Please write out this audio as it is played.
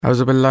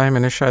Auzubillahi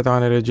minash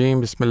shaitanir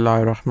rajeem.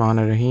 Bismillahir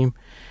Rahmanir Rahim.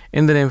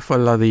 In the name of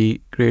Allah,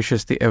 the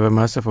Gracious, the Ever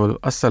Merciful.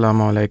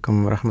 Assalamu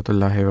alaikum wa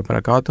rahmatullahi wa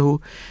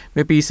barakatuhu.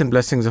 May peace and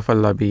blessings of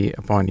Allah be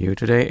upon you.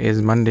 Today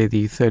is Monday,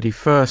 the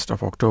 31st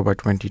of October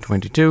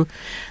 2022.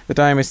 The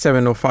time is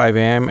 7:05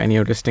 a.m. and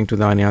you're listening to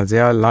Dani Al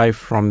Zia live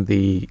from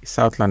the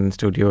South London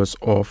studios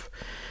of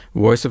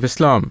Voice of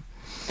Islam.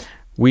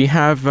 We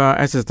have,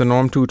 as is the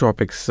norm, two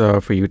topics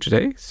for you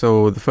today.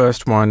 So the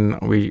first one,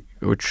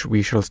 which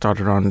we shall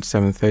start around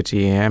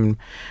 7:30 a.m.,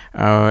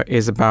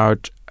 is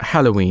about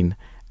Halloween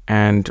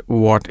and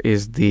what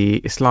is the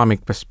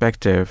Islamic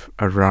perspective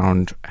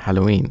around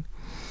Halloween.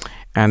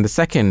 And the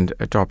second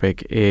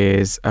topic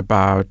is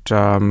about,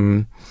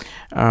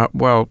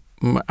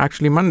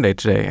 actually Monday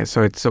today.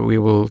 So we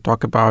will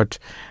talk about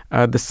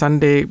the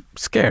Sunday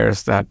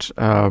scares that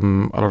a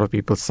lot of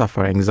people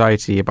suffer,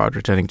 anxiety about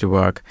returning to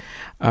work,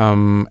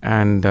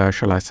 and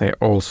shall I say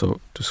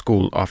also to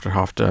school after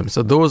half term.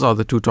 So those are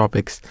the two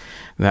topics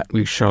that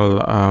we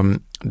shall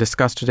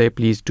discuss today.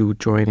 Please do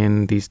join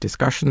in these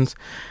discussions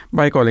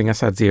by calling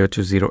us at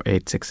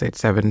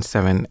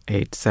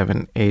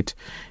 0208-687-7878.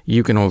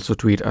 You can also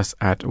tweet us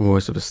at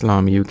Voice of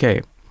Islam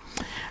UK.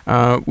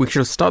 We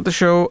shall start the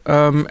show,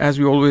 as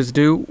we always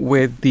do,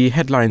 with the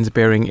headlines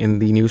bearing in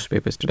the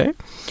newspapers today.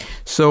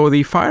 So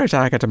the fire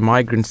attack at a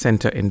migrant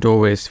centre in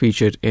Dover is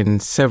featured in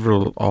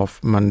several of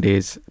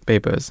Monday's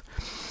papers.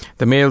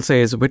 The Mail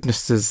says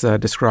witnesses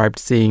described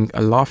seeing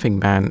a laughing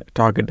man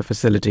target the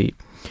facility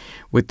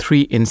with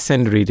 3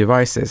 incendiary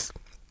devices.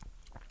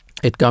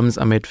 It comes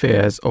amid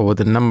fears over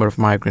the number of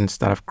migrants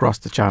that have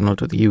crossed the channel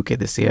to the UK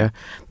this year.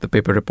 The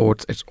paper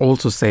reports it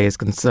also says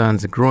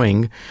concerns are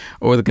growing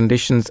over the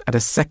conditions at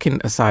a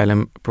second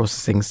asylum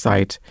processing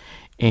site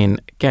in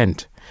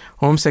Kent.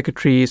 Home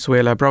Secretary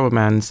Suella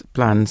Braverman's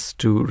plans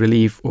to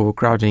relieve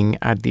overcrowding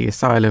at the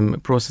asylum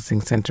processing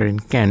centre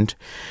in Kent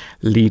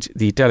lead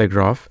the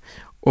Telegraph.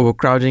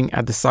 Overcrowding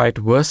at the site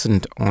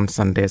worsened on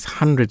Sundays.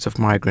 Hundreds of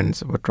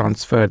migrants were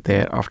transferred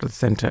there after the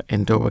centre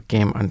in Dover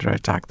came under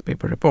attack, the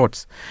paper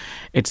reports.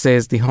 It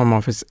says the Home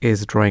Office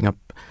is drawing up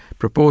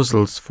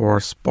proposals for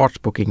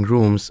spot booking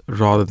rooms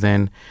rather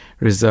than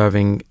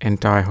reserving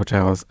entire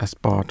hotels as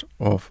part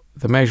of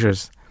the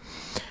measures.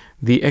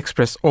 The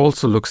Express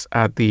also looks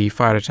at the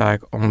fire attack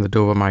on the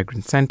Dover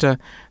Migrant Centre.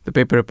 The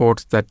paper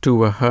reports that 2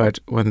 were hurt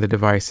when the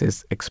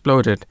devices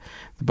exploded.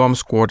 The bomb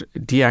squad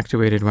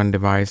deactivated one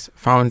device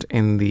found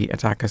in the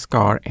attacker's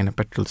car in a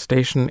petrol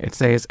station. It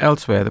says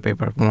elsewhere, the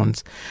paper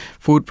warns,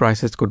 food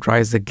prices could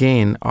rise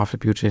again after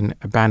Putin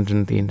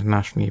abandoned the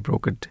internationally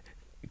brokered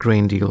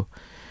grain deal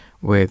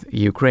with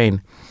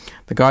Ukraine.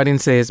 The Guardian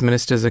says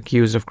ministers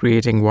accused of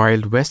creating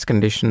Wild West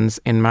conditions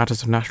in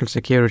matters of national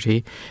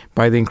security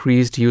by the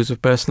increased use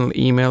of personal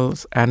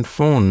emails and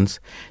phones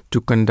to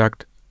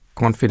conduct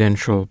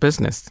confidential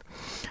business.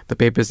 The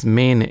paper's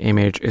main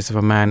image is of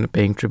a man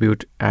paying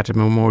tribute at a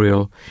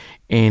memorial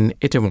in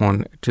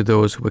Itaewon to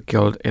those who were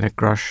killed in a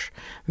crash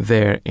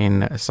there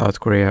in South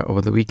Korea over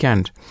the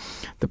weekend.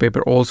 The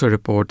paper also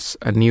reports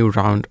a new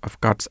round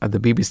of cuts at the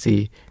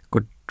BBC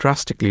could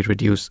drastically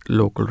reduce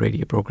local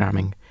radio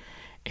programming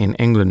in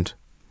England.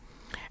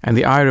 And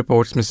the Eye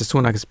reports Mr.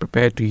 Sunak is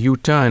prepared to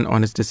U-turn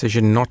on his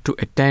decision not to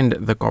attend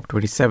the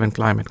COP27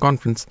 climate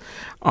conference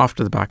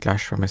after the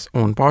backlash from his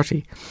own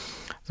party.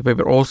 The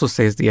paper also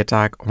says the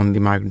attack on the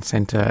migrant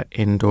centre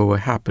in Dover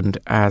happened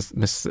as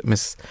Miss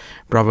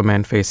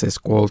Braverman faces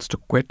calls to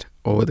quit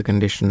over the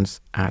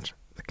conditions at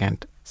the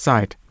Kent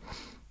site.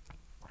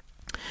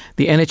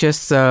 The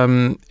NHS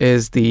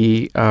is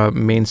the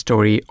main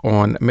story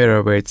on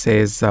Mirror, where it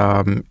says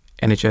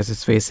NHS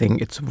is facing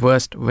its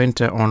worst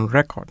winter on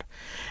record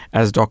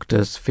as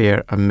doctors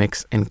fear a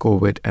mix in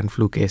COVID and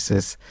flu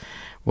cases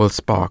will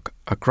spark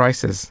a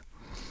crisis.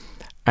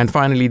 And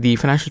finally, the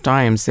Financial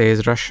Times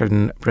says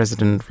Russian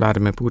President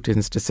Vladimir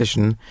Putin's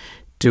decision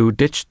to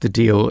ditch the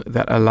deal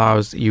that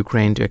allows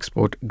Ukraine to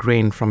export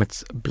grain from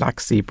its Black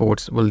Sea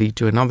ports will lead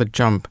to another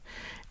jump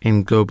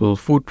in global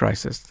food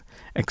prices.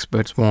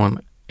 Experts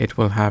warn it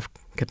will have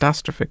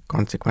catastrophic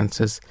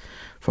consequences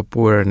for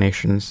poorer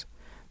nations,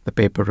 the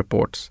paper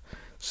reports.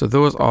 So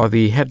those are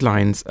the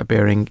headlines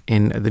appearing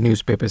in the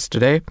newspapers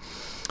today.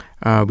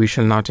 We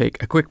shall now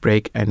take a quick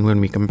break, and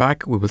when we come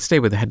back, we will stay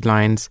with the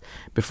headlines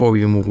before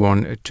we move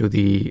on to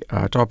the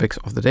topics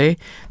of the day.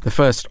 The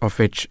first of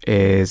which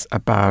is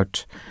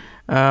about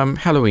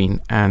Halloween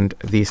and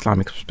the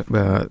Islamic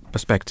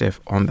perspective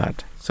on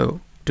that.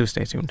 So do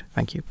stay tuned.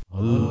 Thank you.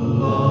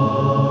 Allah,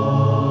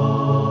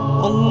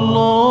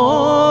 Allah.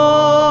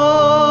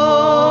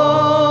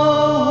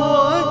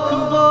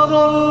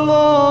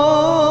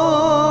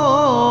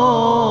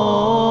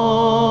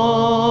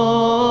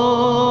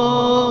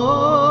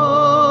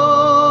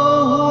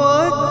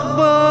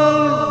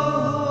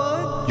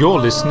 You're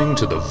listening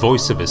to the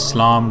Voice of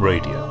Islam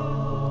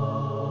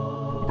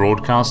Radio,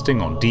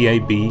 broadcasting on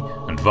DAB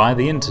and via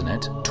the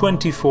internet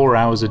 24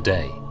 hours a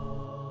day.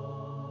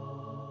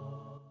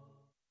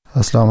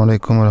 Assalamu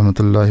alaikum wa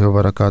rahmatullahi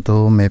wa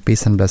barakatuh. May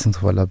peace and blessings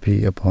of Allah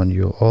be upon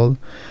you all.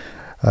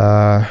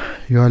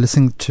 You are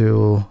listening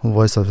to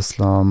Voice of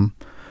Islam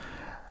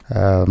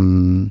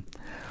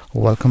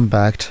Welcome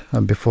back.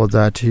 Before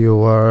that, you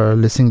were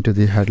listening to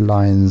the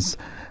headlines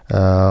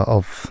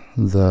of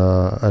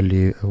the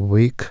early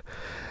week.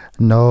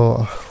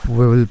 Now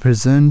we will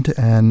present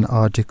an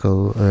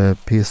article, a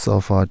piece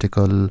of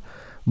article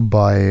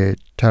by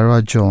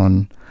Tara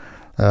John.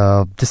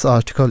 This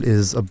article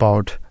is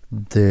about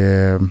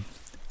the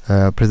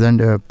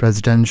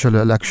presidential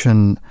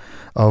election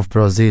of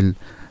Brazil.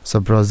 So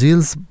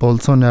Brazil's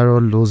Bolsonaro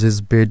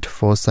loses bid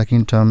for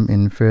second term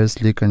in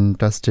fiercely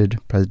contested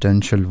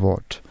presidential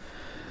vote.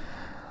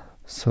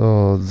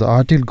 So the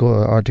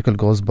article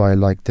goes by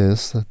like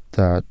this,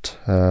 that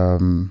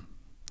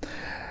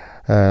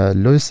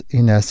Luiz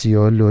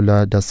Inácio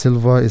Lula da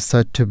Silva is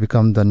set to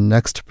become the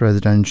next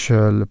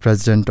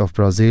president of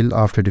Brazil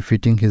after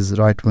defeating his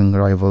right-wing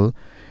rival,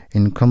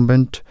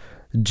 incumbent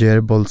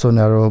Jair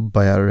Bolsonaro,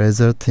 by a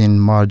razor-thin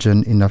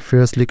margin in a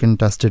fiercely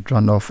contested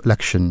runoff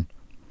election.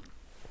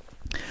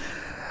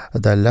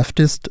 The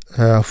leftist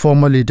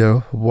former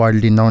leader,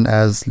 widely known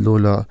as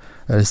Lula,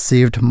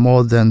 received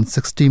more than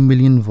 60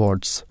 million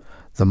votes,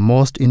 the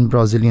most in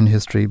Brazilian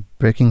history,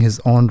 breaking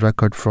his own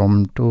record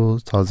from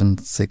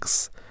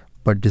 2006.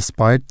 But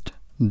despite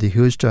the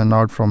huge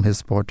turnout from his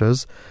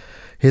supporters,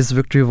 his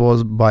victory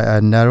was by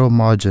a narrow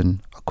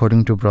margin,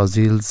 according to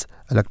Brazil's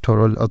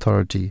electoral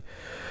authority.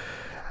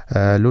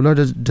 Lula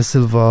da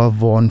Silva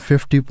won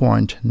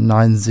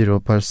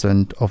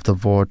 50.90% of the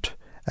vote,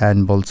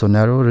 and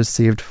Bolsonaro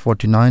received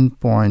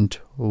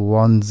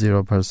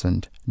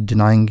 49.10%,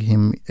 denying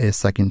him a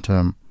second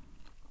term.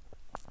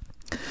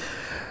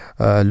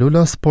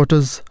 Lula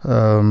supporters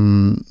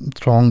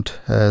thronged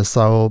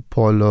Sao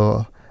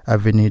Paulo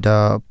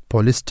Avenida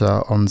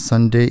Paulista on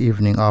Sunday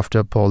evening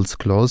after polls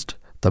closed.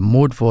 The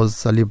mood was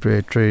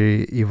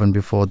celebratory even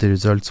before the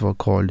results were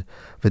called,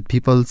 with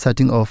people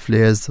setting off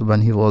flares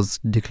when he was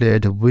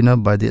declared winner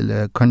by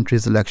the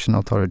country's election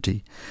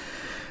authority.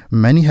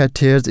 Many had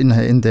tears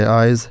in their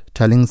eyes,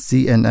 telling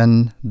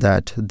CNN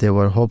that they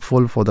were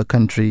hopeful for the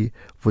country,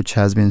 which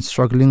has been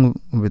struggling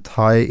with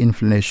high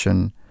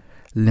inflation,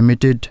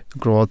 limited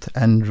growth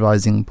and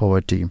rising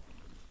poverty.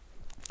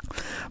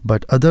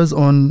 But others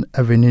on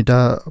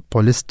Avenida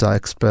Paulista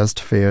expressed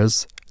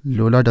fears.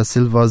 Lula da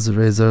Silva's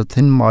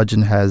razor-thin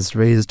margin has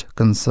raised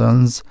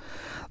concerns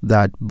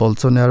that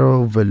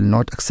Bolsonaro will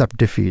not accept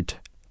defeat,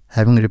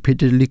 having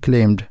repeatedly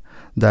claimed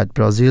that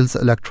Brazil's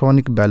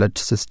electronic ballot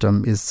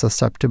system is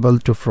susceptible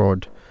to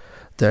fraud.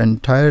 The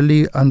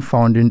entirely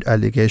unfounded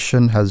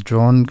allegation has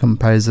drawn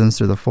comparisons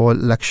to the fall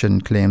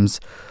election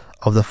claims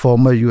of the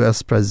former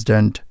U.S.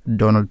 President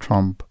Donald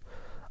Trump.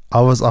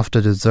 Hours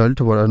after the results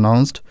were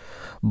announced,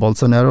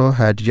 Bolsonaro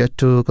had yet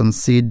to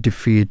concede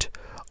defeat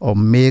or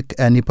make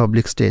any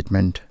public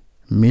statement.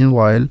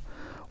 Meanwhile,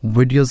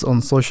 videos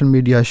on social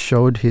media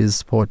showed his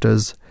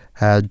supporters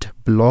had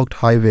blocked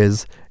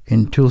highways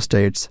in 2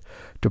 states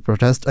to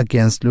protest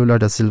against Lula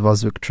da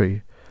Silva's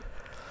victory.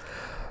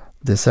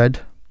 They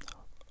said,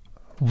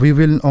 "We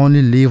will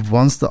only leave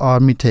once the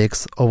army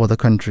takes over the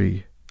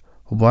country,"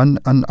 one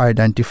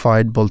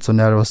unidentified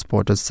Bolsonaro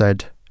supporter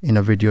said in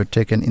a video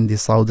taken in the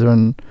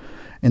southern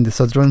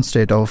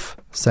state of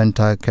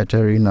Santa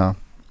Catarina.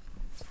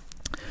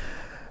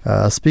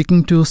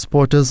 Speaking to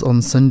supporters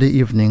on Sunday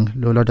evening,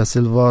 Lula da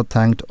Silva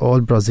thanked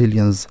all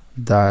Brazilians,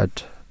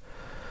 that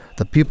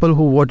the people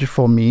who voted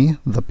for me,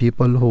 the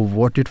people who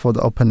voted for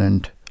the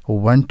opponent, who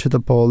went to the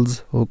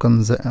polls, who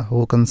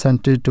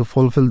consented to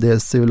fulfill their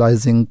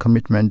civilizing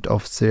commitment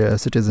of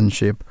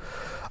citizenship,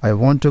 I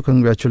want to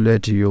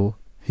congratulate you,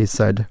 he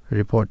said,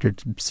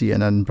 reported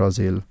CNN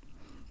Brazil.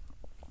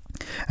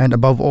 And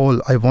above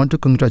all, I want to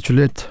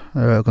congratulate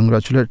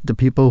the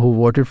people who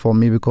voted for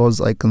me,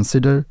 because I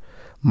consider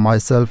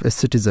myself a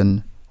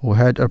citizen who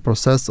had a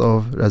process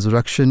of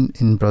resurrection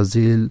in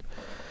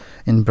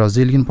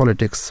Brazilian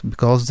politics,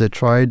 because they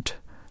tried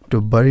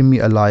to bury me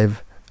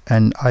alive,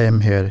 and I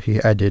am here,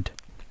 he added.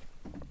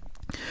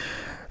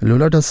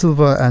 Lula da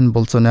Silva and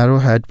Bolsonaro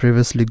had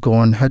previously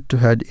gone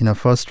head-to-head in a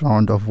first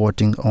round of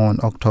voting on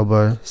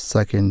October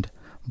 2nd,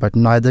 but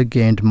neither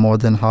gained more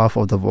than half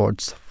of the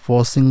votes,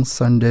 forcing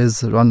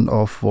Sunday's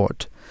run-off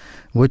vote,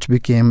 which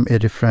became a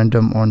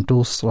referendum on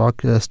 2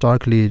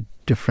 starkly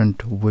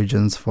different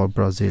visions for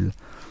Brazil.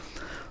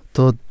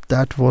 So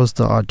that was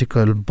the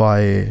article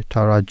by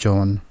Tara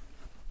John.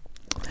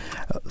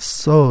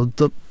 So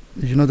the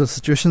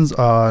situations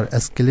are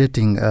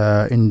escalating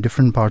in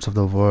different parts of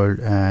the world,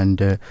 and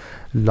there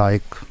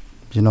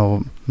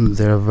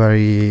are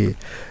very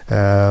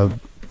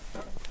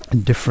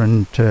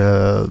different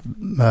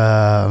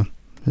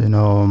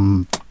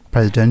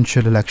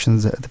presidential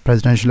elections. The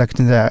presidential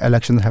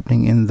elections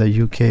happening in the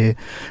UK.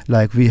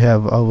 Like, we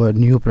have our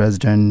new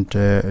president,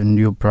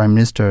 new prime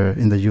minister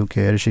in the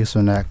UK, Rishi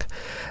Sunak.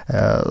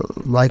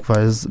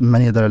 Likewise,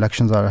 many other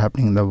elections are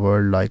happening in the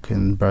world, like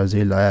in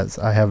Brazil, as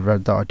I have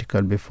read the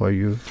article before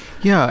you.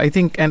 Yeah, I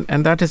think,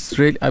 and that is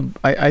really,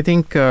 I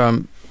think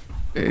the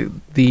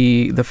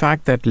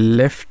fact that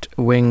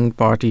left-wing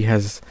party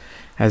has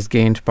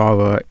gained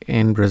power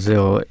in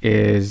Brazil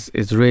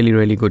is really,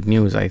 really good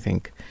news, I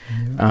think.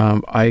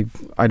 I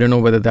don't know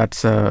whether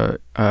that's too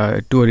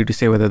early to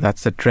say whether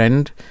that's a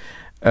trend.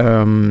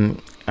 I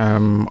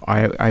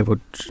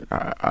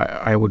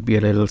would be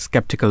a little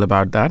skeptical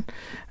about that,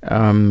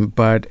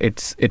 but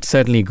it's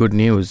certainly good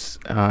news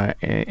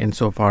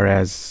insofar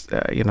as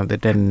the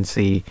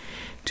tendency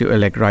to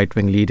elect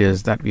right-wing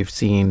leaders that we've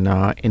seen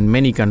in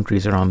many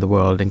countries around the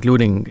world,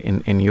 including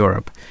in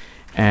Europe.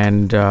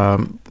 And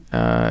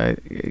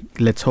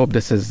let's hope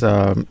this is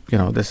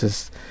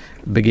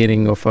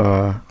beginning of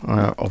a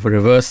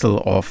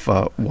reversal of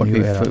what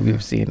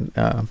we've seen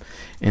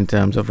in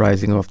terms of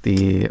rising of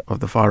the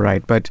far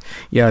right. But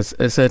yes,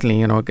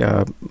 certainly,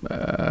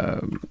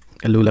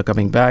 Lula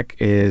coming back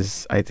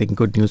is, I think,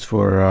 good news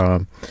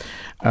for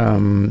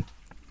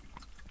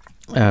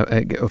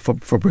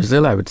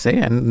Brazil, I would say,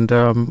 and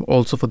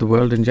also for the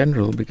world in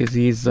general, because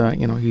he's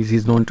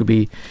known to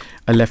be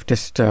a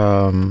leftist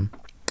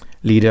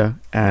leader,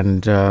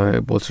 and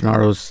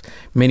Bolsonaro's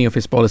many of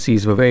his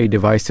policies were very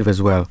divisive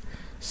as well.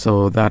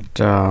 So that's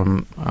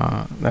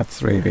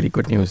really, really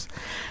good news.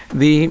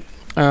 In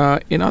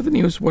other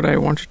news, what I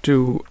wanted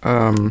to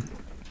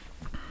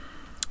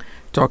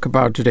talk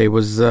about today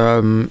was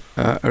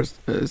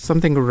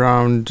something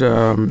around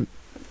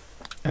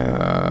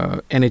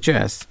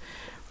NHS,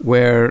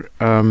 where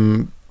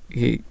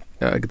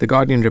the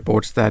Guardian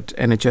reports that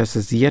NHS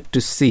is yet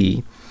to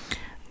see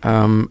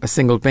a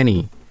single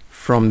penny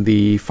from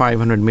the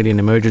 500 million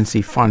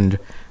emergency fund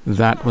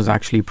that was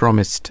actually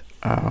promised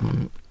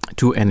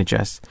to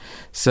NHS.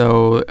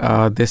 So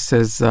this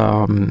is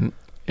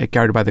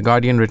carried by The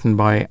Guardian, written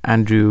by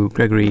Andrew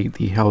Gregory,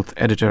 the health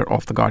editor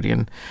of The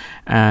Guardian.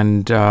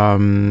 And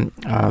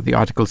the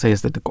article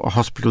says that the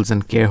hospitals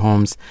and care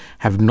homes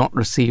have not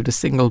received a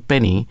single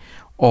penny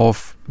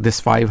of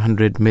this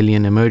 500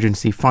 million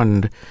emergency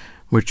fund,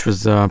 which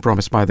was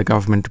promised by the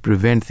government to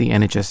prevent the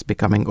NHS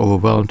becoming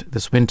overwhelmed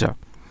this winter.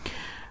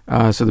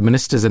 So the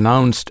ministers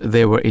announced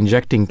they were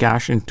injecting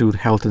cash into the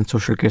health and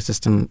social care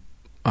system.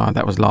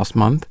 That was last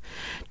month,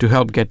 to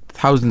help get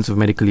thousands of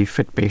medically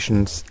fit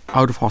patients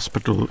out of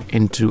hospital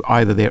into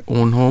either their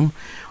own home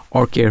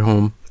or care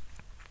home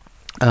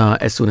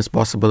as soon as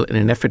possible, in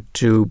an effort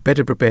to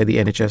better prepare the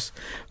NHS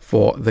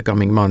for the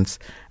coming months.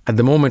 At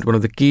the moment, one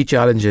of the key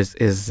challenges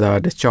is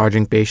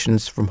discharging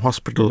patients from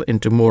hospital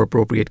into more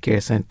appropriate care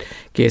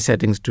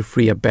settings to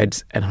free up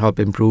beds and help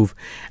improve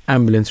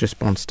ambulance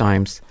response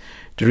times.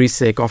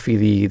 Theresa Coffey,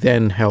 the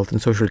then Health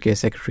and Social Care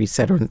Secretary,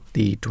 said on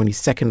the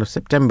 22nd of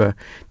September,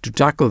 to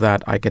tackle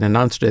that, I can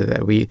announce today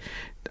that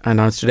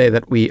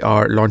we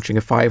are launching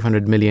a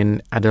 500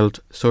 million adult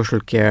social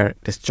care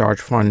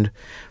discharge fund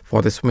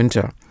for this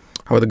winter.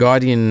 However, The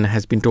Guardian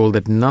has been told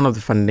that none of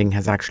the funding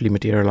has actually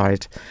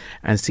materialised,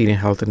 and senior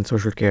health and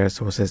social care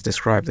sources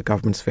describe the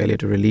government's failure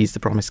to release the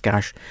promised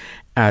cash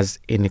as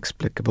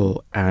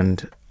inexplicable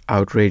and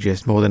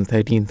outrageous. More than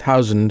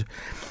 13,000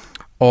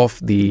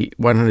 of the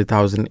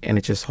 100,000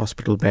 NHS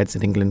hospital beds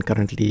in England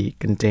currently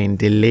contain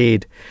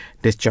delayed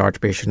discharge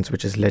patients,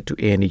 which has led to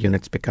A&E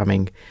units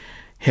becoming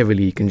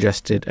heavily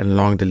congested and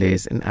long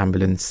delays in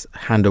ambulance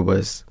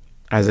handovers.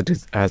 As a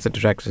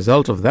direct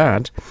result of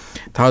that,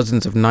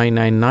 thousands of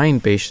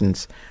 999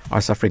 patients are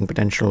suffering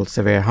potential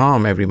severe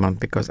harm every month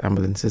because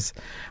ambulances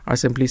are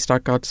simply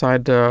stuck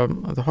outside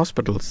the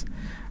hospitals.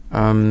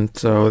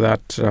 So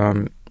that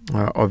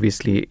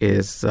obviously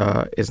is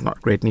not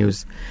great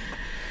news.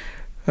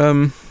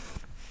 Assalamu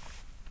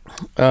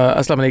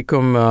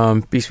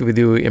alaikum, peace be with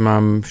you,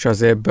 Imam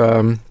Shazib.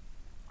 Wa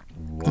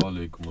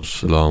alaikum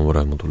assalam wa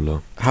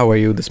rahmatullah. How are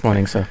you this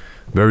morning, sir?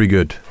 Very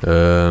good.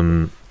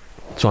 The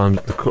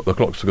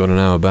clocks have got an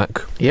hour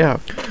back. Yeah.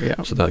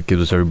 So that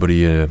gives us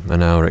everybody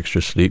an hour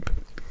extra sleep.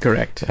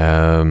 Correct.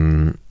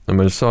 And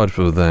aside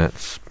from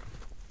that,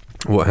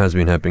 what has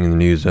been happening in the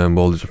news?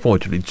 Well, there's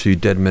unfortunately 2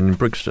 dead men in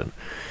Brixton.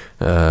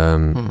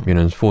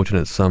 It's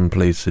fortunate some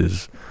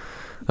places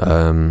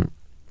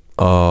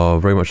are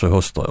very much so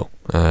hostile,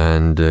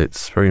 and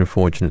it's very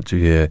unfortunate to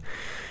hear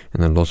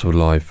in the loss of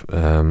life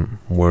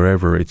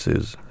wherever it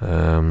is.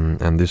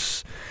 And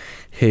this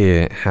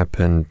here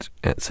happened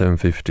at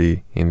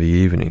 7:50 in the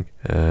evening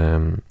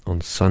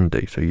on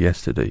Sunday, so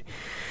yesterday,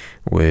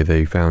 where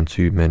they found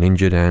 2 men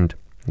injured, and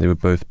they were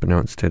both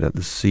pronounced dead at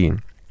the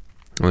scene.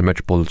 The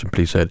Metropolitan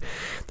Police said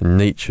the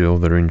nature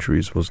of their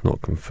injuries was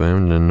not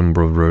confirmed, and a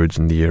number of roads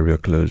in the area are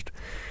closed.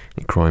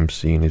 The crime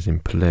scene is in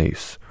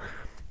place.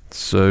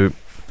 So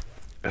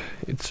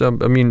it's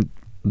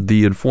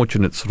the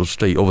unfortunate sort of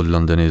state of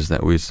London is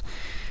that we're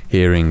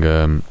hearing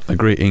a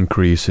great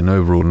increase in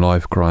overall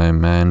knife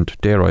crime and,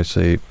 dare I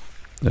say,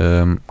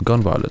 gun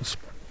violence,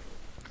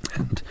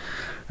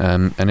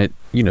 and it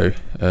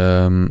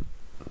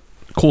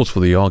calls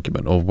for the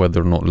argument of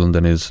whether or not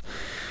London is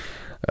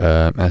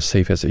as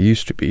safe as it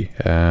used to be,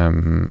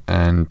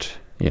 and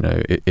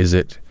is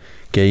it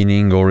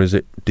gaining or is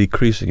it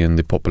decreasing in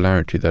the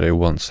popularity that it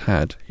once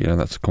had?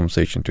 That's a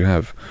conversation to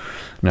have.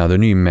 Now, the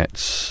new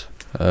Met's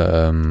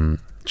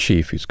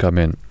chief who's come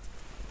in,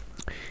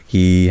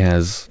 he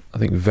has, I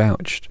think,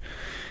 vouched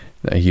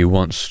that he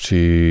wants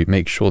to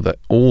make sure that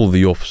all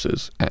the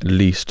officers at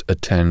least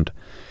attend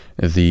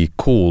the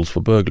calls for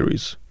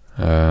burglaries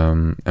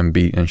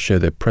and show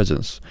their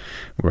presence,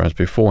 whereas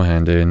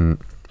beforehand in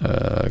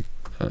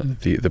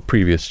the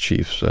previous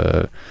chiefs,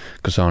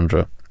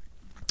 Cassandra,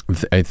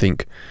 I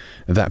think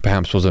that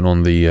perhaps wasn't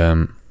on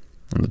the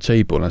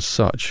table as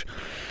such.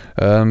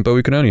 But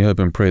we can only hope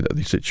and pray that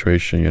the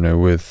situation,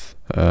 with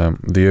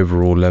the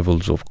overall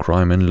levels of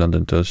crime in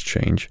London does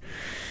change,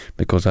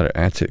 because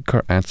at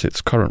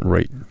its current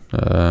rate,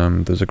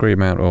 there's a great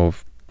amount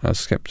of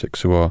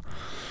skeptics who are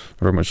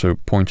very much so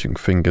pointing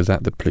fingers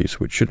at the police,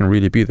 which shouldn't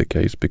really be the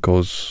case,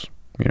 because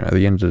at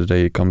the end of the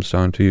day it comes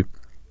down to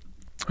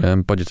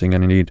budgeting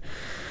and indeed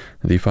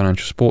the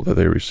financial support that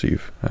they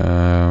receive,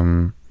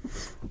 and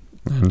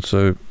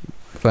so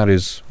that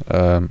is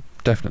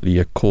definitely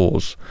a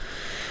cause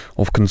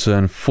of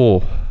concern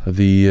for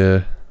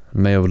the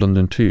Mayor of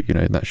London too.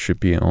 That should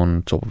be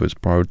on top of its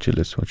priority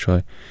list, which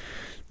I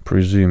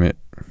presume it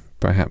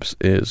perhaps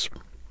is.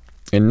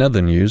 In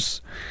other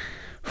news,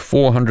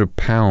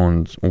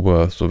 £400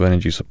 worth of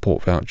energy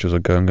support vouchers are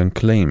going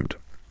unclaimed.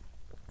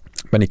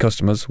 Many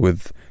customers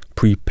with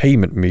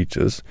prepayment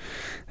meters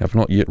have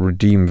not yet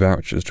redeemed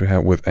vouchers to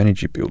help with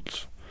energy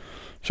bills.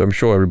 So I'm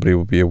sure everybody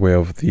will be aware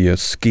of the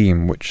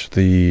scheme which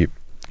the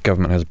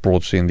government has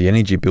brought in, the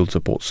energy bill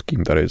support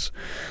scheme, that is.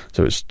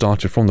 So it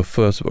started from the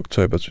 1st of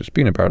October, so it's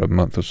been about a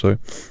month or so.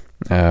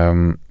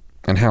 And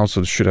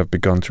households should have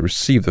begun to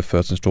receive the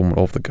first instalment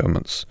of the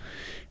government's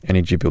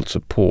energy bill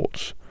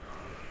support.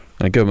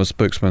 And a government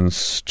spokesman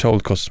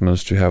told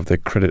customers to have their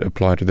credit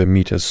applied to their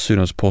meter as soon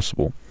as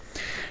possible.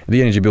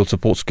 The energy bill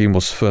support scheme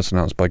was first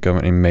announced by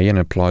government in May and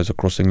applies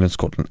across England,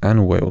 Scotland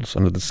and Wales.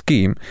 Under the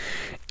scheme,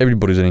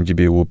 everybody's energy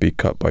bill will be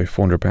cut by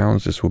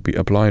 £400. This will be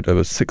applied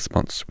over 6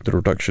 months, with a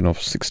reduction of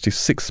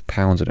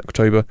 £66 in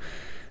October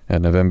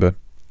and November,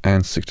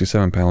 and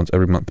 £67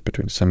 every month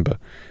between December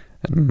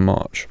and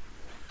March.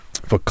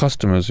 For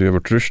customers who have a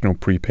traditional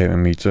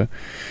prepayment meter,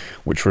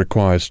 which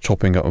requires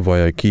topping up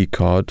via a key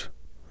card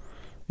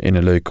in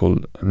a local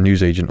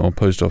newsagent or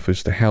post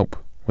office, the help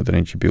with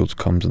energy bills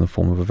comes in the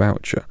form of a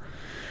voucher.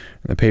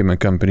 The payment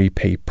company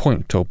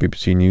PayPoint told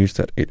BBC News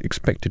that it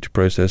expected to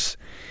process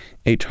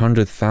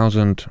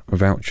 800,000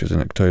 vouchers in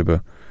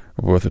October,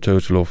 worth a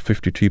total of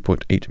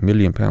 £52.8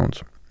 million.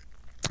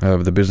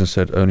 However, the business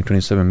said only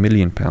 £27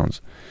 million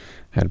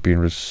had been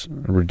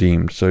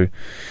redeemed. So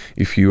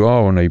if you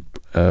are on a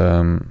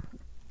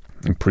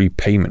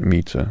prepayment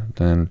meter,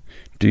 then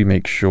do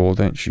make sure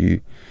that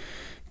you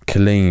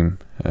claim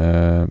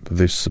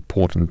this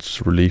support and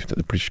relief that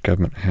the British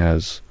government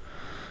has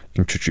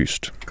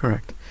introduced.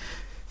 Correct.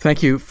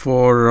 Thank you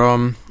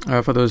for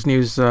those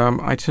news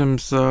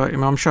items,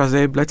 Imam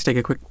Shahzeb. Let's take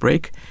a quick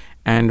break,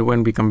 and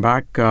when we come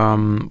back,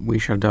 we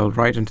shall delve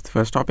right into the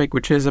first topic,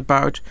 which is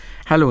about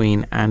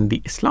Halloween and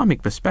the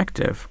Islamic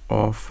perspective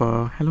of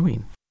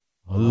Halloween.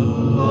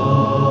 Allah,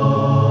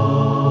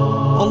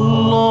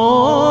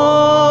 Allah.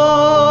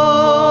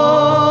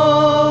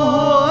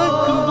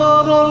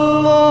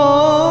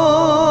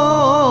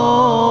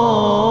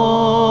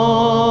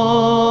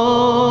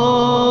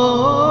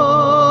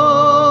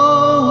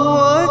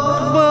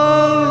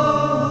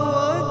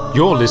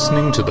 You're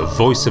listening to the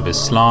Voice of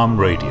Islam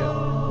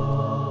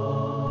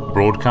Radio,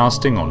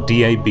 broadcasting on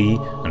DAB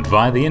and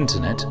via the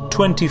internet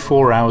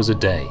 24 hours a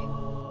day.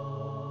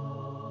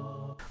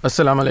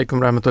 Assalamu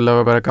alaikum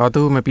rahmatullahi wa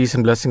barakatuh. May peace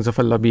and blessings of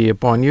Allah be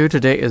upon you.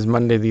 Today is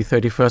Monday, the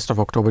 31st of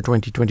October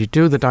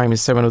 2022. The time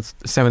is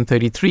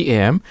 7:33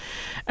 a.m.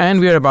 and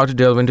we are about to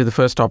delve into the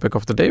first topic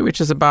of the day,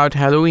 which is about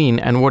Halloween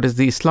and what is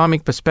the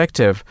Islamic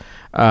perspective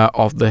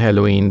of the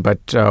Halloween.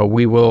 But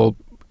we will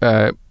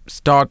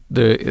start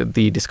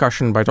the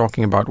discussion by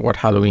talking about what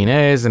Halloween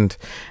is and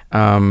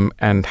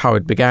how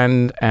it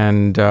began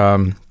and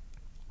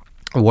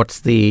what's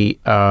the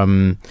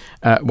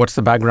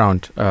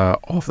background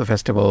of the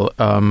festival.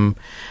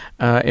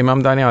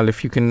 Imam Daniel,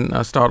 if you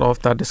can start off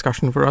that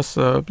discussion for us,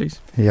 please.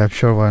 Yeah,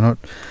 sure, why not?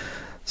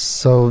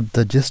 So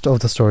the gist of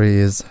the story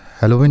is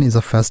Halloween is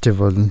a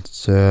festival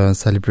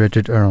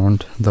celebrated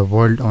around the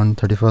world on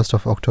 31st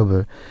of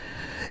October.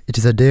 It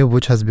is a day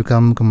which has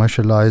become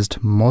commercialized,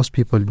 most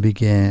people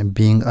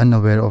being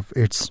unaware of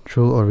its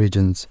true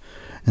origins.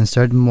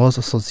 Instead, most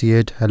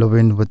associate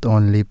Halloween with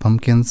only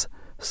pumpkins,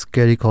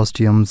 scary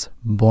costumes,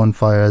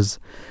 bonfires,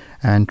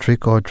 and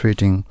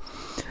trick-or-treating.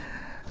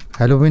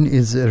 Halloween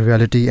is a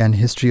reality and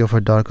history of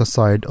a darker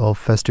side of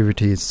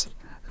festivities,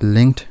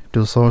 linked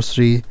to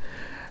sorcery,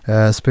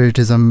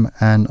 spiritism,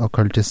 and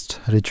occultist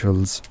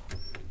rituals.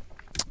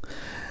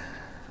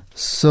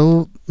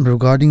 So,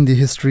 regarding the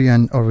history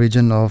and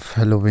origin of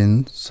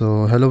Halloween,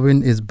 so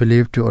Halloween is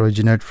believed to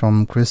originate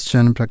from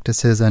Christian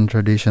practices and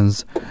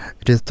traditions.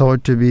 It is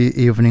thought to be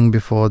evening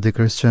before the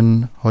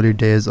Christian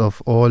holidays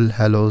of All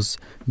Hallows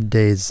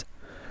Days,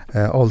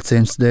 All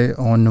Saints Day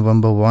on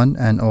November 1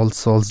 and All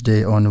Souls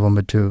Day on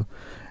November 2.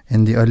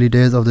 In the early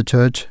days of the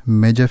church,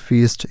 major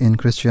feasts in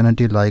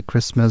Christianity like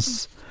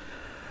Christmas,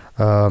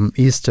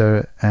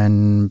 Easter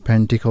and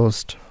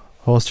Pentecost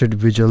hosted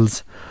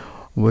vigils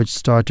which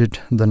started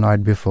the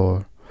night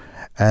before,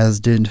 as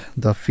did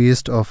the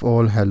Feast of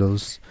All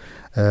Hallows.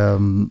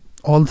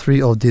 All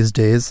three of these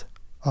days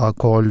are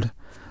called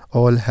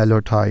All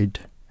Hallowtide,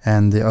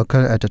 and they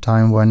occur at a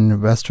time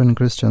when Western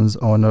Christians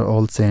honor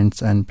all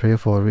saints and pray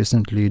for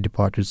recently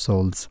departed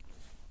souls.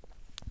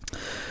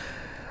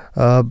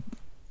 Now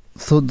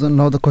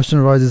the question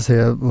arises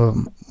here,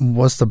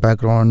 what's the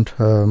background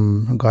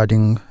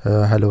regarding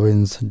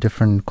Halloween's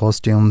different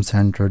costumes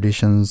and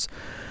traditions?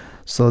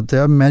 So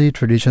there are many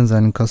traditions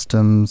and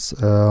customs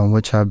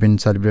which have been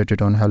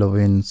celebrated on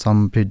Halloween.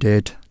 Some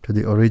predate to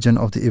the origin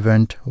of the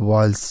event,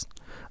 whilst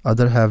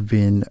others have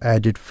been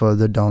added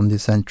further down the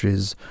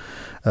centuries.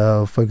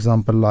 For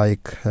example,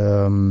 like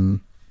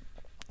carving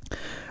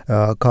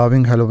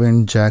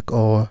Halloween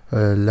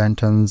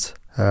jack-o'-lanterns.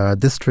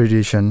 This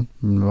tradition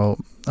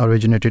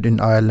originated in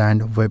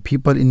Ireland, where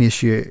people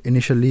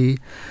initially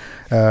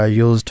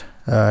used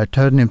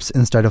turnips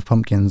instead of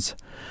pumpkins.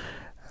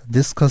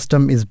 This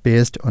custom is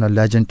based on a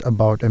legend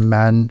about a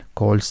man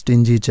called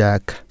Stingy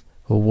Jack,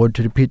 who would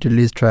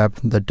repeatedly trap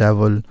the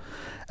devil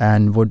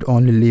and would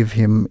only leave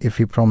him if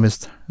he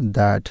promised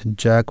that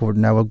Jack would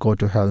never go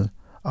to hell.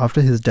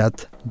 After his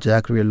death,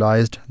 Jack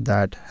realized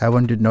that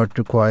heaven did not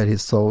require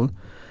his soul,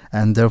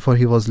 and therefore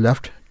he was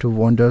left to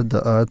wander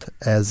the earth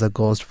as a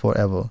ghost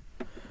forever.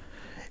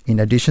 In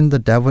addition, the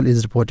devil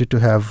is reported to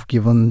have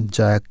given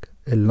Jack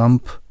a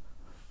lump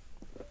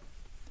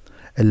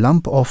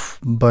of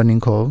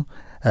burning coal,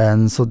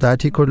 and so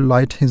that he could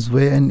light his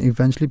way, and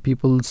eventually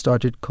people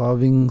started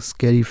carving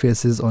scary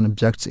faces on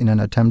objects in an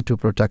attempt to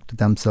protect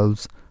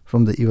themselves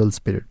from the evil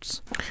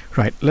spirits.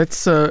 Right.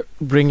 Let's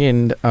bring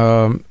in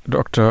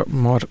Dr.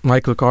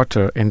 Michael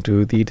Carter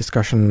into the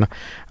discussion.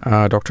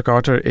 Dr.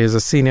 Carter is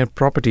a senior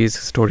properties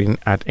historian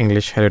at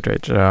English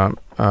Heritage.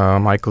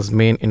 Michael's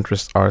main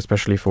interests are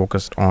especially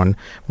focused on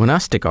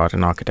monastic art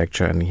and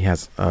architecture, and he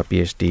has a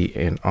PhD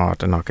in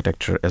art and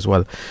architecture as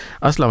well.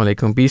 Assalamu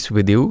alaikum, peace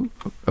with you.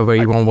 A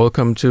very warm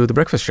welcome to The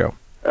Breakfast Show.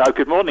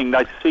 Good morning,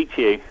 nice to speak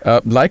to you.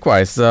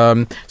 Likewise.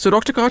 So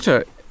Dr.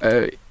 Carter,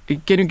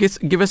 can you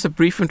give us a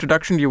brief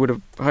introduction? You would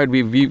have heard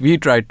we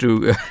tried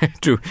to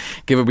to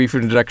give a brief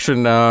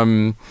introduction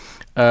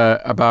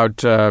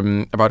about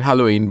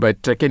Halloween,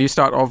 but can you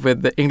start off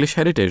with the English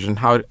Heritage and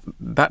how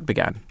that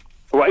began?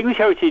 Well, English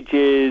Heritage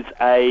is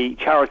a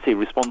charity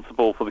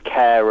responsible for the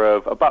care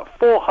of about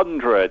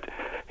 400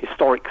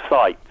 historic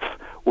sites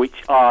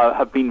which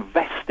have been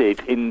vested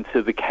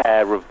into the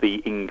care of the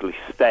English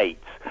state.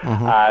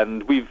 Mm-hmm.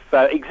 And we've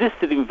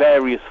existed in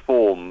various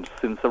forms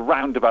since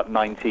around about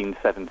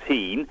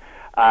 1917,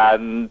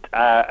 and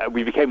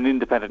we became an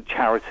independent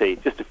charity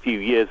just a few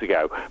years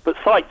ago. But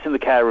sites in the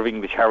care of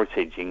English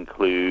Heritage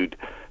include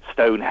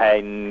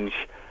Stonehenge,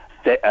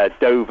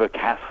 Dover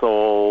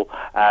Castle,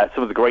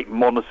 some of the great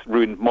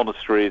ruined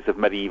monasteries of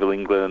medieval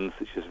England,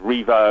 such as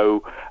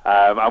Rievaulx,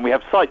 and we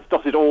have sites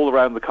dotted all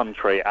around the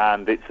country,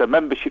 and it's a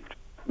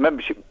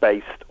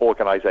membership-based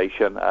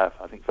organisation. I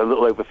think for a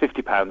little over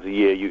 £50 a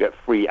year, you get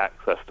free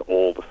access to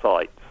all the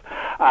sites.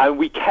 And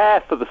we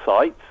care for the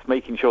sites,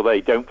 making sure they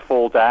don't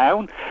fall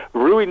down.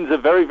 Ruins are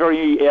very,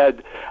 very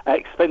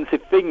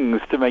expensive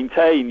things to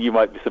maintain, you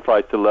might be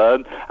surprised to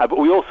learn. But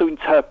we also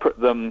interpret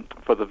them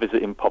for the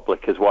visiting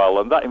public as well.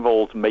 And that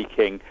involves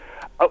making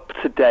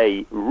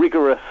up-to-date,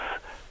 rigorous,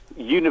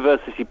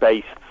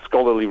 university-based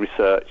scholarly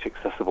research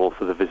accessible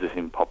for the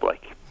visiting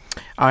public.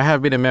 I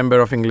have been a member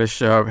of English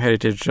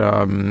Heritage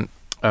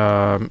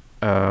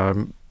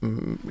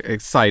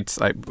sites,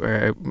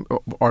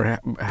 or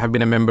have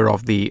been a member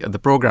of the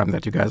program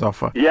that you guys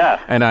offer. Yeah,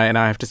 and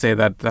I have to say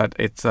that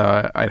it's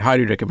I'd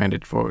highly recommend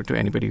it to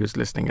anybody who's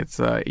listening. It's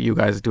you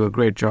guys do a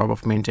great job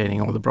of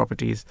maintaining all the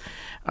properties,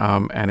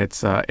 and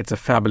it's a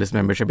fabulous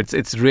membership.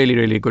 It's really,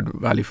 really good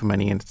value for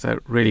money, and it's a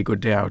really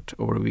good day out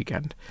over a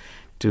weekend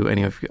to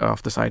any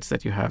of the sites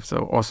that you have.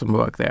 So awesome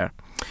work there.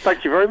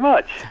 Thank you very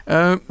much.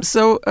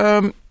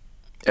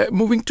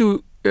 Moving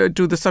to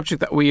the subject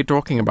that we are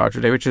talking about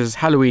today, which is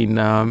Halloween.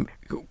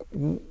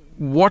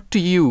 What do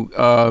you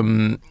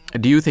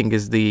think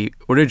is the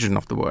origin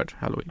of the word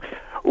Halloween?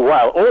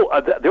 Well,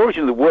 the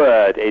origin of the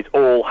word is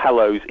All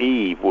Hallows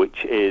Eve,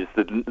 which is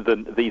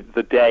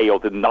the day, or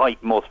the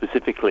night more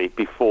specifically,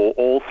 before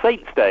All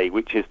Saints' Day,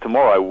 which is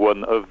tomorrow,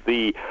 one of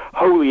the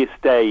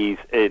holiest days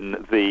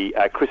in the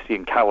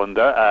Christian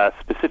calendar,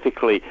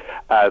 specifically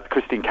the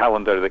Christian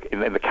calendar in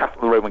the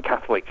Roman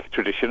Catholic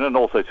tradition, and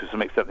also to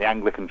some extent the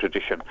Anglican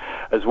tradition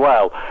as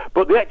well.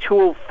 But the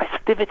actual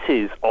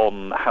festivities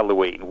on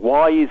Halloween,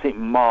 why is it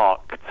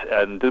marked,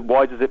 and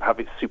why does it have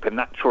its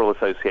supernatural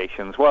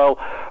associations? Well,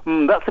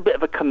 that's a bit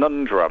of a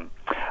conundrum,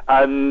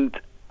 and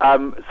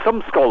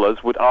some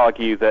scholars would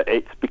argue that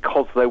it's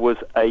because there was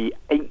an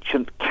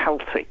ancient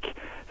Celtic.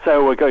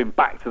 So we're going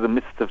back to the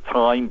midst of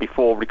time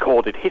before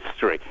recorded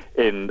history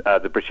in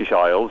the British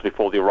Isles,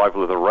 before the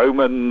arrival of the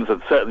Romans,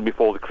 and certainly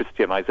before the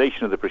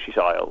Christianization of the British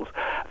Isles,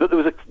 that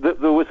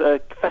there was a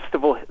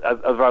festival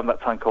around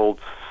that time called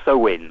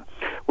Samhain,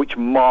 which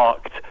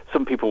marked,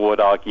 some people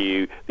would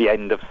argue, the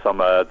end of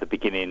summer, the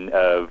beginning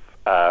of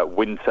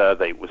winter.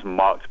 That it was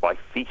marked by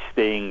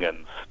feasting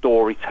and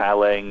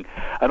storytelling,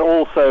 and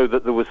also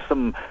that there was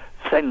some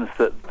sense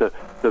that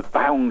the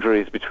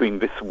boundaries between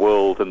this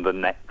world and the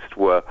next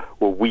were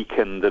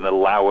weakened and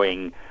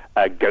allowing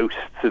ghosts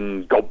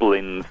and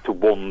goblins to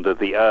wander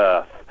the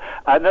earth.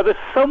 Now, there's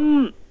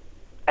some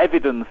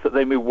evidence that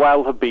they may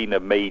well have been a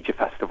major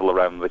festival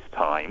around this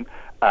time,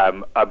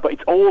 but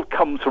it all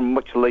comes from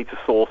much later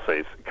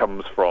sources. It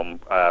comes from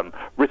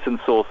written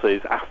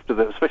sources after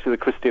especially the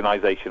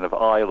Christianization of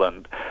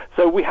Ireland.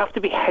 So we have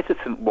to be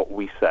hesitant what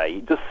we say.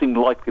 It does seem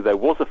likely there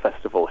was a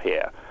festival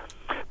here.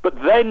 But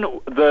then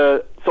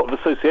the sort of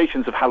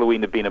associations of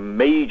Halloween have been a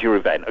major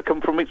event. It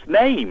come from its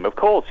name, of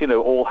course,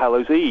 All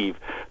Hallows Eve.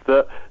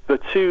 The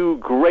two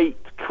great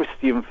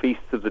Christian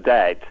feasts of the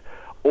dead.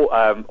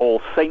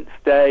 All Saints'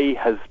 Day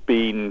has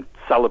been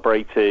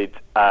celebrated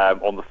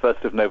on the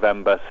 1st of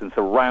November since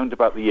around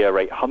about the year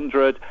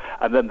 800,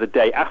 and then the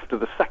day after,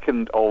 the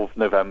 2nd of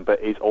November,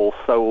 is All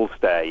Souls'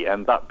 Day,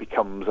 and that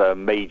becomes a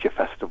major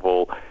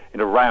festival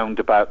in around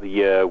about the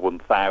year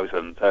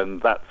 1000,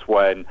 and that's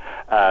when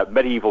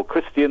medieval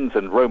Christians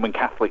and Roman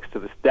Catholics to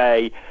this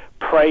day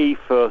pray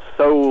for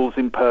souls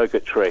in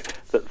purgatory,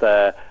 that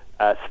their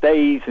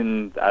stays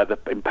in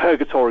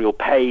purgatorial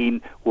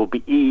pain will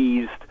be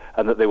eased,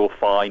 and that they will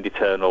find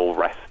eternal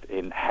rest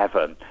in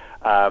heaven.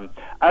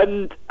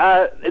 And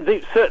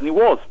it certainly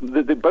was.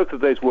 Both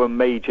of those were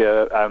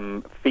major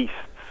feasts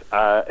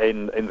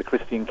in the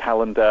Christian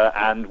calendar,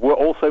 and were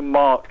also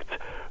marked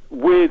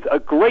with a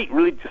great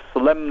religious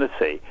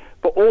solemnity,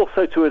 but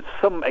also to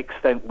some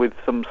extent with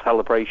some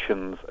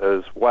celebrations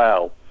as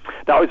well.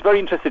 Now, I was very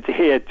interested to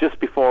hear just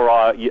before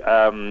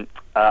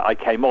I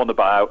came on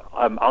about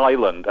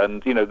Ireland,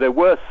 and there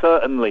were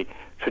certainly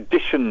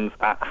traditions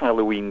at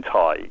Halloween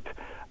tide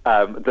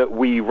that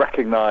we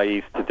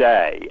recognise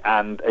today,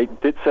 and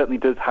it certainly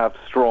does have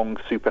strong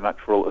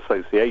supernatural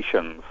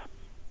associations.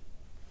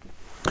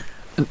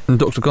 And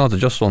Dr. Carter,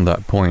 just on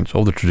that point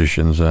of the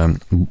traditions,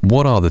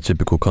 what are the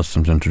typical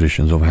customs and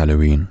traditions of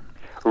Halloween?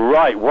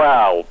 Right,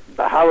 well,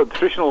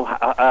 traditional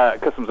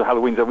customs of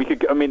Halloween,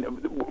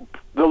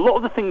 a lot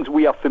of the things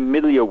we are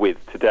familiar with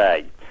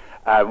today,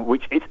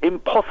 which it's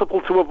impossible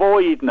to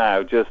avoid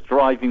now just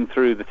driving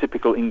through the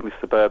typical English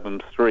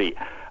suburban street,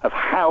 of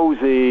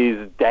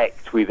houses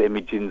decked with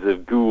images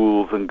of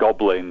ghouls and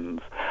goblins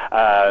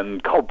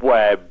and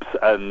cobwebs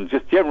and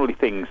just generally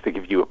things to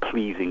give you a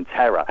pleasing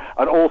terror,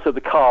 and also the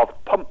carved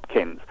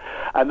pumpkins,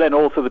 and then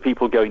also the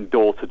people going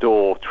door to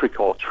door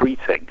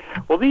trick-or-treating.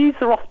 Well, these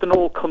are often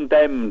all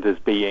condemned as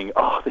being,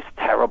 this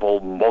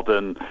terrible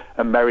modern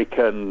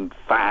American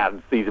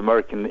fads, these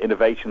American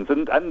innovations,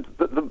 and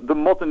the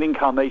modern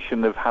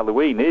incarnation of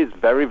Halloween is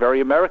very, very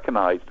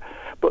Americanized.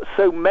 But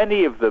so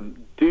many of them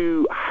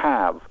do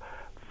have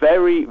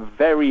very,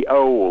 very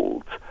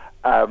old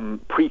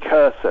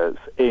precursors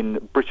in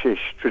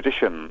British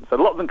traditions. A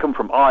lot of them come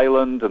from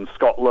Ireland and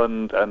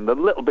Scotland, and a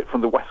little bit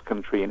from the West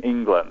Country in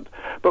England.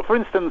 But for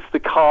instance, the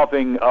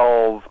carving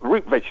of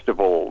root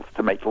vegetables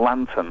to make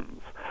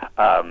lanterns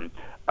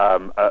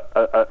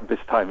at this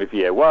time of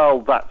year,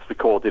 well, that's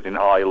recorded in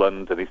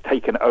Ireland and is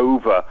taken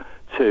over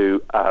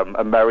to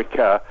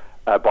America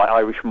by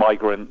Irish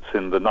migrants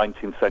in the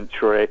 19th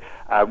century,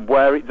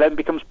 where it then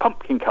becomes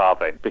pumpkin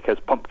carving, because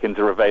pumpkins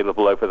are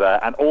available over there,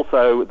 and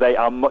also they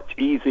are much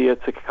easier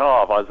to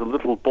carve. As a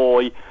little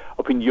boy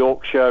up in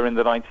Yorkshire in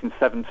the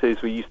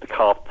 1970s, we used to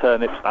carve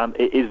turnips, and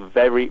it is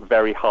very,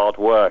 very hard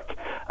work.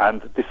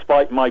 And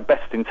despite my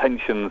best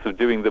intentions of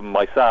doing them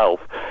myself,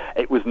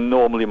 it was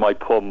normally my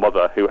poor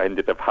mother who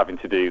ended up having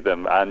to do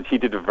them, and she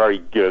did a very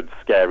good,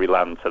 scary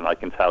lantern, I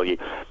can tell you.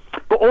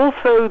 But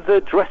also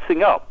the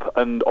dressing up,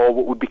 or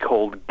what would be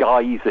called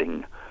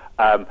guising.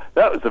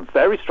 That was a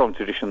very strong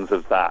traditions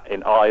of that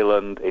in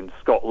Ireland, in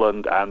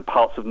Scotland, and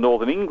parts of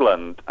northern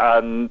England.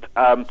 And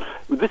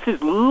this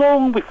is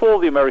long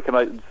before the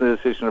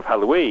Americanization of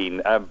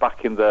Halloween,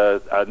 back in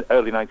the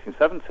early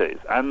 1970s.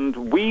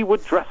 And we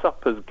would dress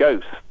up as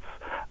ghosts,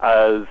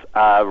 as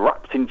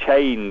wrapped in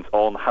chains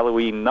on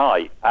Halloween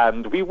night,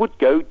 and we would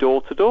go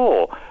door to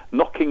door,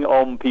 knocking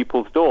on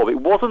people's door.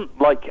 It wasn't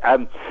like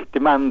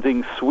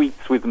demanding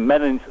sweets with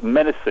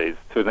menaces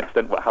to an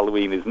extent what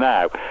Halloween is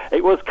now.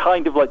 It was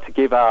kind of like to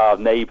give our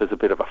neighbours a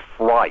bit of a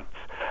fright.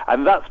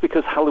 And that's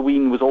because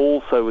Halloween was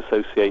also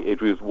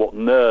associated with what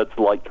nerds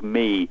like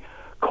me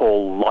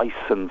call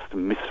licensed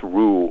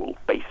misrule.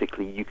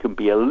 Basically, you can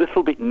be a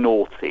little bit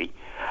naughty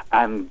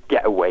and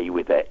get away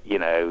with it,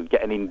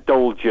 get an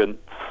indulgent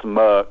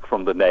smirk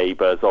from the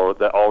neighbours, or at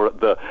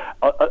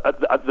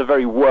the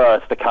very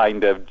worst, a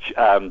kind of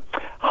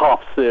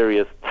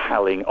half-serious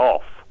telling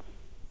off.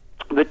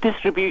 The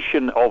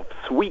distribution of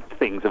sweet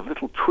things, of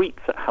little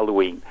treats at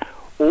Halloween,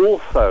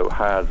 also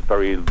has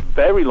very,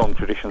 very long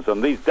traditions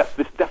on these. This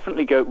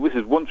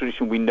is one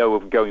tradition we know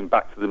of going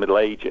back to the Middle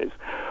Ages,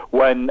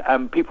 when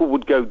people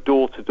would go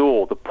door to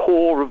door. The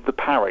poor of the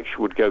parish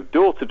would go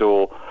door to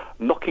door,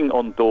 knocking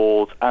on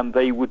doors, and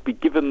they would be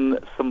given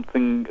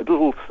something,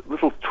 little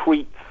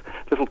treats,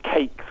 little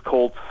cakes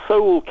called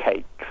soul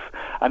cakes.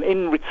 And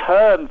in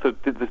return for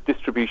the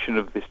distribution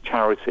of this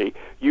charity,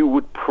 you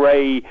would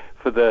pray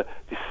for the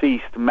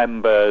deceased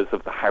members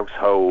of the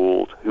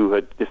household who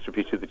had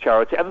distributed the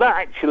charity. And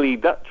that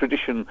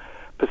tradition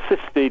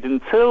persisted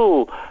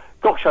until,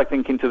 I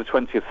think into the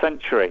 20th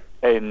century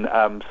in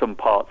some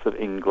parts of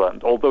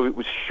England, although it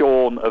was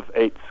shorn of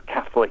its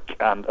Catholic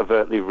and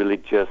overtly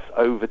religious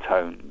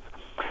overtones.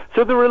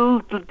 So there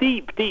are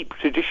deep, deep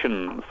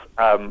traditions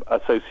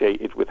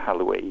associated with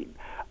Halloween.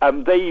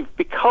 They've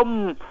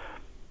become,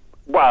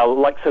 well,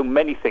 like so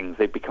many things,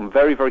 they've become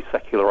very, very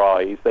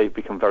secularized. They've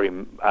become very,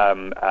 to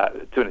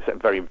an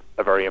extent,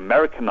 very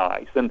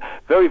Americanized and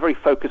very, very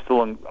focused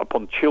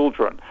upon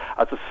children,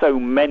 as are so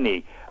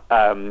many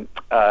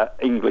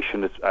English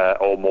and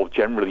or more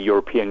generally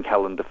European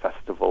calendar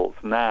festivals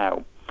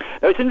now.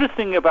 Now, it's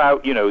interesting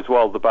about, as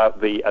well,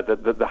 about the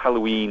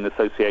Halloween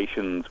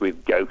associations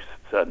with ghosts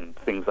and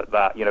things like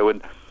that,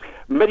 and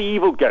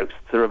medieval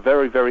ghosts are a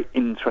very, very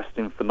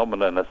interesting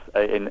phenomenon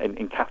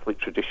in Catholic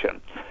tradition.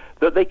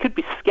 That they could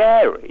be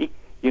scary,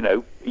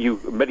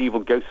 medieval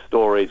ghost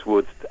stories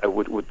would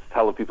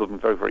tell people who've been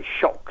very, very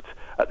shocked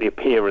at the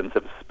appearance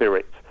of a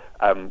spirit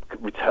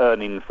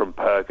returning from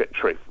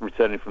purgatory,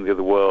 returning from the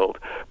other world.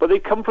 But they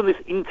come from this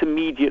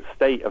intermediate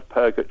state of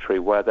purgatory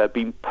where they're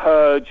being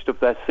purged of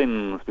their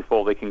sins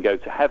before they can go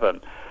to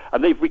heaven.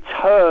 And they've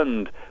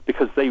returned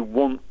because they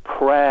want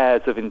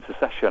prayers of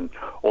intercession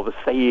or the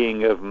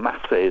saying of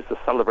masses, the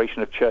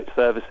celebration of church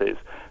services.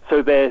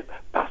 So their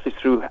passage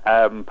through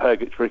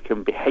purgatory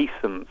can be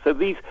hastened. So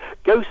these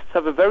ghosts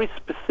have a very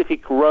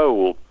specific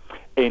role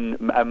in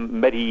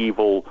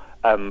medieval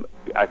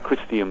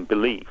Christian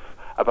belief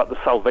about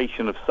the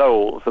salvation of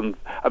souls, and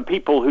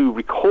people who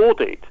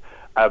recorded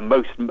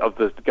most of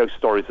the ghost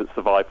stories that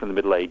survived from the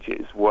Middle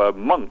Ages were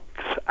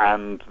monks,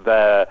 and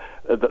the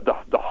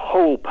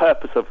whole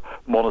purpose of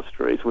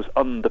monasteries was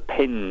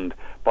underpinned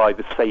by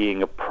the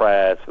saying of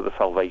prayers for the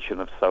salvation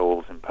of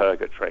souls in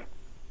purgatory.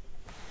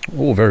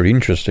 Oh, very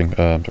interesting,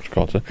 Dr.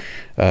 Carter.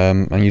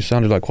 And you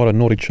sounded like quite a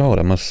naughty child,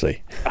 I must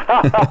say.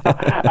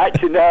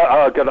 Actually,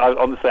 no,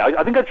 honestly,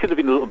 I think I should have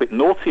been a little bit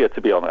naughtier,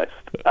 to be honest.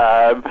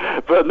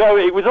 But no,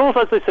 it was also,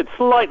 as I said,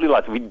 slightly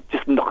lighter.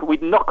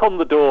 We'd knock on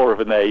the door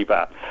of a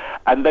neighbour,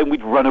 and then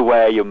we'd run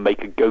away and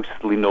make a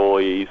ghostly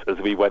noise as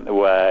we went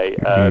away.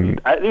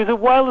 It was a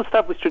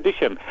well-established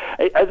tradition.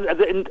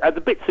 At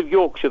the bits of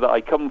Yorkshire that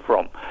I come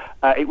from,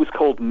 it was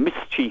called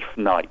Mischief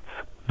Night.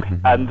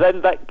 And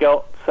then that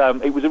got,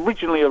 it was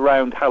originally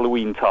around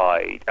Halloween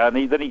tide, and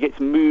then it gets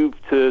moved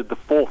to the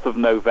 4th of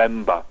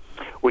November,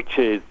 which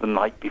is the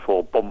night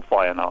before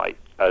bonfire night.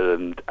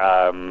 And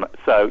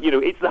so,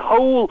 it's the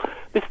whole,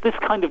 this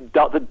kind of,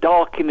 the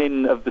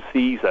darkening of the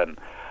season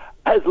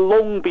has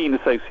long been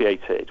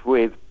associated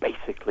with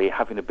basically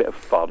having a bit of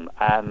fun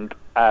and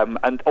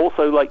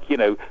also, like,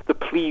 the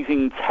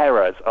pleasing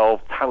terrors of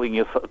telling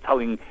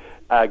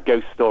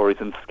ghost stories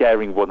and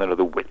scaring one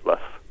another witless.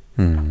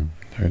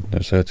 No,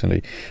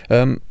 certainly.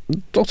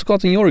 Dr.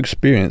 Carter, in your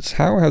experience,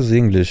 how has the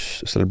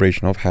English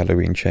celebration of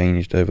Halloween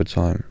changed over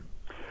time?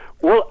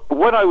 Well,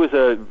 when I was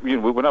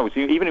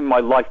even in my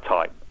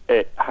lifetime,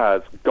 it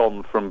has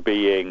gone from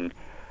being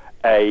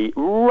a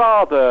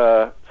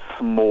rather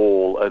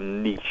small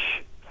and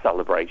niche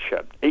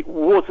celebration. It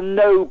was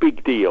no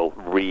big deal,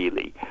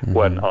 really,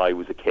 when I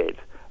was a kid.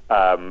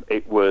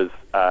 It was,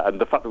 and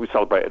the fact that we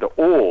celebrated at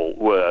all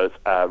was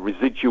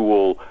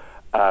residual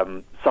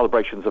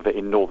celebrations of it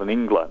in Northern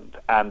England,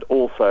 and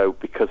also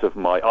because of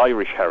my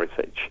Irish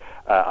heritage.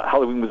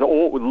 Halloween was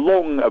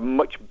long a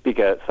much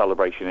bigger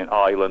celebration in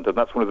Ireland, and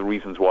that's one of the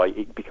reasons why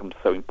it becomes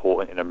so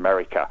important in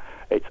America.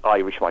 It's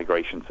Irish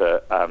migration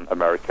to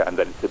America, and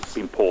then it's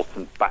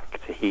important back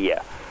to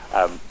here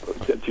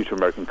due to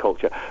American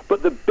culture.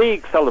 But the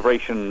big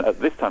celebration at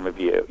this time of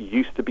year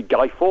used to be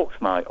Guy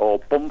Fawkes Night, or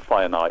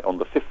Bonfire Night, on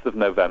the 5th of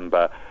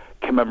November,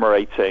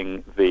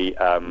 commemorating the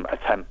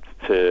attempt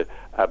to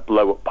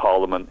blow up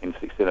Parliament in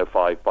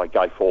 1605 by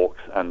Guy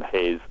Fawkes and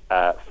his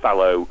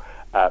fellow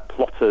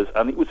plotters.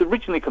 And it was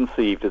originally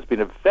conceived as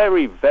being a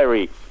very,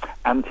 very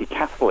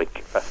anti-Catholic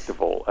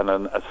festival and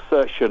an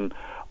assertion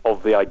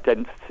of the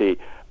identity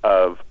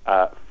of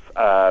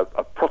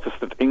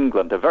Protestant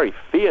England, a very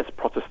fierce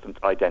Protestant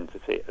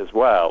identity as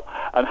well,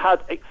 and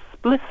had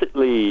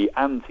explicitly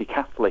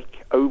anti-Catholic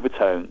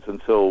overtones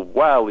until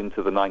well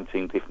into the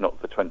 19th, if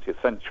not the 20th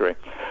century.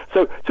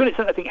 So to an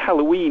extent, I think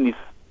Halloween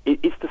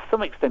is to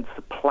some extent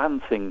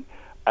supplanting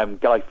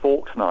Guy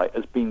Fawkes Night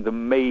as being the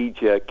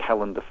major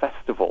calendar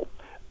festival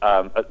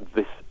at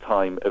this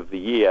time of the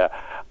year.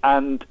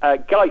 And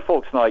Guy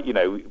Fawkes Night,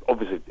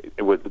 obviously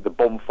with the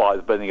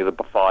bonfires, burning of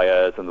the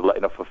fires and the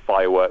letting off of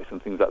fireworks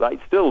and things like that, it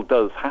still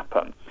does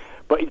happen.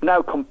 But it's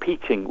now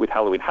competing with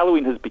Halloween.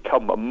 Halloween has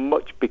become a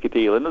much bigger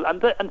deal.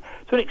 And to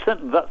an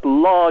extent, that's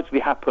largely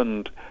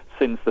happened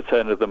since the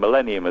turn of the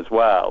millennium as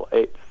well.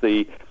 It's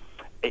the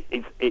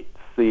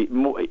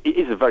it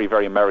is a very,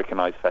 very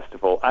Americanized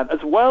festival. And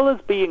as well as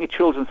being a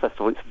children's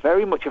festival, it's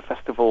very much a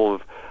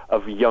festival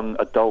of young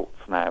adults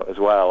now as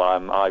well.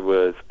 I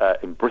was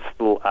in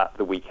Bristol at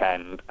the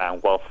weekend,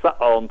 and while sat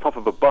on top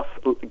of a bus,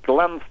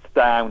 glanced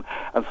down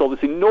and saw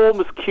this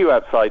enormous queue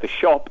outside a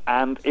shop,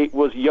 and it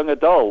was young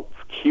adults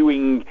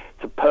queuing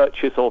to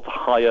purchase or to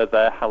hire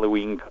their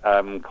Halloween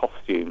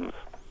costumes.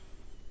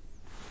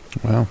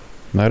 Wow.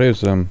 That is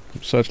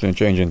certainly a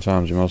change in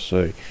times, you must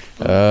say.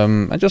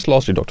 And just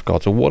lastly, Dr.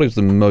 Carter, what is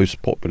the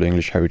most popular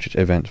English heritage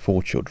event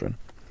for children?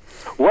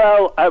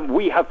 Well,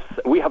 we have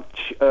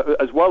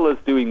as well as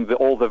doing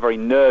all the very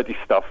nerdy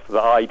stuff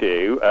that I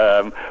do.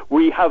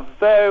 We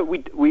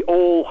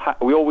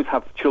always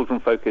have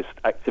children-focused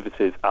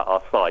activities at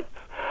our sites.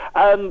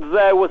 And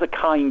there was a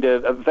kind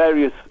of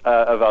various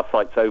of our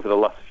sites over the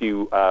last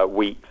few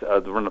weeks,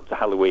 the run-up to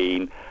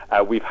Halloween.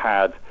 We've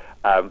had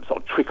sort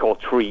of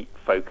trick-or-treat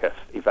focused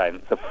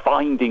events of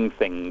finding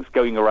things,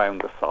 going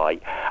around the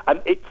site.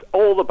 And it's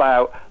all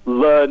about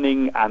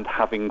learning and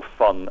having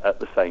fun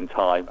at the same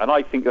time. And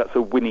I think that's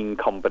a winning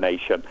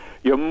combination.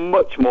 You're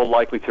much more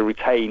likely to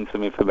retain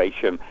some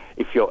information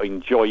if you're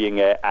enjoying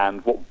it,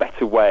 and what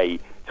better way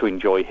to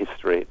enjoy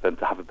history than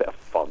to have a bit of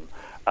fun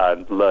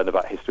and learn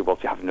about history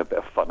whilst you're having a bit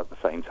of fun at the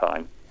same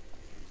time.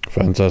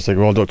 Fantastic.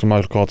 Well, Dr.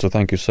 Michael Carter,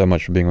 thank you so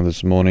much for being on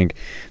this morning.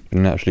 It's been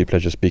an absolute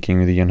pleasure speaking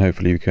with you, and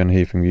hopefully we can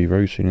hear from you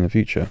very soon in the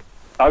future.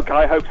 Okay,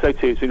 I hope so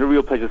too. It's been a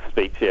real pleasure to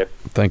speak to you.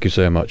 Thank you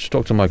so much.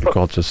 Dr. Michael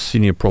Carter,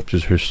 Senior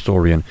Properties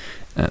Historian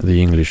at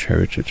the English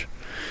Heritage.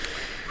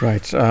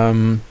 Right.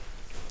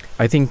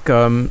 I think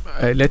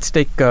let's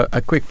take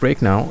a quick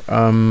break now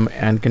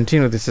and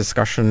continue this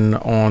discussion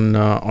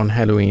on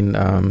Halloween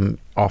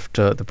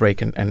after the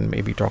break, and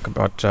maybe talk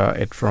about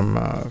it from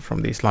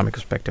the Islamic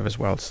perspective as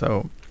well.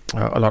 So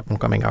a lot more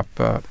coming up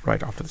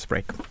right after this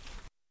break.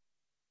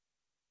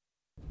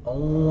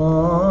 Allahu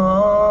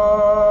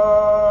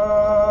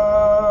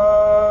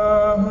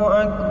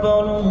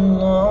Akbar,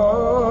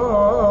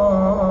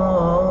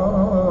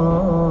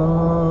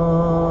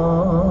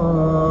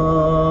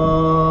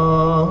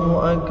 Allahu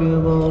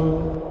Akbar,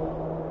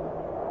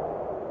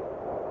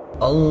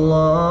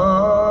 Allahu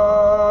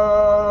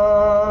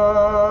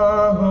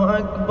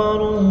Akbar,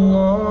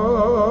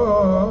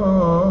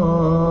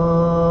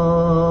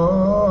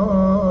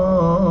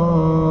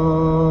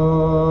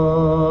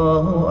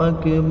 Allahu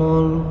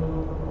Akbar.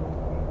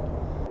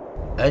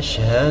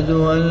 أشهد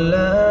أن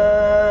لا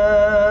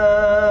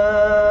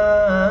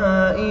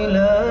إله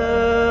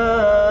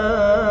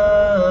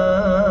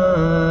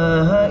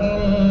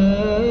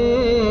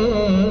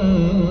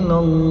إلا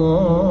الله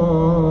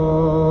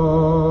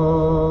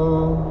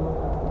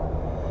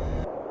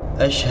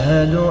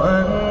أشهد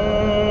أن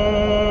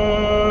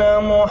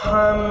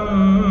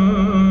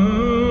محمدا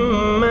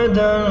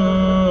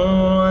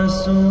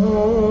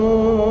رسول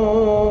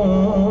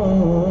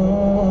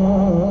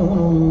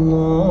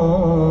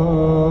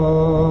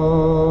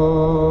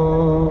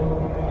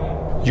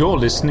You're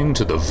listening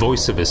to the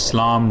Voice of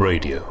Islam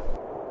Radio.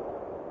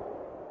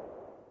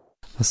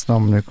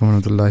 Assalamu alaikum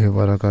warahmatullahi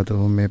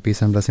wabarakatuh. May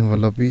peace and blessing of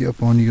Allah be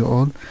upon you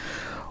all.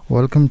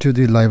 Welcome to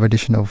the live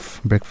edition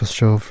of Breakfast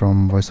Show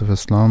from Voice of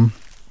Islam.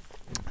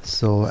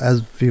 So,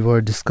 as we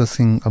were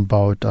discussing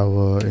about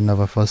in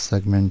our first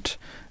segment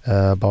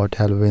about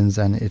Halloween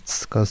and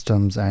its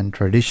customs and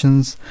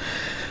traditions,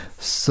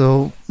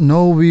 so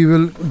now we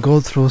will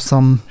go through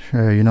some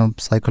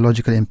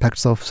psychological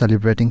impacts of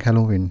celebrating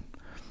Halloween.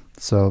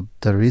 So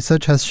the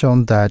research has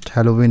shown that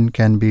Halloween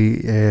can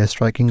be a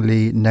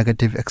strikingly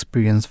negative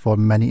experience for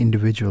many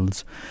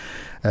individuals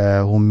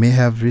who may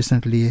have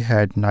recently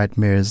had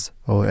nightmares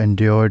or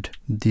endured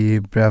the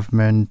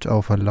bereavement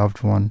of a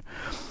loved one.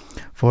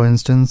 For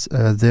instance,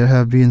 there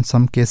have been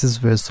some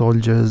cases where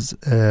soldiers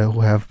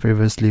who have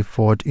previously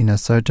fought in a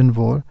certain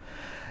war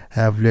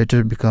have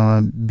later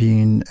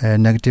been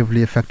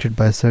negatively affected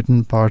by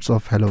certain parts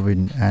of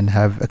Halloween and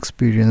have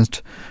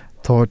experienced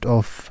thought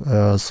of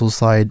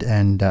suicide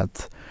and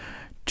death.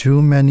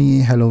 To many,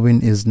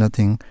 Halloween is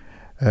nothing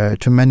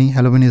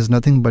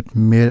but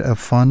mere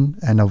fun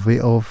and a way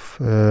of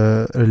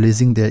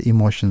releasing their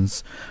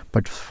emotions.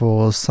 But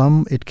for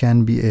some, it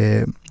can be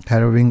a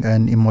harrowing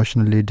and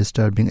emotionally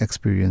disturbing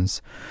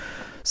experience.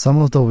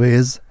 Some of the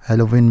ways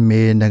Halloween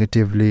may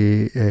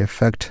negatively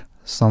affect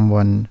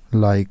someone,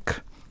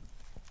 like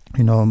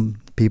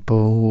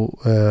people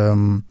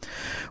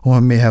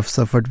who may have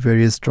suffered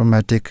various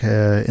traumatic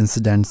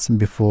incidents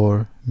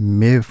before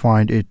may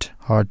find it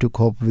hard to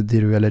cope with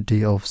the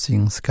reality of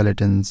seeing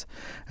skeletons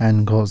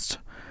and ghosts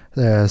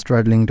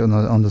straddling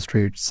on the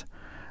streets.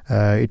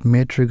 It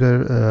may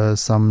trigger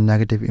some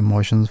negative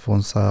emotions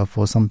for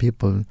some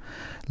people.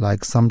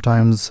 Like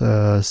sometimes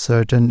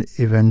certain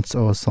events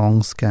or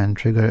songs can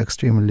trigger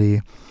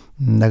extremely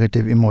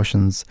negative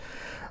emotions.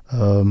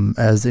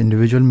 As the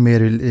individual may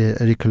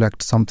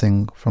recollect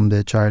something from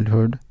their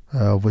childhood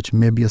which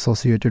may be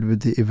associated with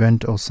the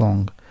event or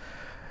song.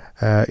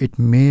 It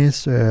may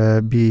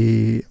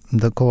be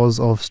the cause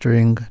of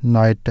stirring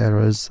night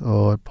terrors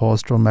or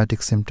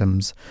post-traumatic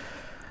symptoms.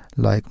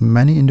 Like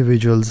many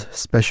individuals,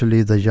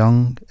 especially the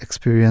young,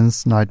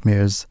 experience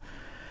nightmares.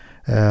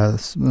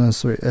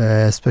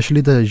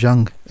 Especially the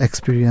young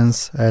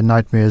experience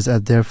nightmares,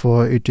 and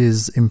therefore it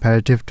is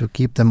imperative to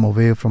keep them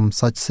away from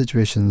such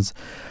situations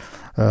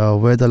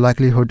where the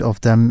likelihood of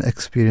them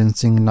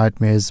experiencing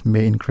nightmares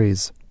may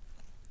increase.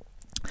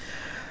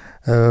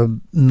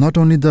 Not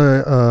only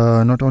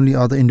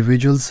are the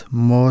individuals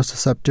more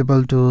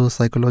susceptible to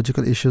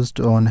psychological issues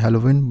on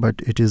Halloween,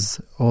 but it is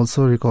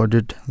also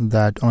recorded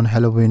that on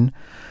Halloween,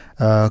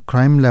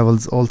 crime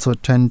levels also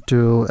tend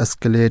to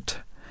escalate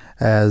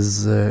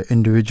as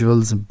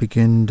individuals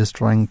begin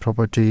destroying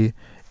property.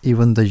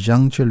 Even the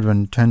young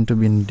children tend to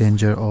be in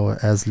danger, or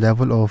as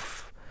level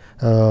of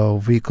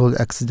vehicle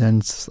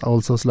accidents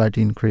also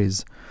slightly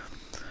increase.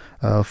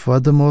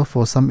 Furthermore,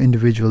 for some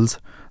individuals,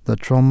 the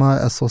trauma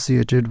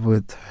associated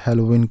with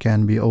Halloween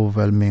can be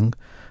overwhelming.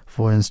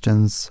 For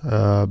instance,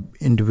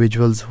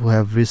 individuals who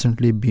have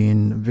recently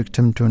been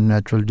victim to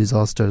natural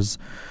disasters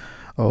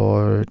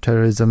or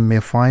terrorism may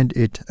find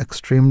it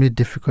extremely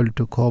difficult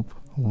to cope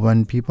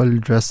when people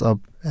dress up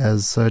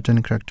as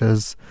certain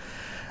characters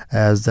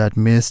as that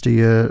may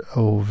stir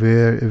or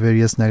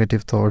various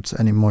negative thoughts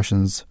and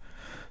emotions.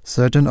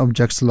 Certain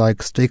objects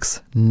like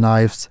sticks,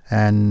 knives,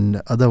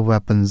 and other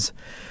weapons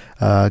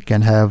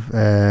can have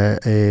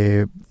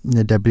a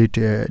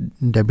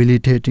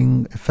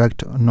debilitating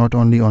effect not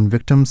only on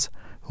victims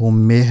who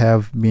may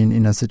have been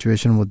in a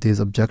situation with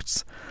these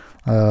objects,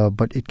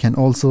 but it can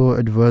also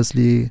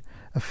adversely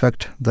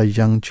affect the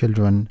young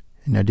children.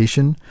 In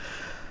addition,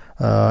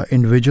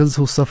 individuals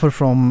who suffer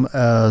from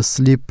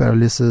sleep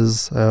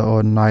paralysis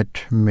or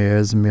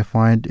nightmares may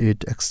find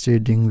it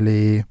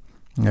exceedingly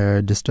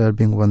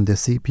disturbing when they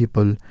see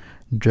people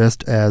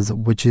dressed as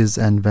witches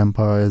and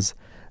vampires,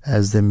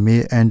 as they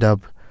may end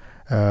up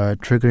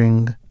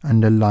triggering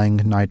underlying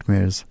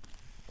nightmares.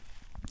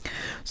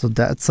 So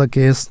that's a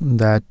case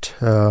that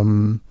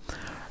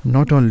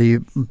not only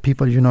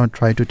people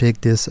try to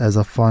take this as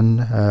a fun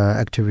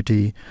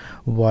activity,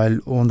 while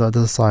on the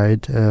other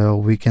side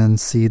we can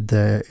see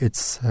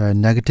its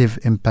negative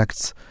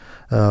impacts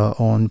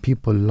on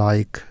people,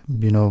 like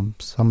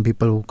some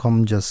people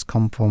who just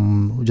came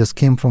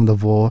from the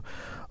war,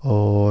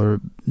 or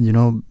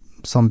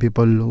some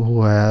people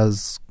who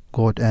has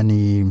got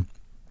any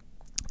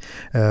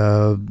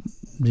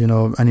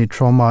any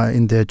trauma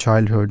in their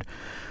childhood.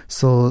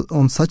 So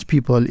on such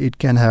people, it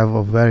can have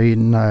a very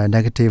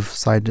negative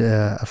side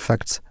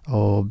effects,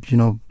 or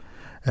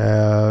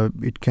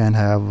it can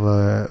have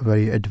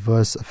very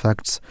adverse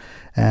effects,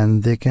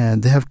 and they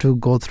have to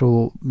go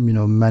through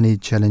many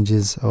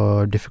challenges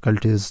or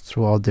difficulties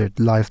throughout their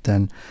life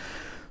then.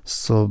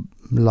 So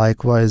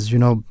likewise,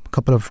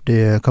 couple of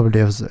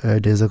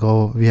days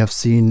ago, we have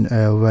seen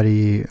a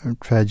very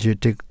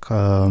tragic,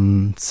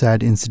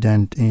 sad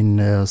incident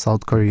in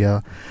South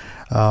Korea,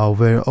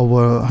 where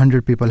over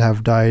 100 people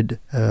have died.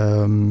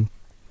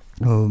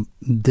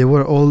 They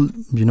were all,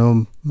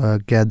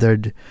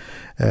 gathered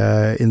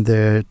in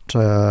their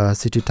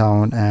city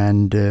town,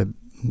 and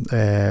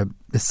a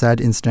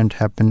sad incident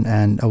happened,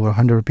 and over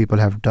 100 people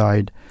have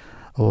died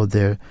over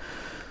there.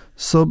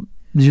 So,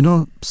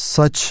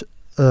 such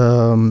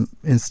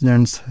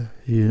incidents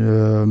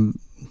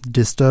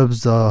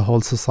disturbs the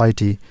whole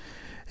society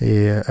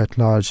at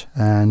large,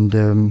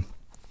 and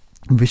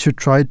we should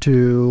try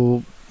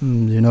to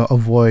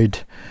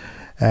avoid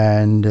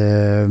and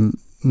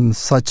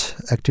such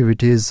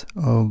activities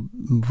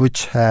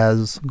which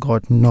has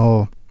got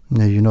no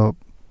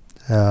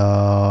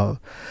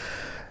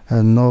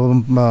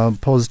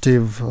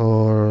positive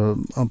or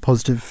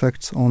positive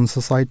effects on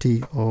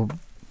society, or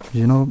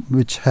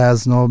which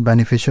has no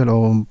beneficial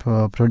or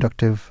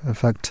productive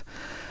effect.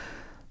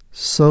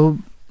 So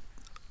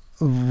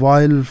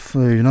while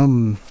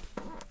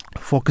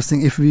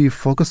focusing, if we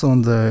focus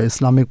on the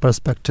Islamic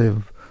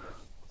perspective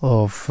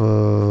of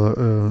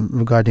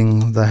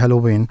regarding the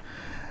Halloween,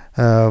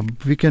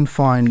 we can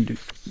find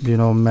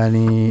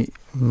many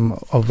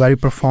a very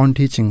profound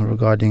teaching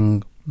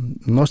regarding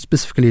not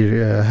specifically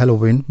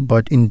Halloween,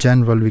 but in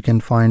general we can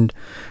find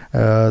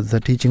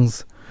the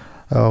teachings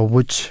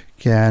which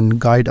can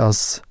guide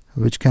us,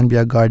 which can be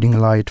a guiding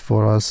light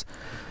for us.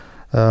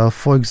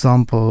 For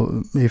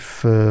example,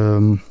 if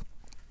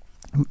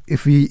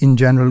we in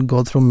general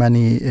go through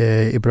many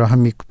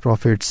Abrahamic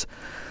prophets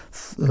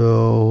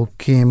who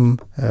came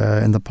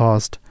in the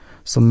past,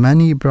 so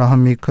many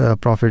Abrahamic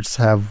prophets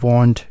have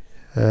warned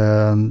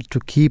to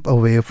keep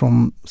away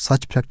from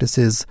such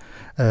practices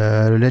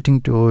relating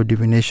to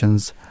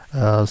divinations,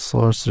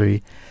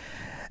 sorcery,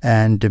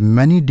 and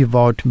many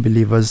devout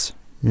believers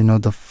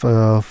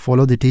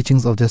follow the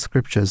teachings of the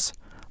scriptures.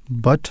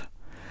 But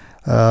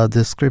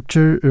the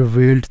scripture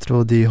revealed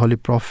through the Holy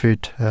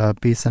Prophet,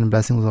 peace and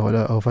blessings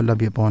of Allah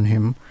be upon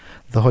him,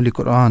 the Holy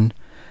Quran,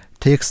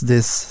 takes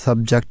this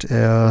subject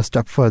a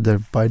step further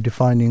by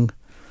defining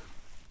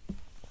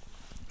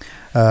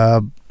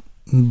the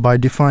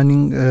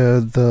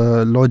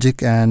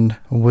logic and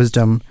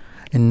wisdom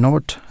in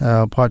not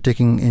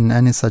partaking in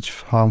any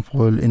such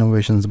harmful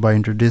innovations, by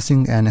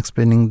introducing and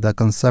explaining the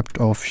concept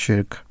of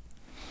shirk,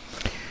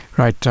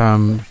 Right.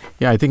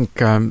 I think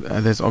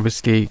there's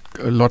obviously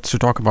lots to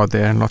talk about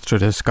there and lots to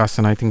discuss,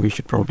 and I think we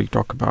should probably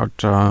talk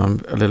about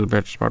a little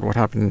bit about what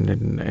happened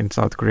in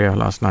South Korea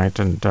last night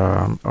and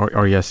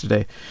or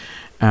yesterday,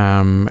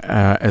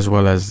 as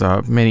well as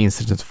many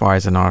incidents,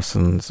 fires and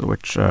arsons,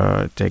 which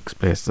take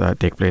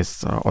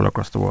place all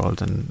across the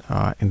world and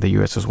in the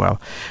US as well.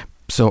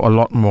 So a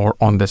lot more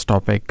on this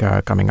topic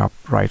coming up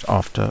right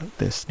after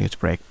this news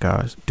break.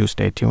 Do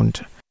stay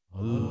tuned.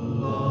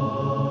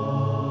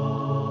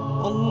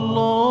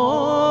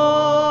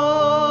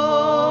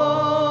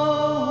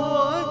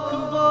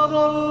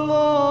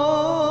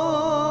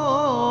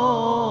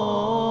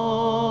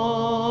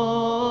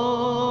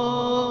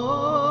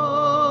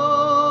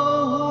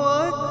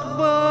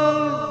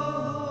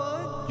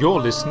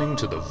 You're listening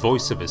to the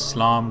Voice of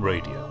Islam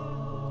Radio,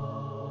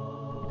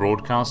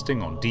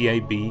 broadcasting on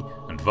DAB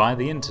and via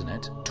the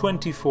internet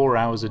 24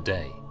 hours a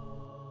day.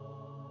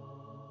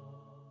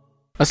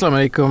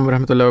 Assalamu alaikum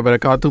warahmatullahi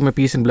wabarakatuh. May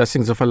peace and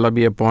blessings of Allah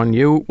be upon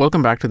you.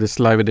 Welcome back to this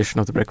live edition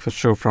of The Breakfast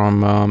Show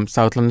from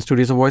South London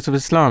Studios of Voice of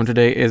Islam.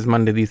 Today is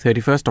Monday the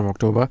 31st of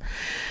October,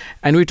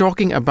 and we're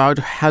talking about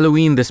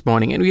Halloween this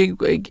morning. And we,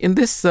 in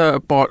this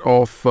part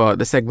of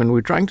the segment,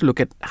 we're trying to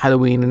look at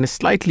Halloween in a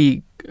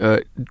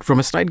from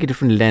a slightly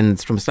different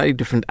lens, from a slightly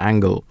different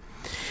angle.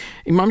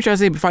 Imam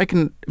Shahzeb, if I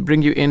can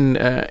bring you in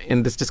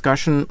this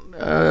discussion,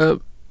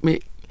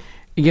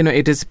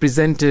 it is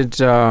presented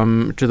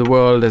to the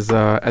world as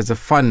a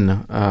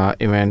fun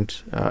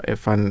event, a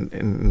fun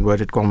in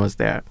inverted commas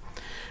there.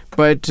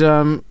 But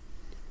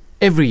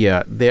every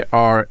year there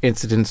are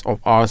incidents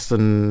of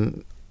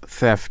arson,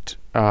 theft,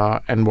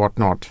 and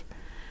whatnot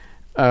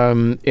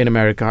in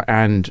America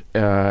and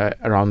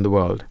around the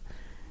world.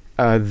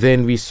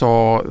 Then we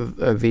saw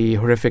the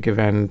horrific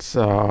events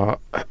of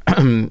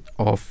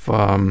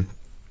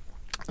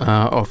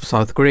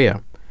South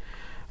Korea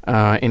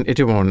in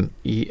Itaewon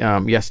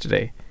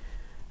yesterday.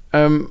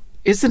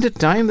 Isn't it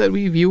time that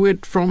we view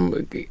it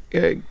from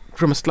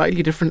a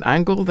slightly different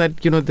angle? That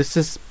this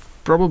is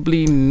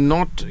probably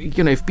not.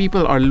 If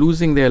people are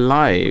losing their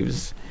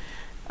lives,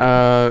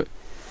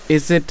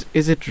 is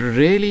it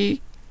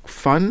really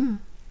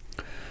fun?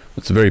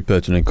 It's a very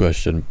pertinent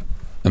question,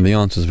 and the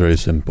answer is very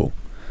simple.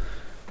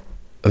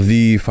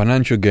 The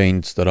financial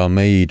gains that are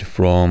made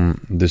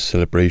from this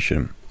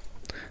celebration,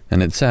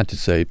 and it's sad to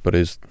say, but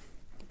is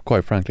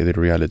quite frankly the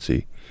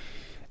reality,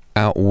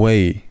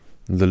 outweigh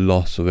the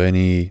loss of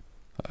any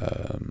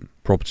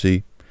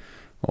property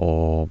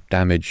or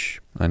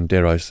damage, and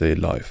dare I say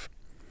life.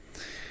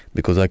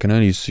 Because I can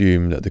only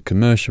assume that the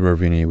commercial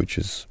revenue, which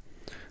is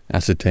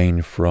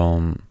ascertained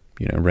from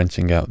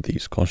renting out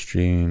these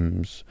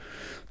costumes,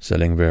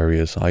 selling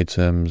various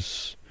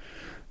items,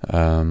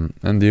 and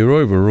the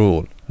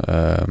overall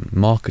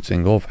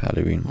marketing of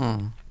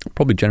Halloween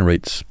probably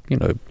generates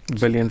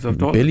billions of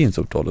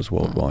dollars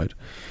worldwide.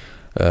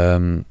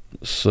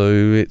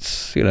 So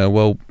it's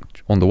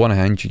on the one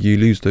hand, you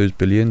lose those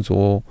billions,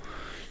 or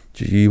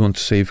do you want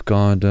to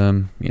safeguard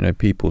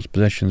people's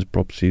possessions,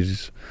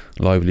 properties,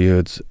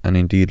 livelihoods, and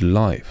indeed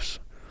lives?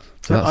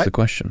 So that's the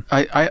question.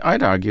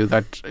 I'd argue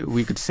that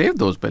we could save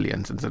those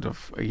billions instead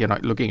of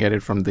looking at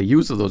it from the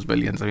use of those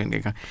billions. I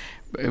mean,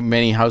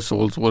 many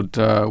households would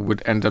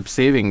end up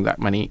saving that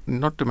money,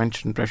 not to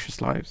mention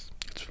precious lives.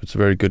 It's a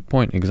very good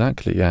point,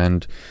 exactly.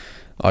 And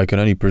I can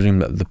only presume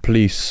that the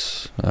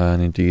police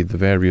and indeed the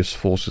various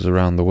forces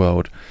around the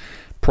world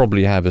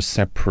probably have a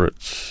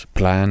separate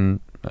plan,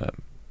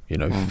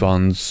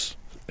 funds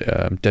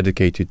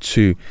dedicated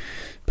to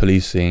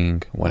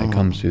policing when it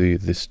comes to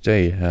this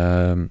day.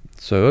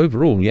 So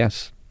overall,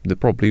 yes, there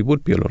probably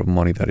would be a lot of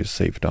money that is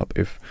saved up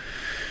if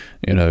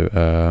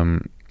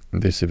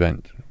this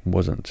event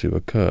wasn't to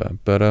occur.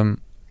 But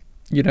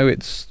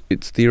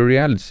it's the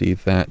reality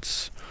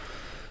that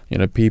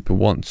people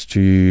want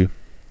to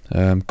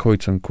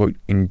quote unquote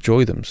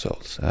enjoy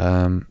themselves,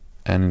 and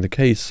in the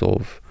case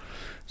of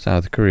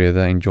South Korea,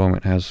 that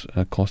enjoyment has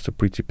cost a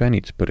pretty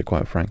penny, to put it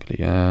quite frankly.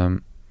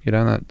 And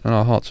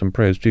our hearts and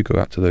prayers do go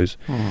out to those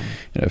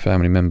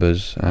family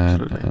members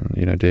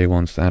and dear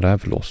ones that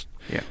have lost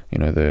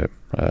their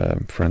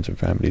friends and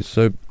families.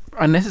 So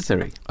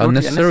unnecessarily,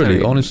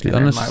 honestly,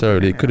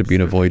 unnecessarily. It could have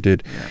been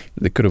avoided.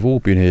 They could have all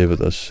been here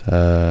with us,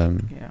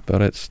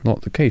 but it's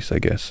not the case, I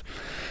guess.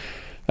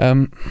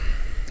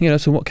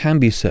 So what can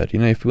be said?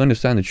 If we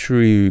understand the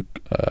true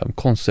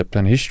concept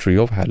and history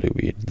of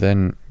Halloween,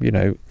 then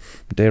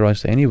dare I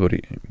say,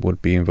 anybody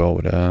would be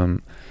involved.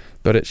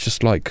 But it's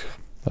just like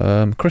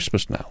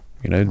Christmas now.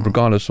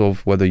 Regardless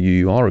of whether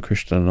you are a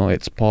Christian or not,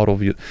 it's part of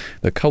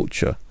the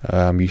culture.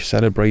 You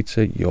celebrate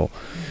it. You're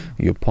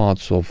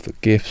parts of the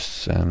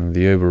gifts and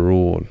the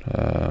overall.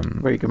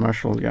 Very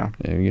commercial,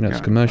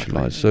 it's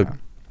commercialized. So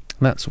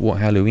that's what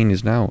Halloween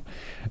is now.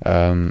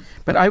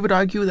 But I would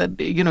argue that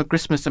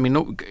Christmas. I mean,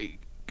 no.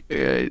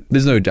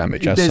 There's no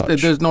damage as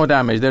such. There's no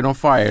damage. There are no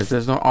fires.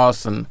 There's no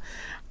arson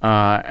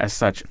as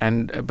such.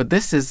 But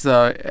this is,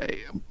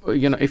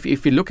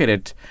 if you look at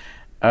it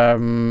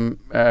from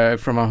a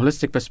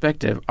holistic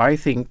perspective, I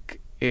think,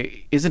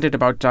 isn't it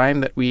about time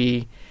that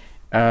we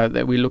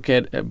that we look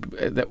at,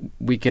 that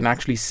we can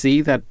actually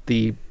see that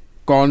the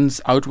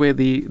cons outweigh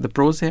the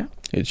pros here?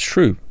 It's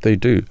true, they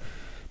do.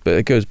 But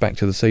it goes back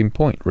to the same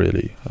point,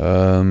 really.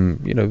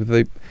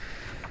 The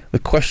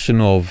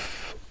question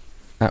of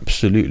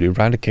absolutely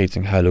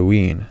eradicating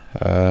Halloween,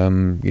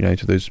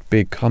 to those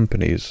big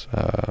companies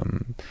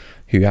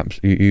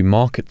who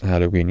market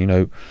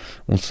Halloween,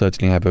 will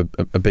certainly have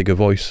a bigger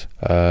voice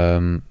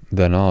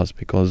than ours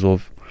because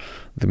of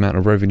the amount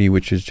of revenue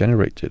which is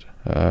generated.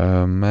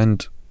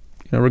 And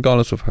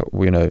regardless of how,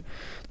 the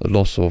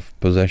loss of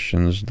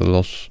possessions, the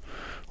loss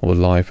of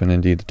life, and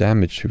indeed the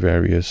damage to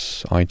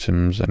various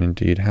items and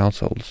indeed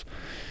households,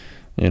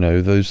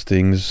 those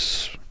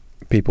things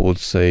people would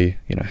say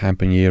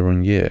happen year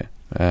on year,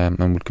 and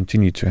will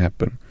continue to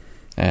happen,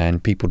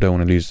 and people don't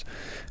want to lose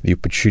the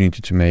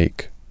opportunity to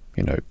make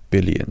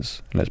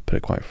billions, let's put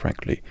it quite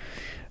frankly.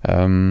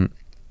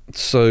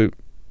 So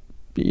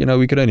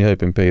we could only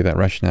hope and pray that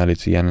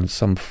rationality, and in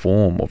some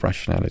form of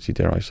rationality,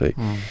 dare I say,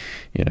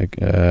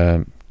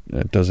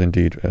 does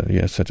indeed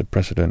set a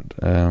precedent.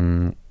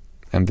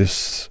 And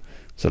this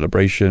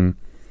celebration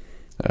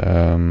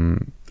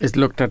is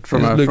looked at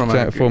from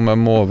a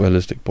more of a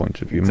holistic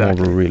point of view,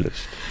 exactly. More of a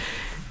realist.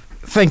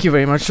 Thank you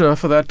very much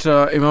for that,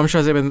 Imam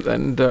Shahzeb,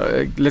 and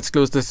let's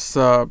close this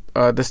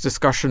this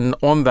discussion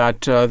on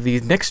that. The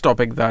next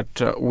topic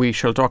that we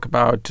shall talk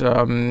about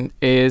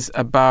is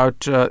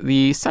about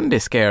the Sunday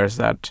scares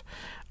that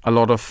a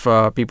lot of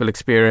people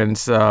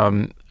experience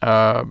in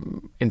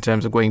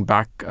terms of going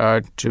back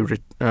to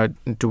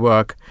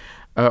work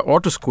or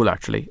to school,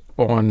 actually,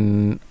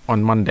 on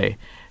Monday.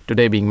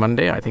 Today being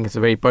Monday, I think it's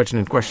a very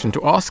pertinent question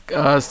to ask.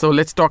 So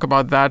let's talk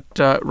about that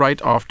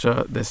right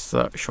after this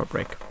short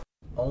break.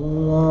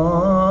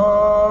 Allahu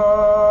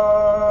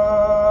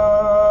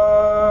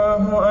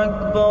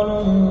Akbar,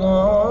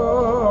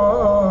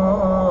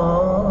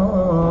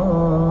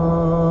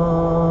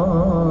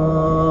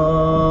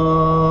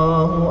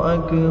 Allahu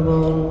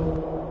Akbar,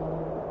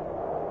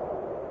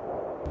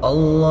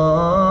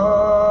 Allahu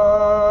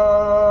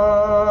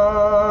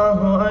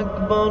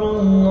Akbar,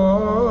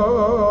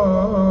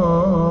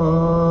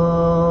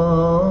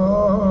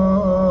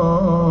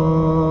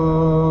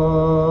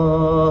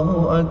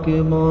 Allahu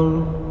Akbar.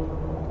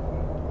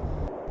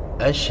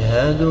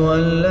 أشهد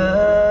أن لا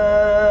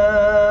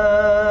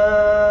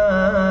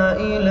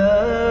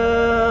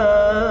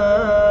إله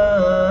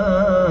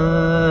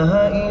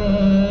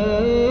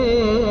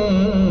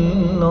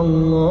إلا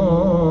الله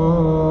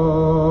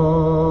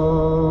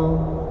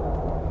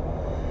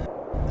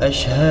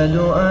أشهد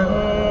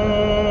أن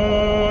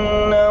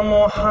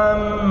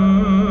محمدًا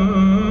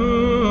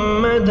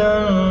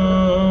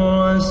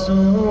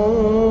رسول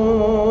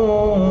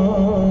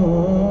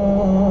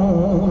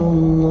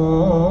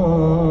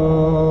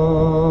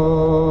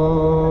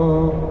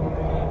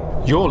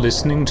You're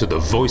listening to the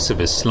Voice of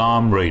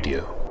Islam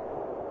Radio.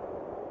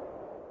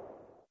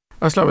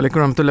 Assalamu alaikum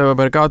warahmatullahi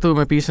wabarakatuh.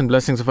 May peace and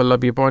blessings of Allah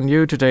be upon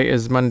you. Today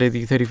is Monday,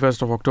 the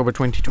 31st of October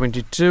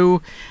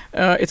 2022.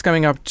 It's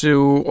coming up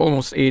to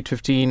almost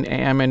 8:15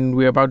 a.m. and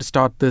we're about to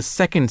start the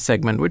second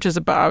segment, which is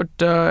about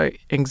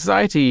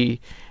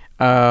anxiety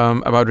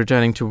about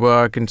returning to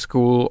work and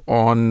school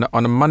on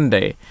a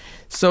Monday.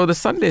 So the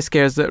Sunday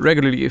scares that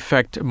regularly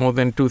affect more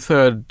than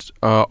 2/3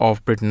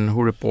 of Britain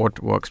who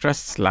report work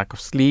stress, lack of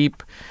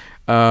sleep,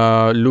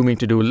 looming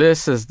to-do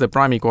lists as the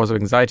primary cause of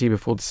anxiety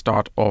before the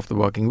start of the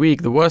working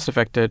week. The worst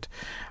affected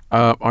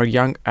are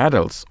young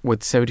adults,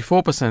 with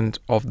 74%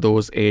 of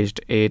those aged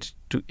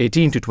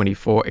 18 to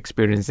 24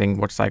 experiencing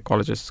what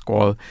psychologists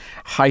call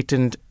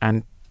heightened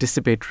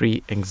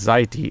anticipatory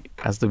anxiety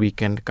as the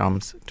weekend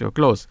comes to a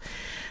close.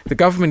 The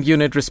government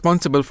unit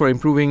responsible for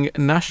improving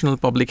national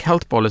public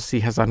health policy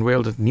has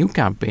unveiled a new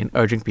campaign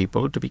urging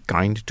people to be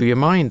kind to your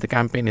mind. The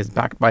campaign is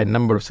backed by a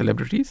number of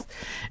celebrities,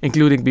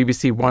 including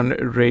BBC One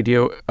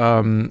radio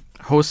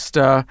host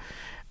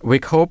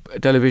Wick Hope,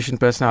 television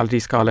personality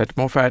Scarlett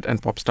Moffat, and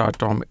pop star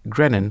Tom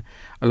Grennan,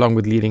 along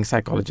with leading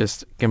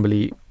psychologist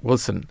Kimberly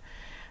Wilson.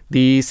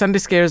 The Sunday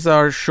scares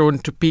are shown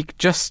to peak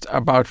just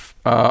about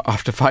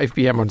after 5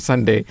 p.m. on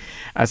Sunday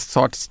as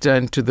thoughts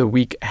turn to the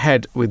week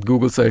ahead, with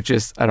Google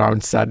searches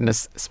around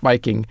sadness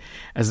spiking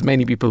as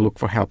many people look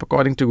for help.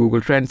 According to Google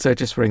Trends,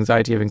 searches for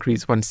anxiety have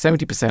increased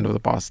 170% over the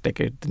past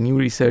decade. The new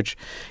research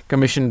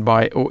commissioned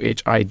by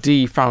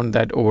OHID found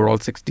that overall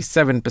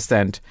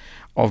 67%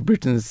 of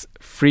Britons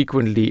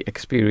frequently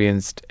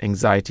experienced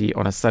anxiety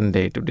on a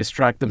Sunday. To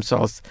distract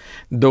themselves,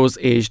 those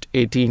aged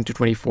 18 to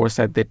 24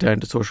 said they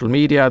turned to social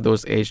media.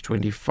 Those aged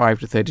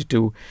 25 to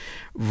 32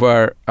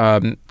 were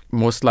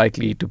most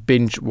likely to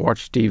binge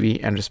watch TV,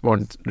 and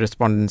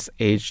respondents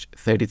aged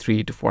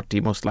 33 to 40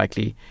 most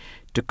likely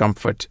to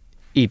comfort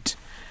eat.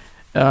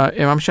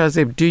 Imam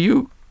Shahzeb, do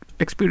you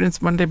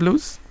experience Monday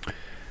blues?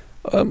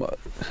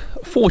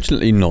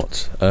 Fortunately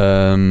not.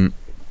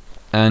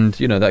 And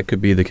that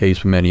could be the case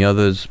for many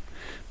others,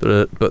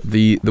 but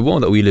the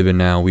world that we live in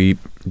now, we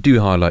do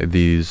highlight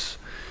these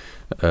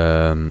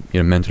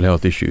mental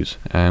health issues,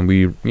 and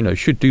we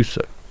should do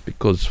so,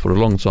 because for a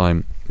long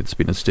time it's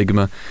been a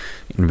stigma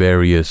in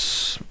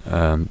various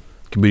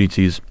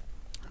communities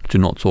to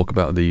not talk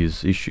about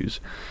these issues.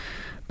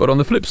 But on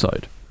the flip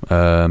side,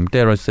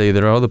 dare I say,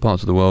 there are other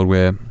parts of the world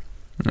where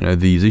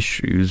these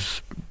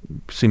issues,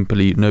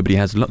 simply nobody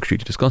has the luxury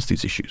to discuss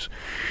these issues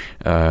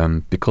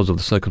because of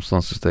the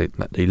circumstances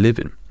that they live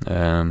in,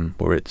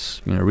 where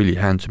it's really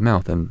hand to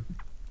mouth, and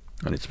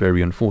it's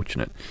very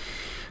unfortunate.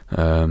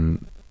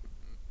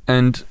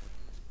 And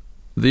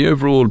the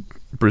overall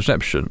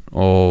perception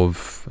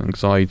of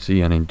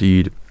anxiety, and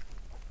indeed,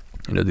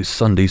 this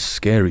Sunday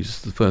scaries,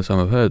 is the first time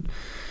I've heard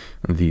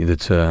the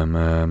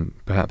term.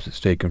 Perhaps it's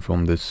taken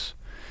from this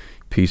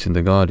piece in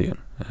The Guardian.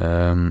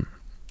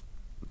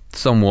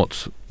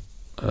 Somewhat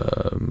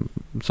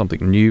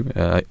something new,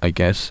 I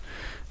guess,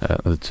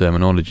 the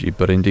terminology,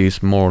 but indeed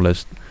it's more or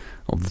less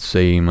of the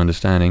same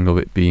understanding of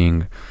it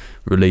being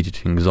related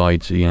to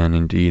anxiety and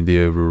indeed the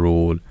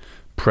overall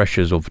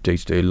pressures of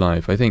day-to-day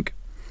life.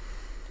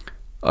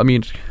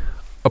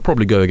 I'll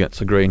probably go against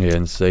the grain here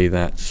and say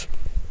that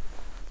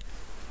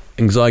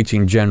anxiety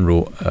in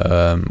general,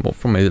 or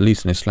from at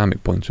least an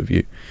Islamic point of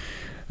view,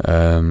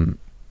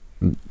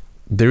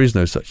 there is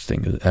no such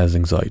thing as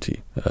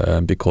anxiety,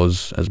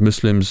 because as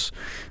Muslims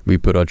we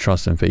put our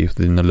trust and faith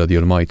in Allah the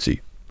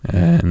Almighty,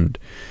 and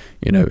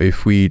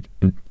if we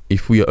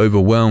are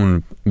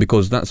overwhelmed,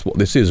 because that's what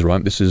this is,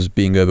 right? This is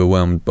being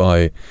overwhelmed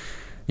by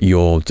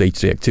your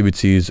day-to-day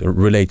activities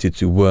related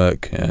to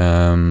work,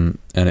 and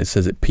it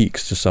says it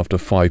peaks just after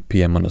 5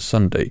 p.m. on a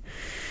Sunday,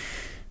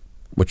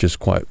 which is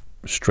quite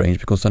strange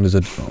because Sundays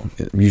are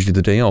usually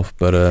the day off.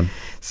 But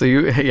so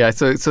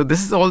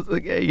this is all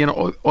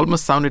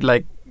almost sounding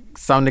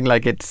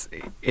like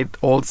it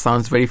all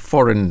sounds very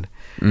foreign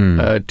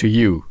to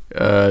you.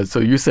 So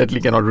you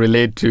certainly cannot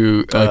relate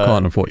to. I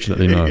can't,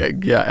 unfortunately, no.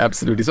 Yeah,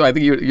 absolutely. So I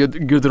think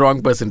you're the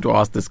wrong person to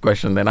ask this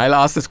question. Then I'll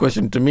ask this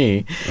question to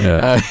me.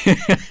 Yeah.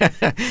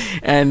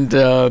 And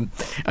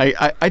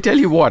I tell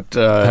you what.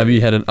 Have you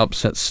had an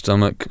upset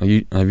stomach? Have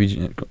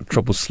you got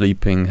trouble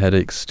sleeping,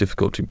 headaches,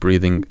 difficulty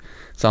breathing?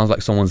 Sounds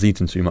like someone's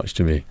eaten too much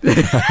to me.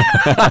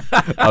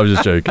 I was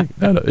just joking.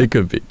 No, it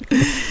could be.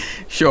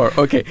 Sure.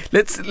 Okay.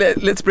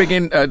 Let's bring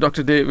in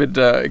Dr. David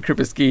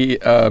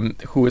Kripinski,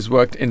 who has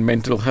worked in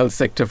mental health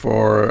sector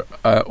for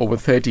over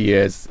 30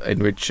 years, in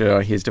which he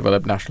has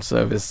developed national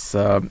service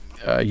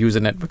user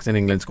networks in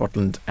England,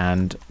 Scotland,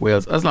 and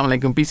Wales. Assalamu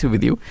alaikum. Peace be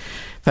with you.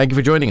 Thank you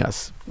for joining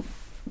us.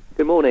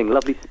 Good morning.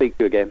 Lovely to speak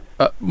to you again.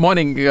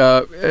 Morning,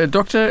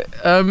 Doctor.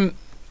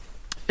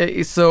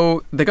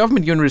 So the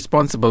government unit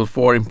responsible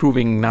for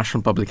improving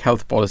national public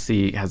health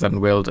policy has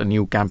unveiled a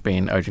new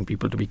campaign urging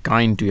people to be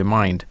kind to your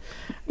mind.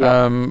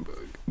 Yeah.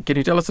 Can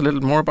you tell us a little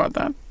more about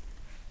that?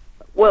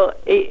 Well,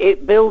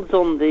 it builds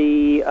on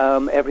the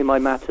Every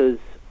Mind Matters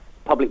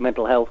public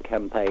mental health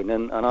campaign,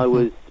 and I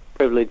was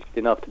privileged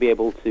enough to be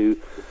able to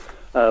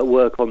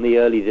work on the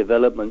early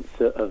developments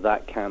of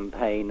that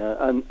campaign.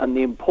 And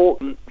the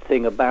important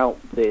thing about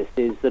this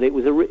is that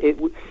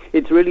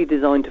it's really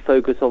designed to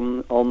focus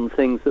on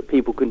things that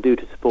people can do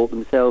to support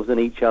themselves and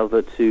each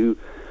other to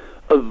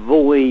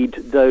avoid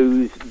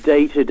those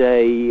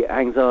day-to-day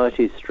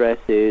anxieties,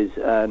 stresses,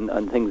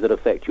 and things that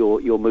affect your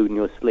mood and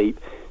your sleep,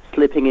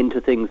 slipping into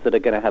things that are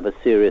going to have a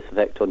serious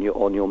effect on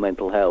your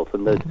mental health.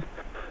 And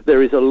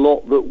there is a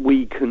lot that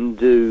we can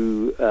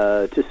do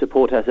to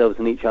support ourselves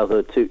and each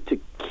other to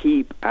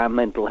keep our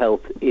mental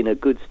health in a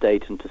good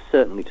state, and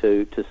certainly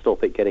to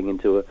stop it getting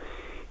into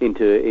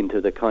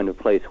the kind of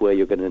place where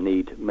you're going to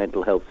need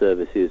mental health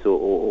services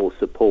or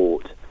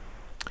support.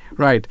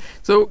 Right.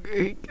 So,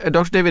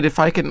 Dr. David, if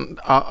I can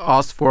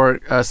ask for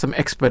some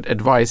expert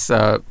advice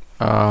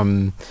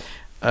on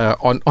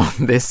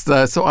this.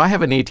 So I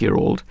have an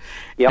 8-year-old,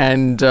 Yep.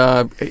 and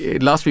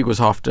last week was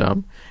half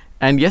term.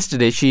 And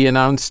yesterday she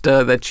announced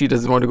that she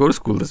doesn't want to go to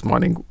school this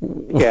morning.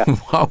 Yeah.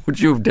 How would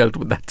you have dealt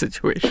with that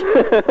situation?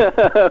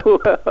 Well,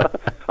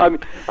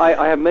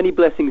 I have many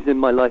blessings in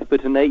my life,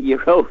 but an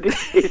 8-year-old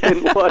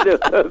isn't one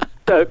of them.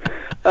 So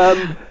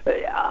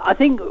I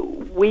think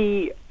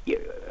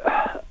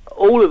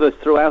all of us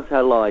throughout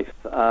our life,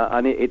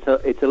 and it's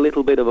a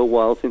little bit of a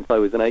while since I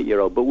was an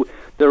 8-year-old, but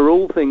there are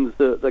all things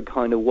that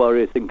kind of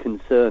worry us and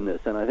concern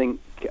us. And I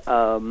think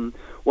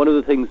one of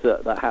the things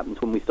that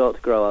happens when we start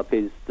to grow up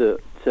is that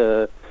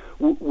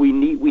we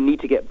need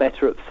to get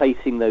better at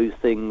facing those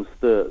things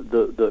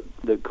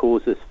that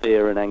cause us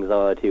fear and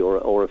anxiety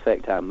or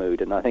affect our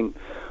mood. And I think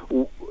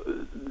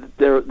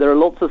there are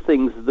lots of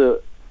things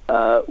that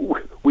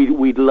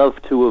we'd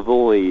love to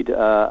avoid,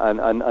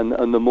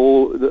 and the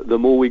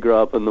more we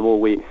grow up and the more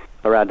we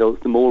are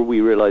adults, the more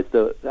we realise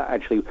that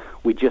actually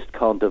we just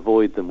can't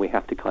avoid them. We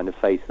have to kind of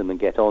face them and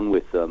get on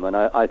with them. And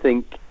I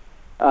think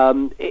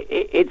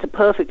it's a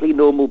perfectly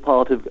normal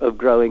part of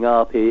growing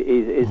up.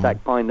 Is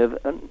that kind of?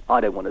 And I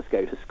don't want to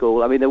go to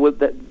school. I mean, there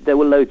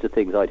were loads of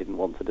things I didn't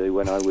want to do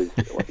when I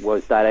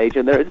was that age,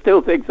 and there are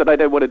still things that I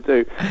don't want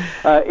to do.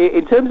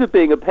 In terms of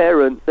being a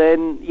parent,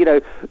 then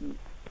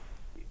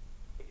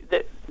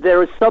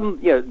there are some.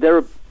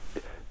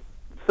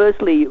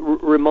 firstly,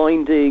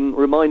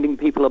 reminding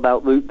people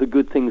about the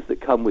good things that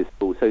come with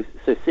school. So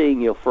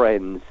seeing your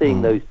friends,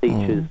 seeing those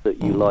teachers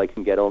that you like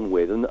and get on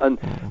with,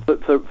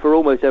 but for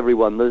almost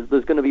everyone, there's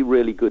going to be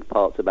really good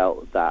parts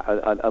about that.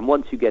 And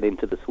once you get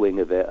into the swing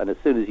of it, and as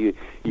soon as you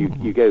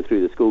go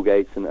through the school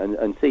gates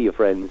and see your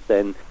friends,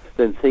 then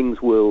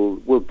things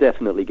will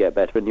definitely get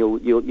better, and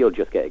you'll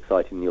just get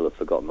excited, and you'll have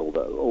forgotten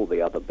all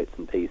the other bits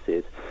and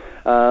pieces.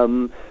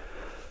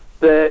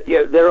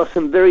 There are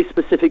some very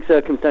specific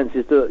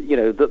circumstances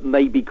that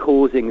may be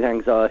causing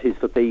anxieties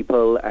for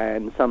people,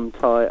 and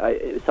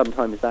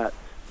sometimes that's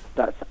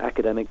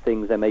academic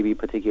things. There may be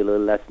particular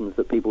lessons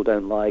that people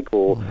don't like,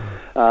 or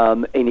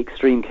in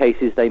extreme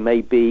cases, they may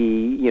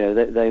be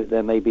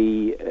there may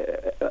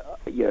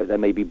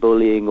be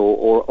bullying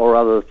or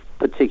other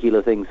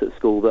particular things at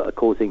school that are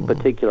causing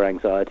particular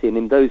anxiety. And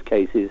in those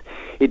cases,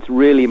 it's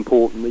really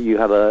important that you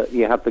have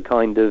the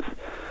kind of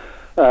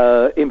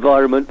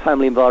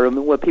family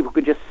environment where people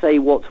can just say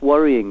what's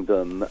worrying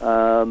them,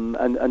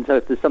 and so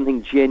if there's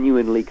something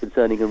genuinely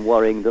concerning and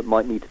worrying that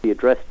might need to be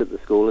addressed at the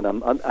school, and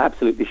I'm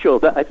absolutely sure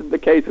that isn't the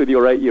case with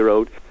your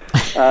 8-year-old,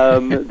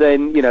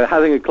 then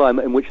having a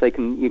climate in which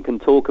you can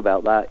talk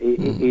about that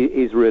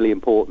is really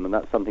important, and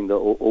that's something that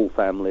all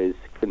families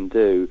can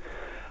do.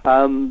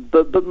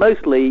 But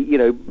mostly,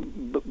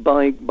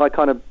 by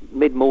kind of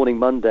mid-morning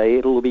Monday,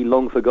 it'll be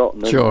long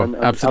forgotten. And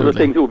absolutely. Other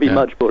things will be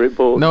much more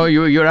important. No,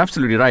 you're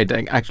absolutely right.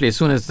 Actually, as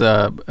soon as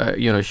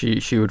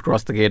she would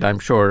cross the gate, I'm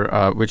sure,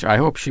 which I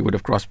hope she would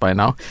have crossed by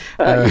now.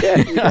 I'm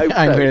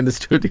here in the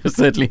studio,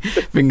 certainly,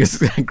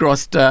 fingers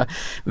crossed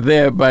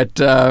there. But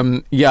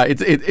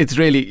it's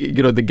really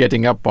the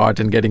getting up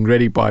part and getting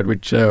ready part,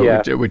 which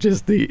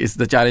is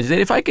the challenge. And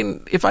if I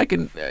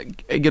can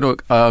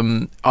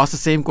ask the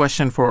same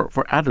question for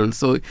adults.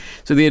 So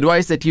the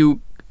advice that you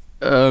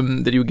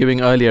were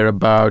giving earlier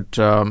about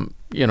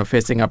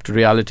facing up to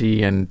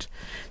reality, and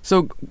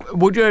so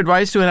would your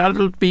advice to an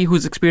adult be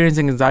who's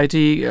experiencing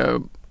anxiety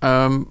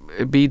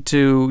be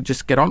to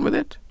just get on with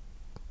it?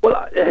 Well,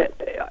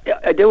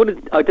 I don't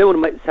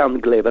want to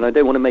sound glib, and I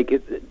don't want to make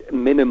it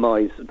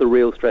minimize the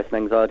real stress and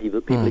anxiety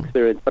that people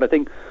experience. But I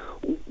think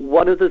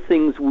one of the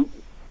things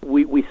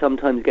we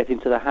sometimes get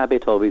into the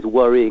habit of is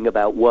worrying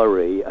about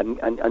worry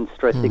and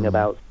stressing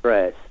about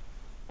stress.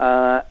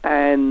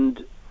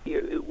 And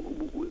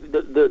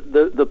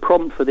the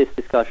prompt for this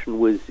discussion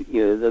was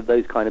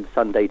those kind of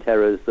Sunday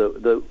terrors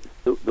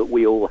that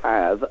we all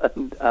have,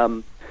 and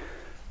I'm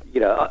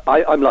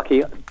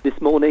lucky. This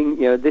morning,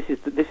 this is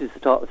the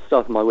start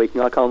of my week,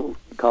 and I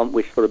can't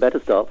wish for a better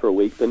start for a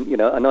week than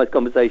a nice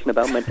conversation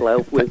about mental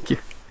health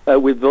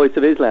with Voice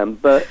of Islam.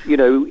 But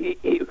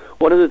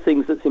one of the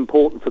things that's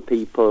important for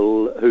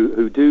people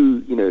who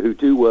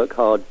do work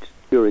hard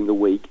during the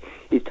week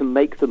is to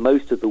make the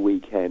most of the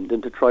weekend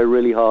and to try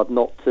really hard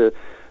not to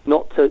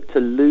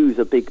lose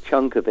a big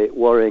chunk of it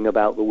worrying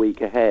about the week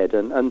ahead.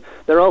 And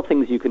there are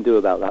things you can do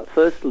about that.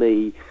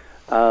 Firstly,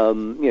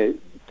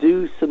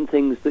 do some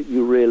things that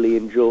you really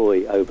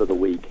enjoy over the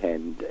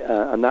weekend,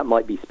 and that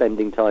might be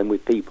spending time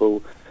with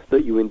people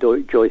that you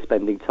enjoy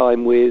spending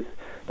time with.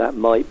 That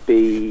might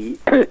be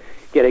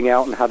getting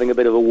out and having a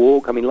bit of a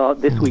walk. I mean,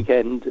 this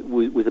weekend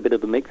was a bit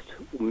of a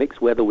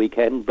mixed weather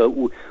weekend, but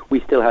we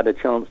still had a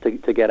chance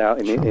to get out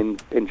and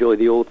enjoy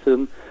the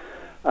autumn.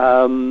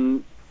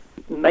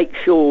 Make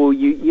sure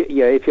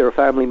if you're a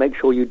family, make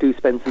sure you do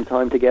spend some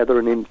time together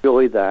and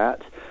enjoy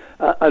that.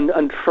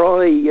 And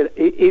try,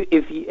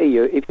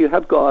 if you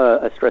have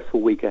got a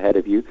stressful week ahead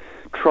of you,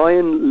 try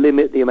and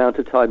limit the amount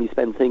of time you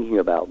spend thinking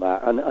about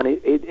that. And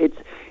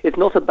it's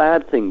not a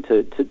bad thing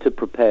to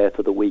prepare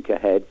for the week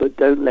ahead, but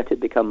don't let it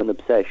become an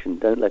obsession.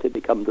 Don't let it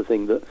become the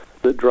thing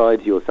that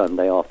drives your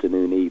Sunday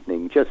afternoon,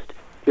 evening. Just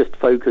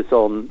focus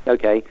on,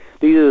 okay,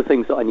 these are the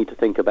things that I need to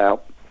think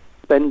about.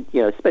 Spend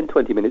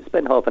 20 minutes,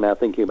 spend half an hour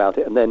thinking about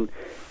it, and then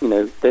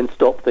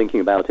stop thinking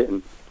about it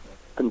and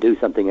do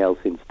something else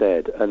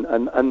instead.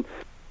 And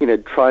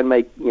try and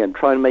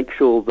make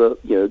sure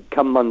that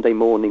come Monday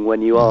morning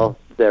when you are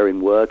there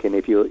in work, and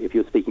if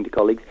you're speaking to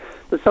colleagues,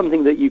 there's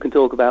something that you can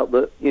talk about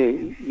that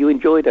you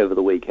enjoyed over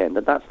the weekend,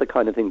 and that's the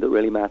kind of thing that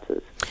really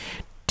matters.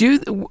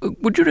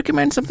 Would you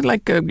recommend something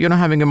like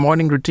having a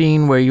morning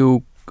routine where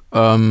you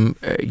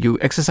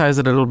exercise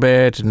a little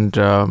bit and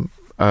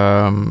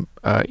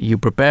you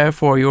prepare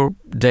for your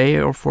day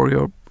or for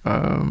your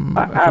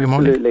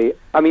absolutely.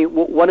 I mean,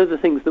 one of the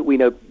things that we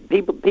know,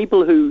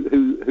 people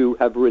who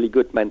have really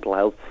good mental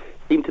health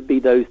seem to be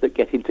those that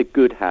get into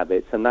good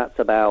habits, and that's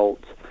about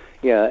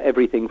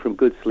everything from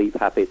good sleep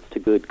habits to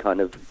good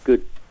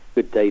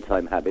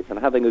daytime habits. And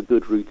having a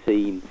good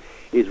routine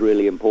is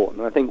really important.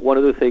 And I think one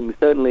of the things,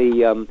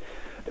 certainly,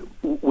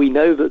 we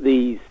know that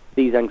these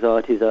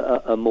anxieties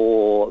are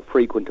more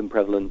frequent and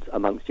prevalent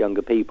amongst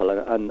younger people,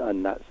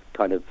 and that's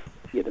kind of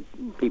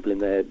people in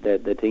their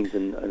teens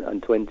and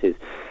 20s,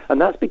 and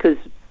that's because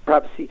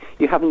perhaps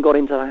you haven't got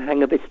into the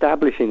hang of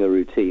establishing a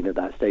routine at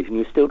that stage, and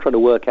you're still trying to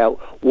work out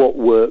what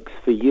works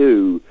for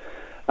you,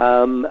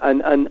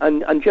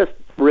 and just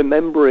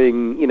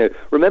remembering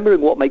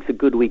what makes a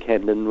good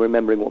weekend, and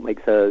remembering what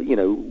makes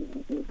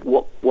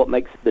what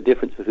makes the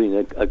difference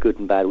between a good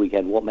and bad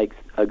weekend, what makes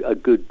a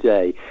good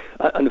day,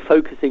 and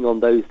focusing on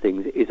those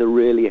things is a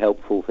really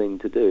helpful thing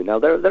to do. Now,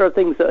 there are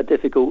things that are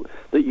difficult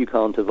that you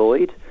can't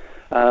avoid,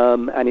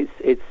 and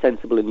it's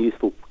sensible and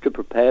useful to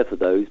prepare for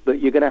those, but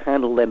you're going to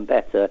handle them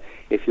better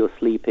if you're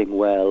sleeping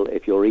well,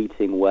 if you're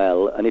eating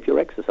well, and if you're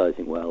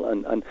exercising well.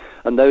 And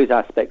those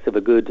aspects of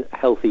a good,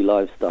 healthy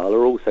lifestyle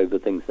are also the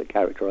things that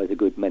characterize a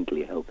good,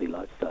 mentally healthy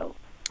lifestyle.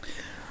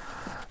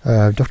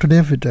 Dr.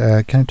 David,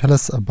 can you tell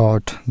us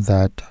about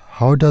that?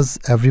 How does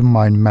Every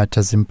Mind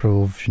Matters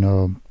improve,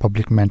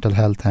 public mental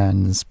health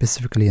and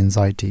specifically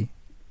anxiety?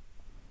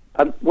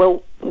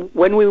 Well,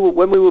 when we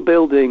were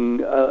building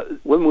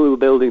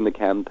the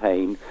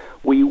campaign,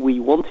 we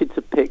wanted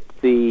to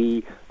pick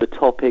the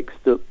topics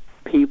that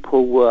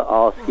people were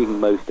asking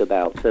most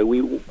about.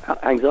 So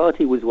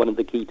anxiety was one of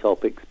the key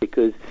topics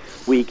because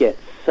we get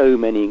so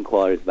many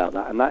inquiries about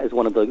that, and that is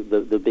one of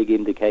the big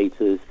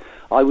indicators.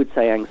 I would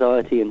say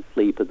anxiety and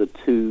sleep are the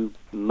two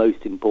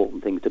most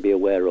important things to be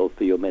aware of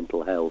for your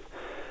mental health.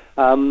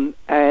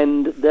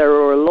 And there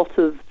are a lot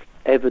of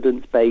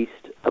evidence-based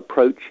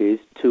approaches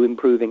to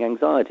improving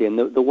anxiety. And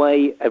the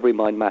way Every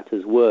Mind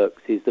Matters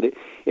works is that it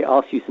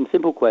asks you some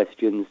simple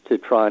questions to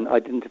try and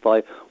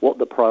identify what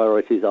the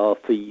priorities are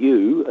for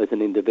you as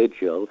an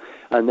individual,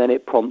 and then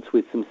it prompts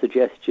with some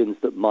suggestions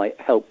that might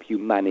help you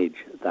manage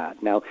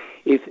that. Now,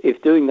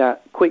 if doing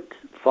that quick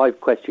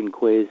 5-question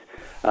quiz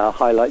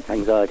highlights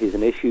anxiety as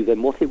an issue,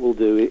 then what it will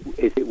do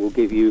is it will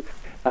give you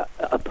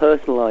a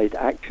personalised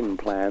action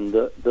plan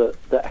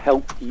that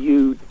helps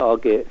you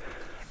target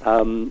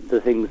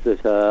the things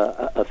that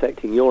are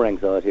affecting your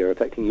anxiety or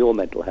affecting your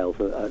mental health.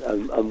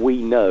 And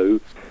we know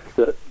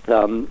that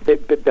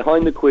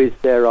behind the quiz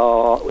there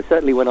are,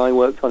 certainly when I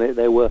worked on it,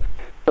 there were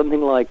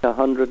something like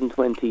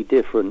 120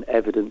 different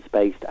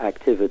evidence-based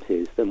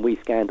activities. And we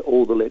scanned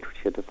all the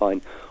literature to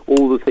find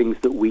all the things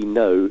that we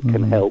know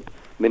can help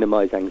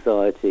minimise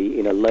anxiety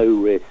in a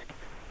low-risk,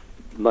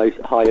 most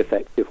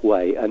high-effective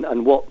way.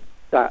 And what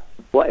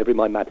Every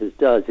Mind Matters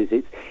does is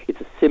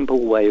it's a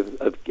simple way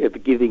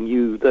of giving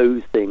you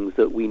those things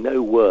that we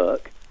know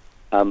work,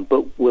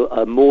 but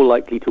are more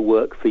likely to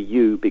work for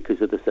you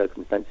because of the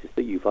circumstances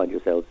that you find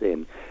yourselves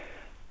in.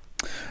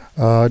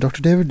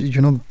 Dr. David,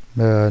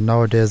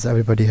 nowadays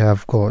everybody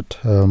have got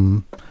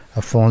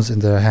phones in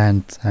their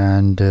hands,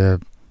 and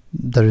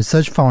the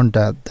research found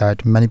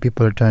that many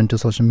people turn to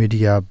social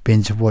media,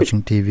 binge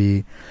watching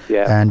TV,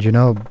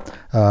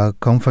 and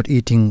comfort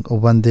eating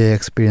when they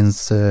experience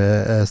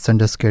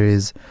Sunday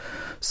scaries.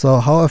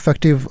 So how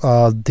effective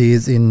are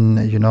these in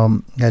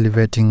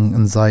elevating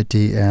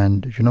anxiety,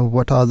 and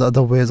what are the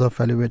other ways of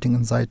elevating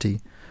anxiety?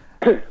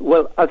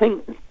 Well, I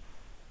think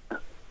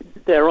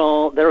there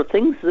are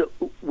things that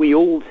we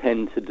all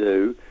tend to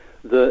do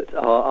that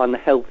are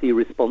unhealthy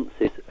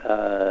responses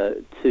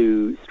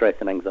to stress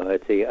and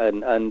anxiety,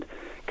 and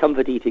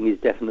comfort eating is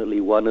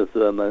definitely one of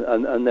them,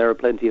 and there are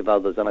plenty of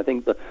others. And I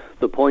think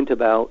the point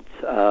about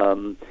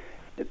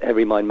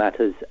Every Mind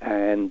Matters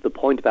and the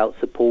point about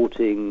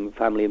supporting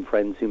family and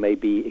friends who may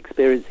be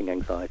experiencing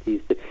anxiety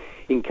is to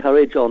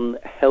encourage on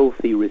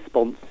healthy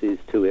responses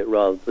to it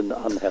rather than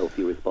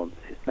unhealthy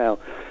responses. Now,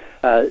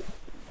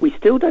 we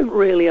still don't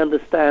really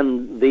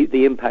understand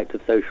the impact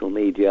of social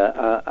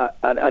media,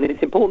 and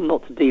it's important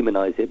not to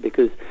demonize it,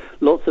 because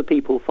lots of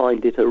people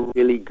find it a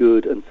really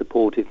good and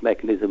supportive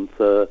mechanism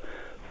for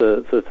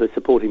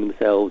supporting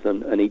themselves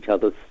and each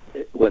other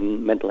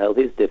when mental health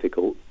is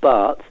difficult.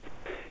 But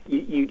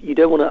you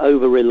don't want to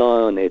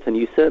over-rely on it, and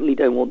you certainly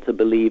don't want to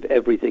believe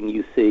everything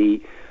you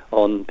see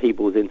on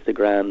people's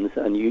Instagrams,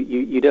 and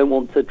you don't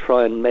want to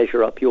try and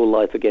measure up your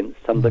life against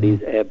somebody's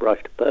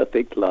airbrushed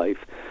perfect life.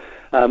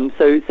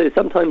 So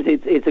sometimes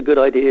it's a good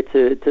idea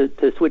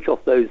to switch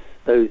off those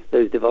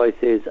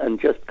devices and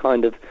just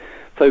kind of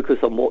focus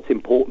on what's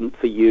important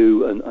for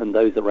you and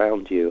those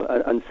around you.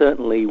 And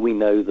certainly we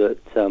know that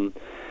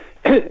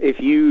if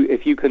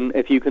you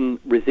can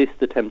resist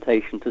the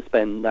temptation to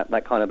spend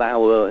that kind of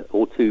hour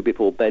or two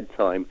before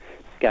bedtime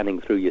scanning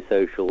through your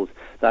socials,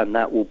 then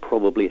that will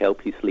probably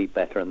help you sleep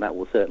better, and that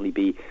will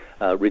certainly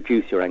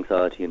reduce your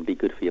anxiety and be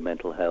good for your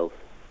mental health.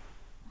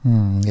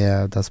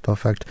 Yeah, that's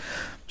perfect.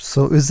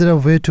 So is there a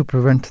way to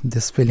prevent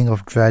this feeling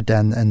of dread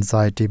and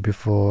anxiety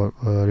before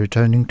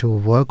returning to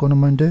work on a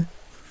Monday?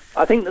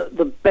 I think that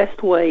the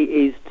best way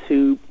is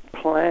to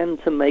plan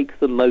to make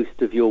the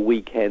most of your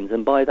weekends,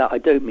 and by that I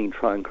don't mean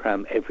try and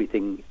cram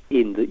everything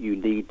in that you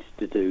need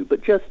to do,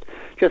 but just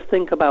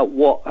think about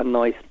what a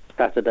nice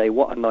Saturday,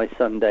 what a nice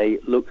Sunday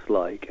looks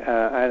like,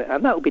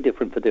 and that will be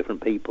different for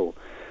different people.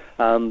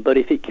 But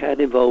if it can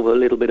involve a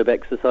little bit of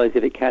exercise,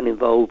 if it can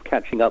involve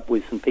catching up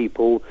with some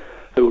people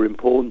who are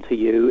important to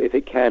you, if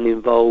it can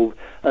involve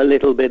a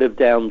little bit of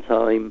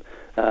downtime,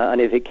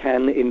 and if it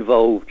can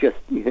involve just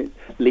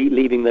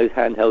leaving those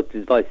handheld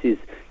devices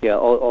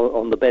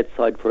on the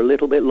bedside for a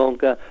little bit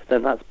longer,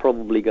 then that's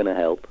probably going to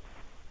help.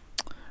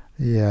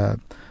 Yeah,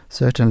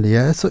 certainly.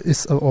 Yeah, so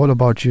it's all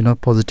about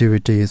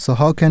positivity. So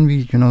how can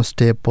we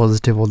stay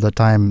positive all the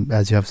time,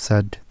 as you have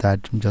said,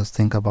 that just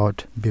think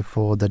about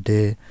before the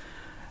day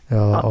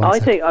I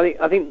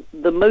think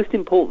the most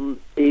important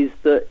is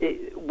that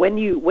when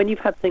you've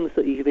had things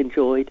that you've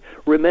enjoyed,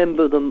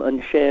 remember them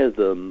and share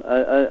them.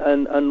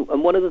 And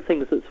one of the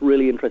things that's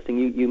really interesting,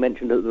 you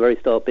mentioned at the very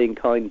start, being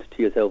kind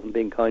to yourself and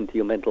being kind to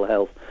your mental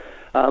health.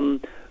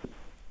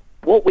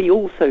 What we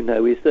also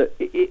know is that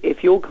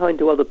if you're kind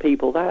to other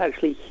people, that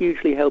actually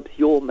hugely helps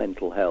your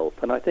mental health.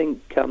 And I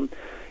think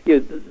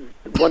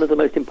one of the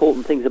most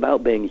important things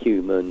about being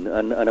human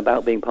and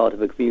about being part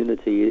of a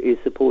community is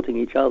supporting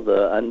each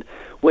other. And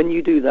when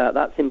you do that,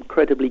 that's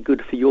incredibly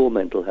good for your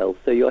mental health.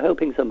 So you're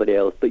helping somebody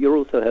else, but you're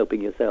also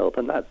helping yourself,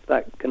 and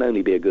that can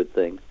only be a good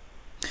thing.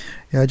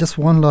 Yeah, just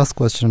one last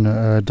question,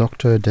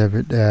 Dr.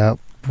 David.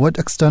 What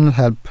external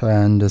help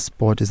and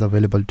support is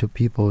available to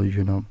people,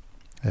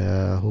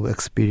 who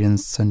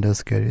experience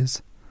Sanders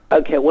caries?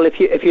 Okay, well, if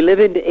you live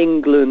in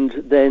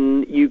England,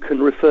 then you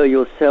can refer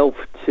yourself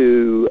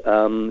to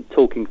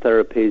talking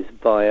therapies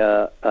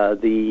via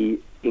the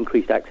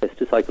Increased Access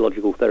to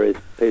Psychological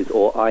Therapies,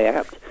 or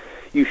IAPT.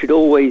 You should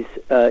always,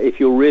 if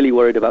you're really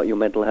worried about your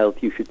mental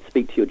health, you should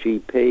speak to your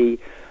GP.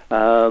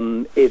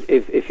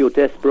 If you're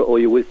desperate or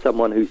you're with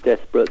someone who's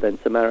desperate, then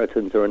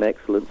Samaritans are an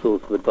excellent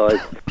source of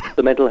advice.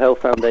 The Mental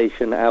Health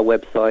Foundation, our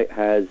website,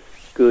 has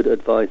good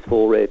advice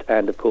for it,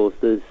 and of course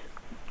there's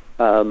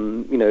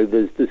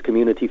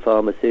community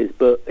pharmacies,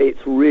 but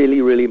it's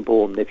really, really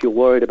important. If you're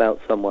worried about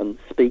someone,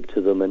 speak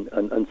to them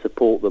and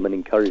support them and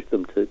encourage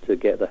them to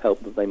get the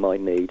help that they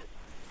might need.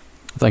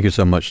 Thank you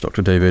so much,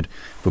 Dr. David,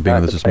 for being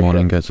with us this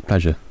morning. It's a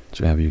pleasure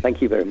to have you.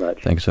 Thank you very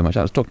much. Thank you so much.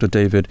 That's Dr.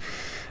 David.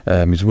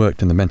 He's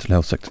worked in the mental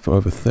health sector for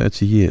over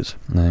 30 years,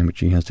 in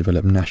which he has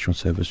developed national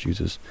service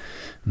users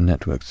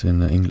networks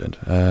in England.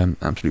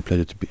 Absolute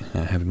pleasure to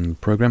have him on the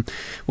programme.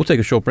 We'll take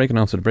a short break, and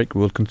after the break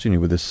we'll continue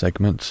with this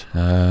segment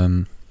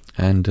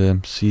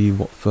and see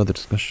what further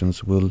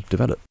discussions will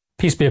develop.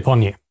 Peace be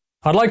upon you.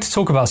 I'd like to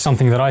talk about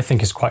something that I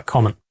think is quite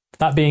common,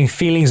 that being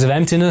feelings of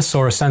emptiness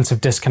or a sense of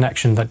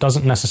disconnection that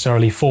doesn't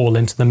necessarily fall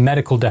into the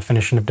medical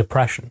definition of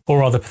depression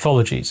or other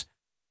pathologies,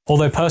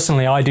 although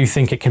personally I do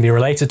think it can be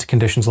related to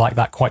conditions like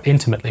that quite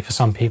intimately for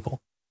some people.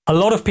 A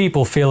lot of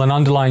people feel an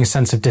underlying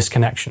sense of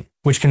disconnection,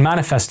 which can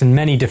manifest in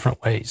many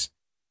different ways.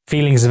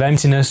 Feelings of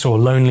emptiness or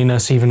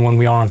loneliness even when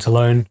we aren't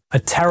alone, a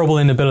terrible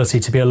inability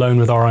to be alone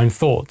with our own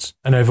thoughts,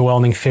 an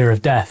overwhelming fear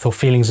of death or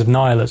feelings of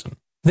nihilism.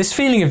 This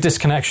feeling of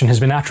disconnection has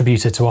been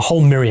attributed to a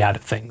whole myriad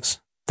of things.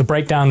 The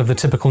breakdown of the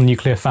typical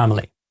nuclear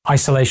family,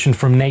 isolation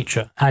from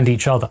nature and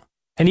each other,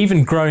 and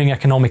even growing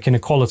economic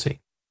inequality.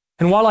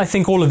 And while I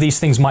think all of these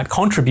things might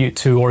contribute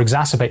to or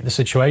exacerbate the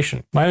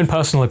situation, my own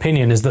personal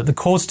opinion is that the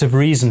causative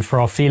reason for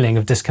our feeling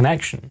of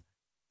disconnection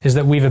is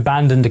that we've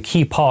abandoned a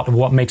key part of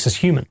what makes us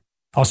human.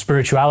 Our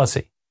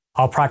spirituality,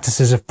 our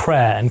practices of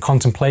prayer and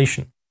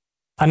contemplation,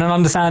 and an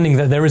understanding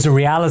that there is a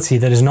reality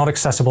that is not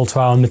accessible to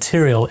our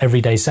material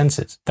everyday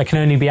senses, that can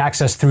only be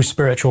accessed through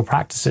spiritual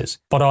practices,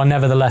 but are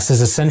nevertheless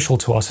as essential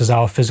to us as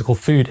our physical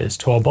food is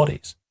to our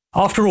bodies.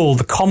 After all,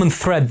 the common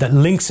thread that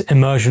links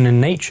immersion in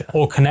nature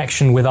or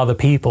connection with other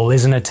people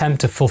is an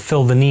attempt to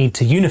fulfill the need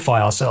to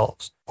unify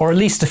ourselves, or at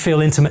least to feel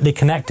intimately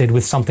connected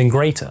with something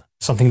greater,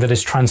 something that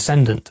is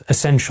transcendent,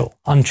 essential,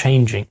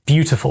 unchanging,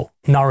 beautiful,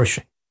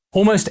 nourishing.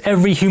 Almost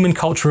every human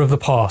culture of the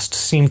past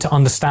seemed to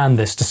understand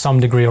this to some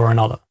degree or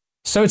another.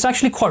 So it's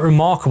actually quite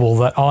remarkable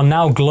that our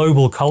now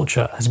global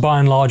culture has by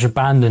and large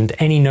abandoned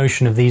any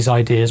notion of these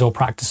ideas or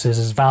practices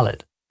as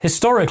valid.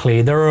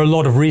 Historically, there are a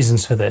lot of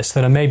reasons for this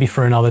that are maybe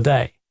for another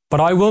day. But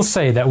I will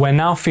say that we're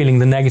now feeling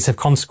the negative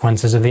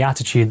consequences of the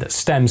attitude that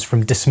stems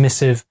from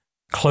dismissive,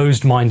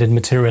 closed-minded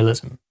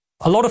materialism.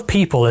 A lot of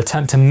people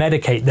attempt to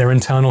medicate their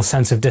internal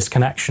sense of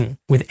disconnection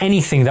with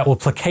anything that will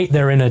placate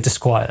their inner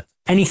disquiet,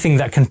 anything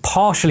that can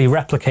partially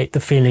replicate the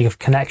feeling of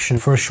connection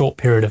for a short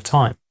period of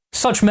time.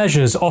 Such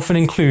measures often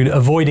include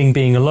avoiding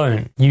being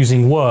alone,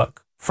 using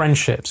work,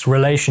 friendships,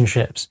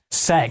 relationships,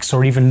 sex,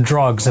 or even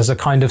drugs as a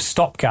kind of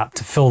stopgap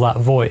to fill that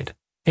void.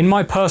 In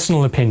my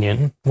personal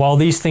opinion, while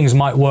these things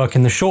might work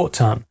in the short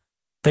term,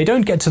 they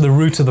don't get to the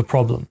root of the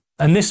problem.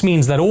 And this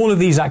means that all of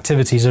these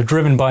activities are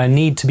driven by a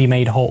need to be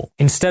made whole,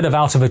 instead of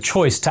out of a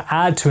choice to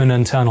add to an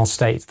internal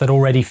state that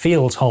already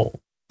feels whole.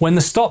 When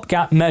the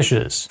stopgap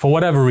measures, for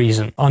whatever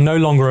reason, are no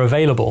longer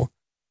available,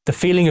 the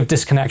feeling of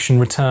disconnection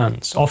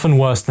returns, often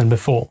worse than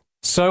before.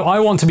 So I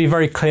want to be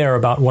very clear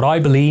about what I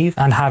believe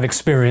and have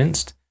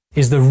experienced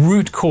is the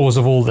root cause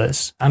of all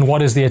this and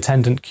what is the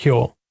attendant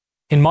cure.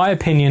 In my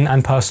opinion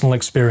and personal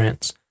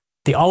experience,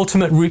 the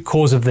ultimate root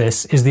cause of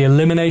this is the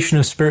elimination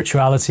of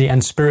spirituality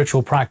and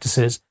spiritual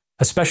practices,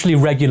 especially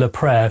regular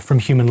prayer, from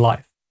human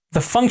life.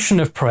 The function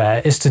of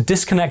prayer is to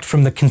disconnect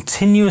from the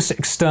continuous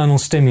external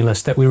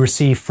stimulus that we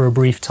receive for a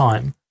brief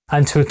time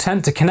and to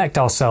attempt to connect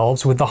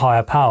ourselves with the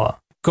higher power,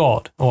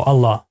 God or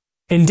Allah.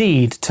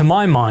 Indeed, to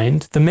my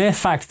mind, the mere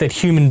fact that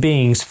human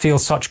beings feel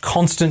such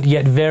constant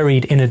yet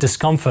varied inner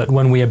discomfort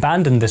when we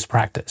abandon this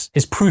practice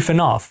is proof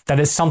enough that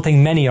it's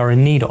something many are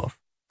in need of.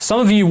 Some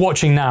of you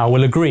watching now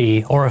will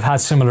agree or have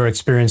had similar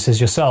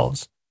experiences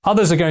yourselves.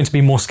 Others are going to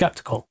be more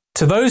skeptical.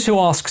 To those who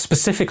ask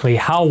specifically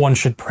how one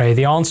should pray,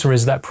 the answer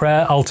is that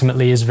prayer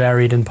ultimately is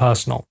varied and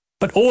personal.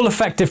 But all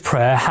effective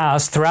prayer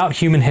has, throughout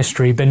human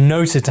history, been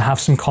noted to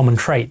have some common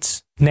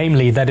traits,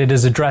 namely that it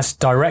is addressed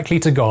directly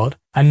to God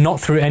and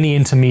not through any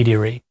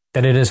intermediary,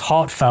 that it is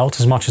heartfelt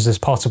as much as is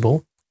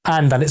possible,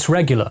 and that it's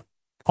regular.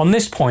 On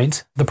this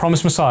point, the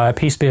promised Messiah,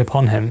 peace be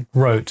upon him,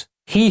 wrote,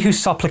 "He who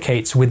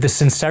supplicates with the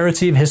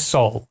sincerity of his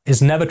soul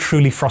is never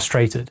truly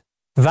frustrated.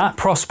 That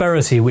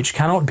prosperity which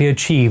cannot be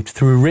achieved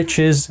through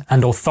riches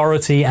and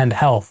authority and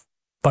health,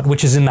 but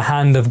which is in the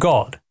hand of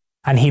God,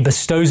 and he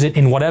bestows it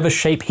in whatever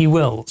shape he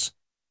wills,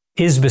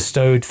 is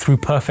bestowed through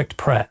perfect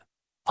prayer."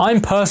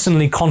 I'm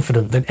personally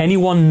confident that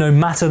anyone, no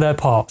matter their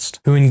past,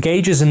 who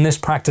engages in this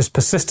practice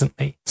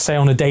persistently, say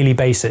on a daily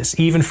basis,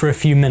 even for a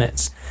few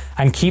minutes,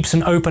 and keeps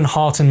an open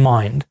heart and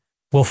mind,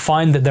 will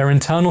find that their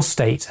internal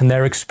state and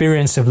their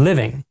experience of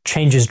living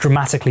changes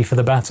dramatically for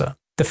the better.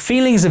 The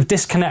feelings of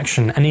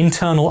disconnection and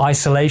internal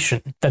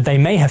isolation that they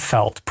may have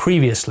felt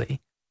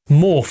previously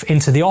morph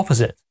into the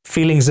opposite,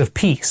 feelings of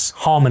peace,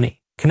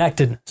 harmony,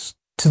 connectedness.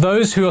 To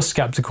those who are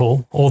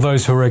skeptical, or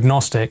those who are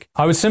agnostic,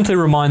 I would simply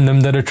remind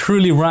them that a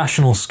truly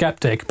rational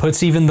skeptic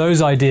puts even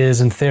those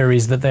ideas and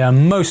theories that they are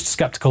most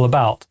skeptical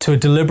about to a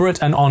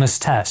deliberate and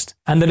honest test,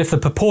 and that if the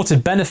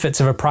purported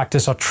benefits of a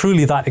practice are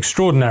truly that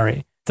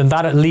extraordinary, then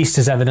that at least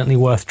is evidently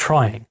worth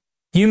trying.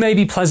 You may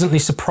be pleasantly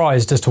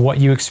surprised as to what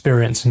you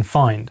experience and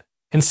find.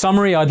 In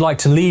summary, I'd like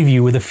to leave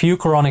you with a few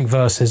Quranic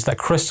verses that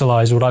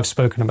crystallize what I've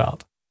spoken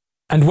about.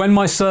 "And when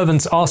my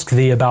servants ask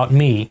thee about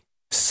me,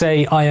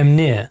 say, I am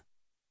near.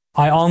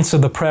 I answer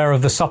the prayer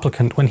of the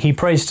supplicant when he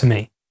prays to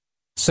me.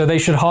 So they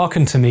should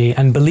hearken to me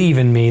and believe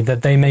in me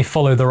that they may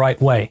follow the right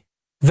way.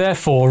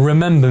 Therefore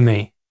remember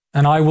me,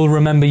 and I will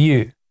remember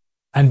you,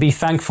 and be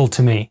thankful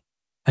to me,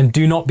 and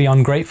do not be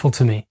ungrateful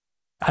to me,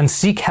 and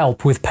seek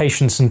help with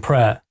patience and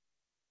prayer.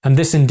 And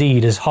this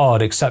indeed is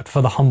hard except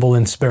for the humble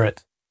in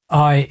spirit.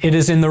 Aye, it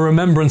is in the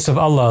remembrance of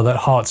Allah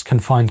that hearts can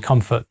find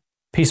comfort.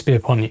 Peace be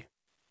upon you."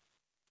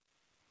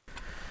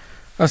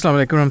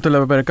 Assalamu alaikum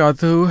warahmatullahi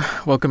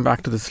wabarakatuh. Welcome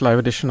back to this live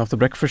edition of The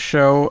Breakfast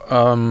Show,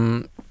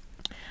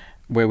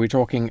 where we're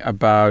talking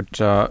about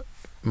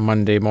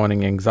Monday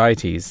morning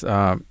anxieties.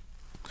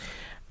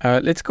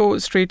 Let's go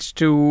straight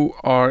to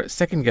our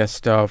second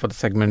guest for the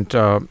segment,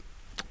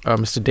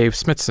 Mr. Dave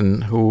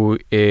Smithson, who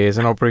is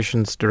an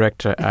operations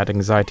director at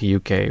Anxiety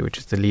UK, which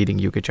is the leading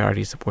UK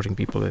charity supporting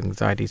people with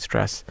anxiety,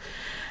 stress,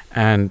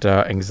 and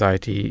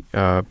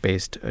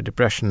anxiety-based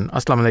depression.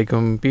 Assalamu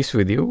alaikum, peace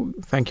with you.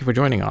 Thank you for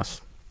joining us.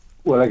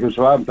 Well, alaikum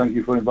salam. Thank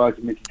you for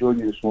inviting me to join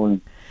you this morning.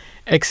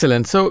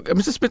 Excellent. So,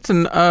 Mr.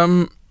 Smithson,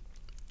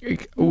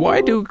 why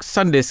do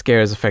Sunday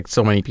scares affect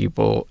so many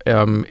people?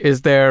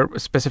 Is there a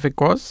specific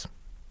cause?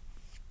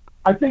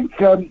 I think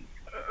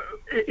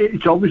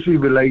it's obviously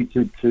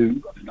related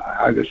to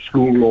either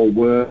school or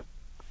work,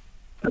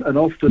 and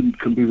often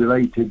can be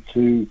related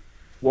to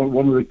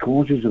one of the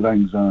causes of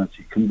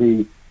anxiety can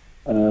be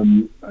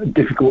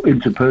difficult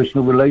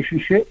interpersonal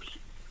relationships.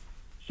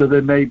 So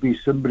there may be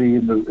somebody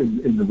in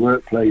the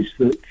workplace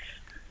that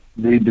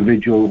the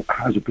individual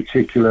has a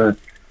particular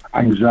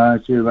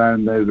anxiety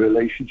around their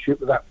relationship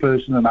with that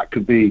person, and that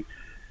could be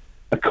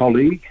a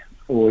colleague,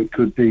 or it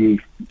could be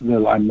the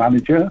line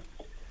manager,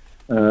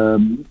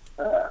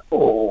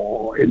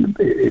 or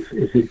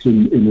if it's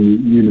in a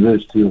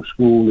university or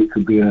school, it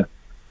could be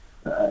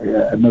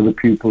another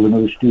pupil,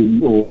 another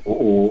student,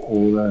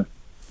 or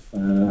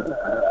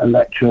a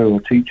lecturer or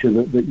teacher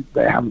that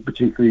they have a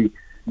particularly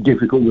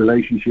difficult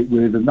relationship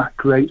with, and that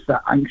creates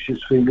that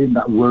anxious feeling,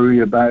 that worry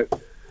about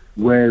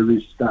where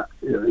is that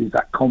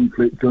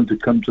conflict going to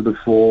come to the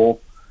fore,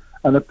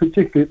 and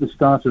particularly at the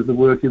start of the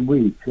working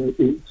week,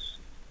 it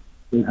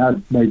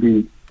had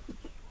maybe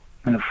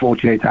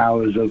 48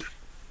 hours of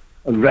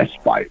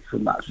respite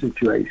from that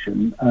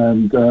situation,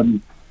 and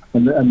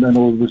then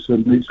all of a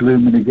sudden it's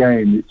looming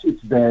again.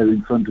 It's there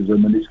in front of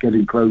them, and it's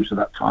getting close to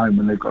that time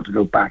when they've got to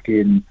go back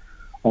in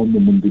on the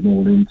Monday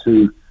morning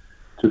to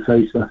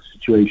face that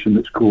situation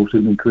that's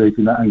causing and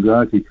creating that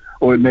anxiety.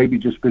 Or it may be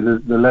just be the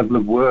level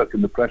of work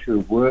and the pressure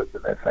of work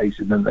that they're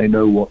facing, and they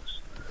know what's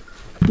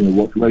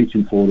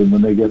waiting for them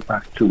when they get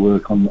back to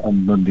work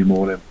on Monday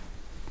morning.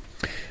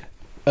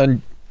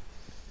 And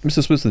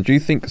Mr. Smithson, do you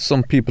think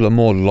some people are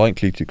more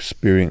likely to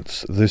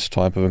experience this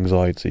type of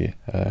anxiety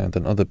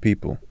than other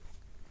people?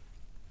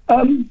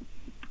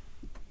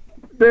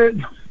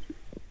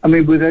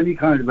 With any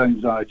kind of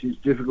anxiety, it's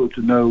difficult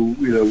to know,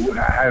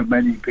 how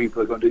many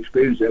people are going to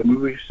experience it.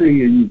 We're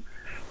seeing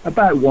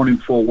about 1 in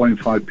 4, 1 in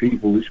 5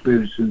 people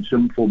experiencing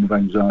some form of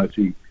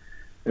anxiety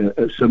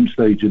at some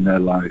stage in their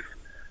life,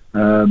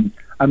 and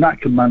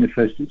that can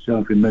manifest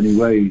itself in many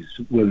ways.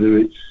 Whether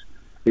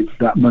it's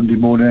that Monday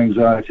morning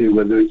anxiety,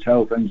 whether it's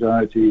health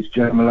anxiety, it's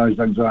generalised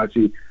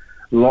anxiety,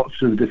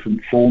 lots of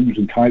different forms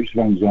and types of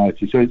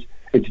anxiety. So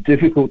it's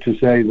difficult to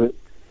say that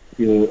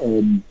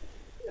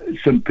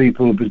some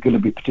people are going to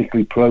be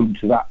particularly prone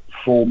to that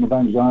form of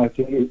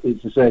anxiety.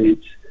 It's to say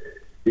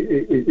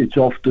it's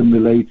often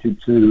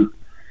related to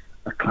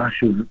a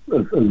clash of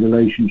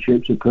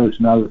relationships, a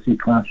personality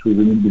clash with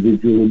an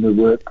individual in the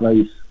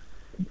workplace,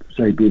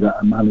 say be that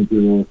a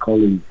manager or a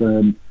colleague.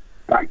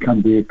 That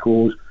can be a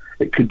cause.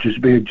 it could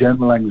just be a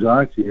general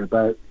anxiety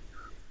about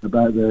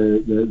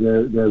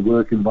their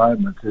work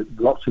environment.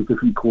 Lots of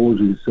different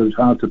causes, so it's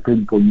hard to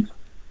pinpoint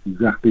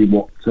exactly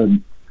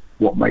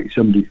what makes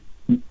somebody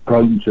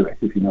prone to it,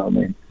 if you know what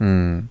I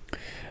mean.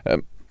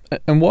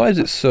 And why is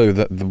it so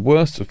that the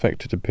worst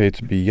affected appear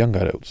to be young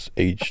adults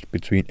aged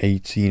between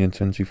 18 and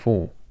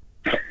 24?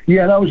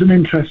 Yeah, that was an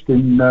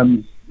interesting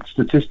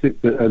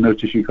statistic that I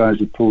noticed you guys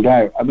have pulled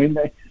out. I mean,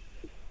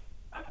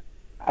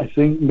 I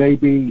think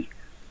maybe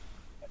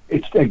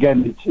it's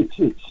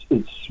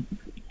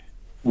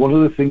one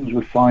of the things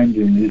we're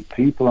finding is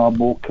people are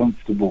more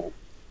comfortable,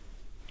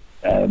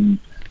 and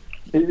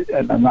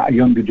that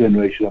younger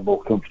generation are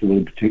more comfortable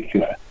in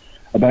particular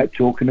about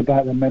talking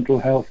about their mental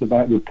health,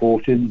 about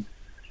reporting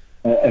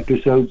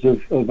episodes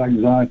of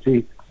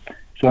anxiety.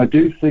 So I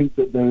do think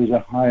that there is a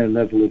higher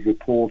level of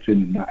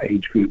reporting in that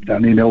age group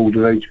than in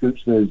older age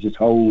groups. There's this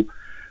whole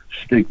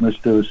stigma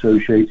still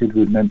associated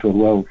with mental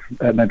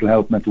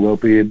health, mental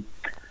well-being,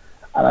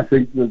 and I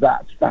think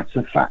that's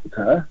a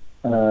factor.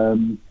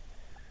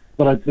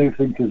 But I do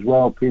think as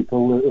well,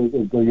 people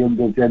of the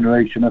younger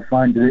generation are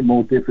finding it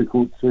more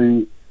difficult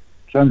to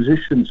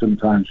transition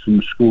sometimes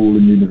from school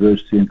and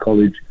university and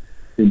college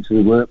into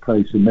the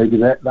workplace, and maybe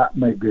that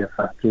may be a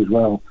factor as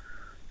well.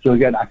 So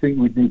again, I think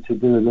we need to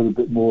do a little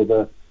bit more of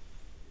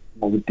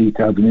a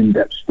detailed and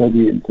in-depth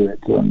study into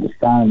it to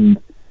understand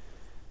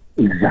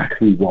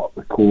exactly what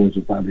the cause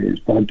of that is.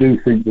 But I do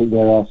think that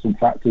there are some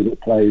factors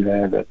at play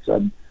there that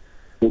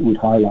would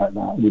highlight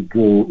that, would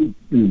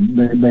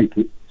make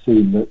it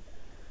seem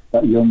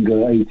that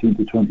younger 18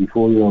 to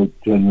 24-year-old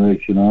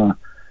generation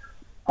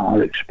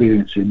are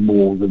experiencing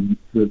more than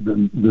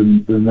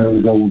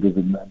those older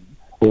than them,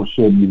 or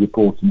certainly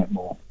reporting it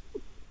more.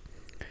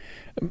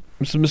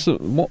 So,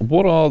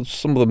 what are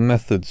some of the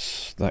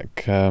methods that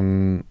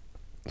can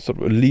sort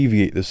of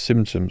alleviate the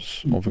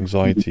symptoms of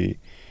anxiety,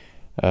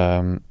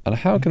 and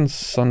how can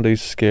Sunday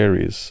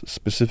Scaries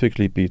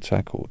specifically be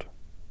tackled?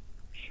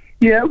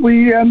 Yeah,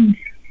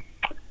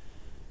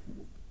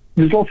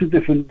 there's lots of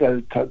different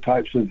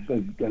types of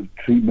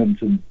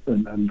treatment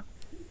and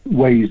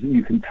ways that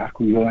you can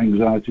tackle your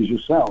anxieties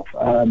yourself.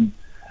 I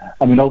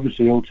mean,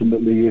 obviously,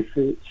 ultimately, if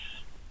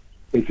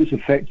it's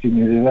affecting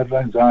you, the level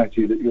of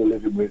anxiety that you're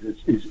living with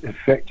is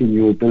affecting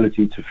your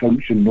ability to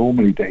function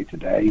normally day to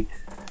day,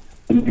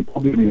 and you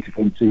probably need to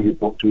come see your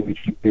doctor or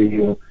GP,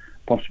 or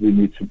possibly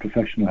need some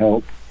professional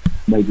help,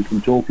 maybe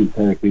some talking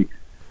therapy.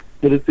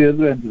 But at the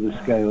other end of the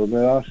scale,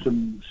 there are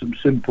some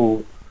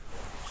simple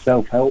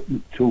self-help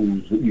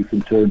tools that you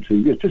can turn to.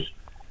 You're just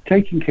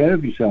taking care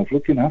of yourself,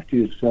 looking after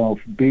yourself,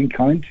 being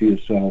kind to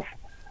yourself,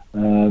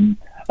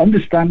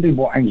 understanding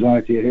what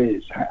anxiety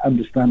is,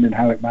 understanding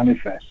how it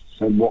manifests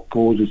and what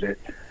causes it,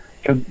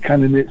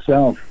 can in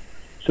itself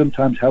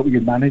sometimes help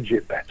you manage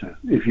it better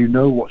if you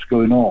know what's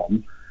going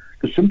on.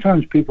 Because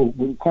sometimes people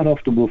quite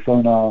often will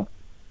phone our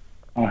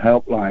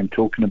helpline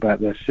talking about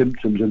their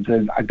symptoms and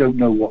saying, I don't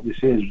know what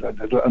this is, I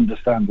don't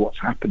understand what's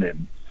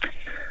happening.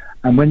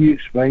 And when you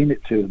explain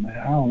it to them,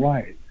 they're, oh,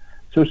 right.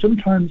 So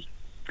sometimes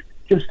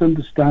just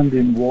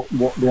understanding what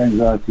the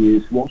anxiety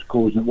is, what's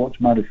causing it,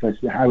 what's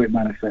manifested, how it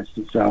manifests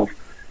itself,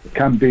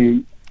 can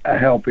be a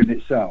help in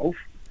itself.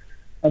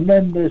 And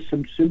then there's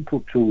some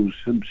simple tools,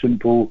 some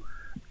simple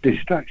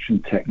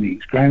distraction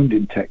techniques,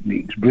 grounding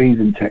techniques,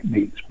 breathing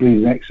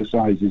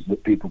exercises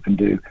that people can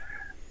do.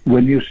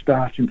 When you're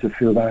starting to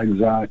feel that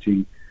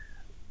anxiety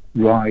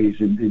rise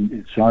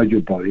inside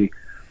your body,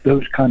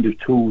 those kind of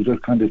tools, those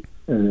kind of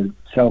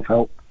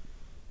self-help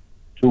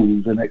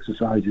tools and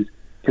exercises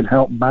can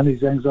help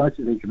manage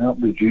anxiety. They can help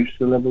reduce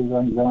the level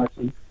of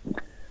anxiety.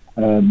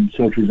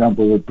 So, for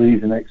example, a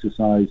breathing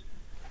exercise,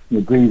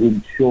 you're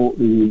breathing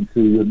shortly in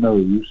through your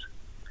nose,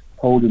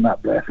 holding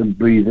that breath and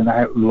breathing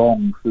out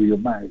long through your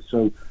mouth.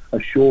 So a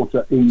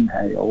shorter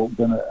inhale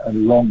than a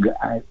longer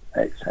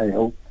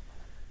exhale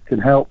can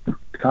help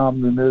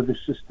calm the nervous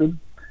system.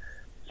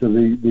 So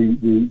the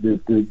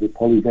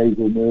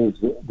polyvagal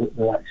nerves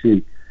that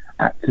actually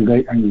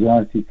activate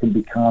anxiety can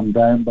be calmed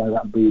down by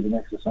that breathing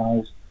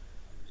exercise.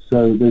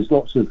 So there's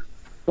lots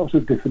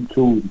of different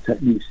tools and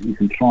techniques that you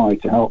can try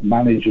to help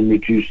manage and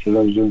reduce the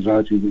levels of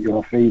anxiety that you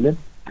are feeling.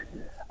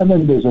 And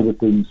then there's other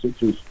things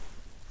such as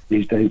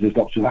these days there's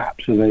lots of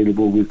apps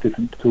available with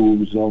different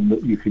tools on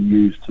that you can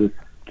use to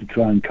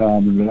try and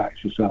calm and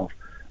relax yourself.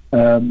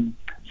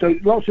 So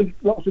lots of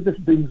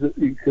different things that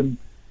you can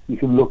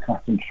look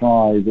at and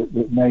try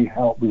that may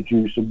help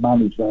reduce and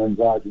manage their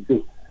anxiety.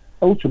 Because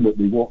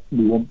ultimately what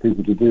we want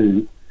people to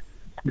do,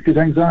 because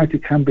anxiety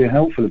can be a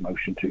helpful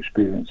emotion to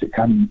experience. It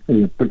can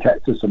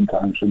protect us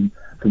sometimes from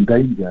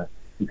danger.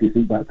 If you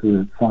think back to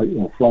the fight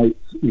or flight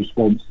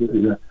response, that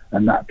is a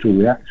natural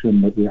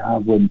reaction that we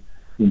have when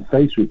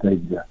faced with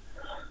danger.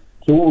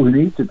 So what we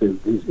need to do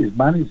is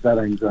manage that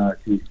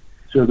anxiety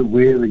so that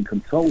we're in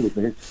control of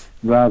it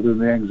rather than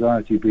the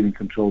anxiety being in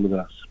control of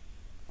us.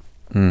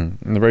 And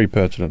a very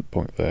pertinent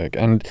point there.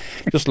 And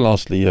just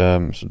lastly,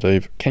 so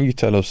Dave, can you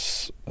tell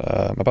us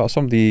about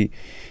some of the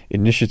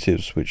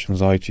initiatives which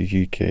Anxiety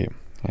UK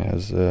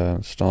has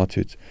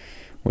started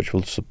which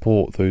will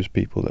support those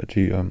people that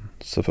do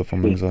suffer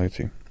from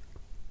anxiety?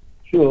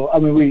 Sure. I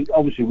mean, we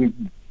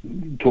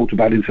talked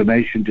about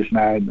information just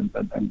now and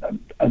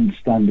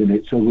understanding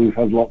it. So we've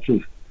had lots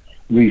of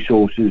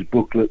resources,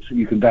 booklets that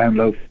you can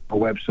download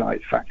from our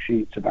website, fact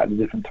sheets about the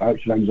different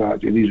types of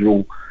anxiety. These are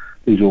all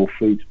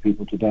free to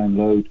people to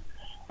download.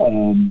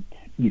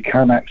 You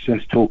can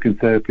access talking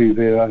therapy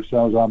via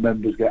ourselves. Our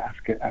members get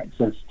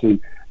access to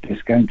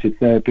discounted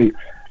therapy.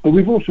 But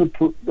we've also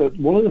put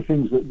one of the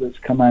things that's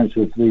come out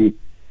of the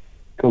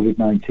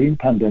COVID-19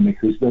 pandemic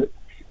is that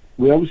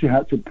we obviously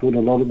had to put a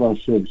lot of our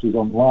services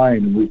online,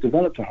 and we've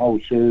developed a whole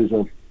series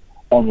of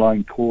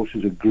online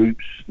courses and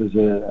groups. There's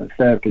a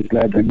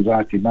therapist-led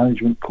anxiety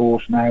management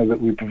course now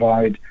that we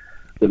provide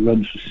that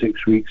runs for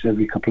 6 weeks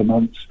every couple of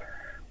months.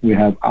 We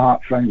have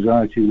art for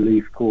anxiety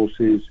relief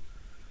courses.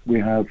 We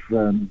have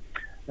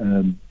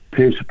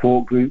peer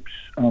support groups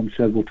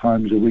several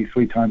times a week,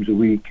 3 times a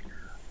week.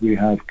 We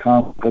have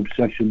Calm Club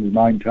sessions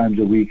 9 times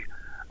a week.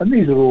 And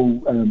these are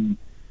all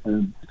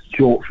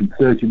short from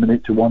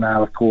 30-minute to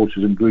 1-hour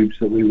courses and groups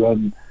that we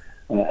run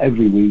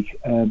every week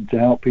to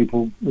help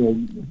people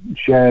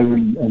share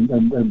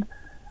and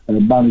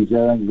manage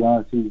their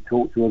anxiety,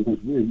 talk to others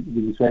with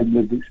the same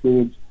lived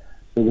experience.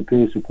 So the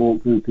peer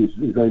support group is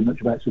very much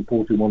about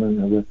supporting one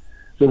another.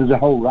 So there's a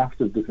whole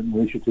raft of different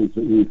initiatives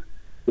that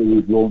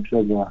we've launched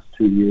over the last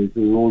 2 years.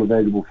 They're all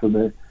available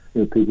for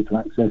people to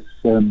access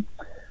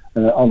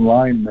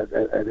online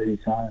at any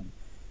time.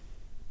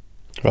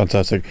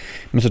 Fantastic.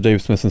 Mr.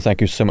 Dave Smithson,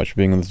 thank you so much for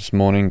being on this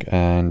morning,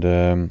 and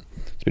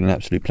it's been an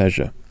absolute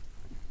pleasure.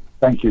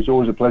 Thank you. It's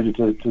always a pleasure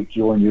to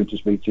join you and to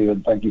speak to you,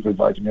 and thank you for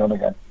inviting me on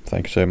again.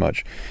 Thank you so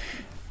much.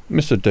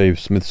 Mr. Dave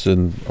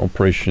Smithson,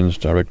 Operations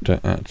Director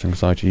at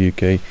Anxiety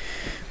UK,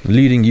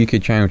 leading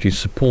UK charities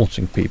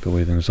supporting people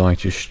with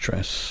anxiety,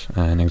 stress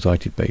and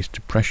anxiety-based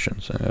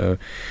depression. So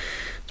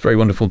it's very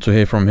wonderful to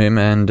hear from him,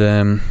 and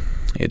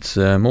it's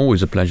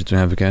always a pleasure to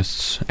have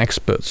guests,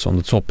 experts on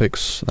the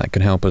topics that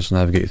can help us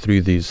navigate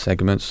through these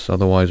segments.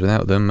 Otherwise,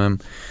 without them,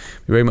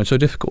 very much so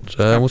difficult.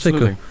 We'll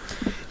take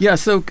Yeah,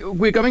 so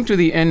we're coming to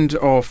the end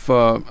of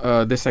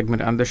this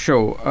segment and the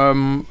show.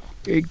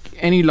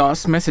 Any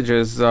last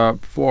messages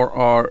for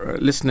our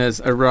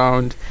listeners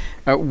around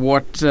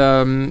what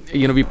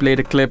we played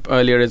a clip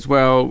earlier as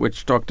well,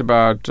 which talked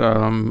about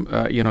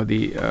the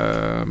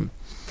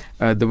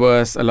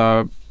verse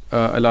Allah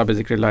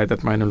bizikri Allah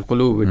tatma'innul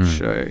qulub,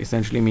 which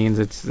essentially means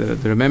it's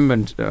the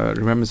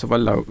remembrance of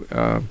Allah,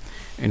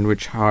 in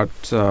which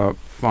hearts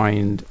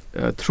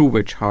through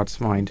which hearts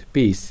find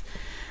peace.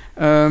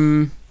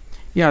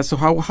 So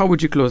how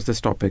would you close this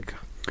topic?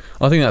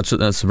 I think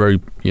that's a very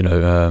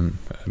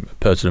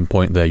pertinent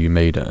point there you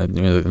made.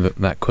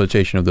 That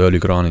quotation of the Holy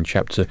Quran in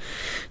chapter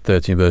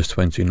 13, verse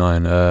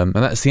 29, and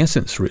that's the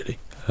essence really.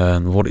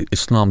 What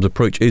Islam's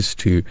approach is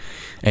to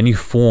any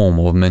form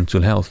of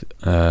mental health.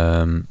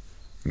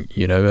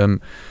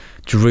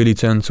 To really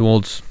turn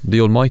towards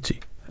the Almighty,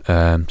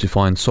 to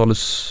find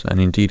solace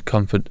and indeed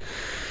comfort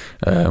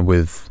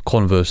with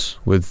converse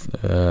with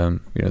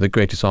the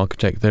greatest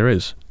architect there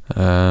is,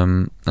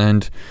 and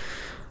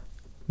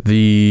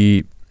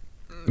the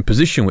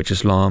position which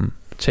Islam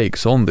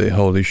takes on the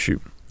whole issue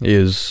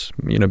is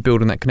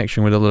building that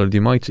connection with Allah the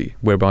Almighty,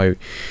 whereby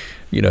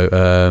we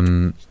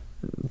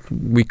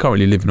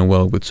currently live in a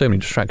world with so many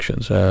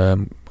distractions,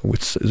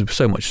 with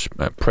so much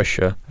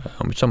pressure,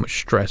 with so much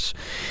stress,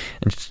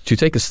 and to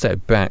take a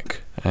step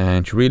back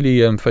and to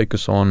really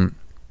focus on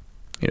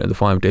the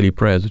 5 daily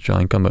prayers which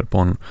are incumbent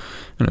upon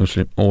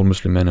all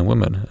Muslim men and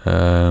women,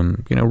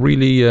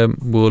 really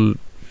will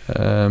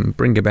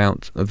bring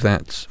about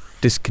that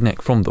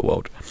disconnect from the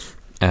world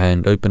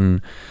and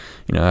open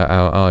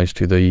our eyes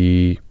to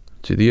the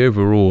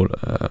overall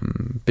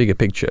bigger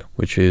picture,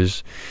 which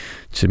is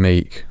to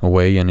make a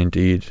way and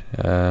indeed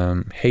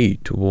heed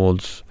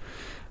towards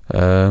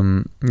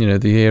the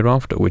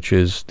hereafter, which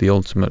is the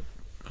ultimate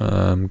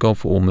goal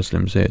for all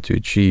Muslims here, to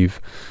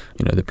achieve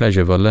the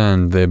pleasure of Allah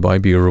and thereby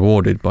be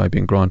rewarded by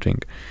being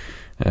granted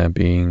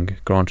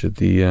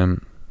the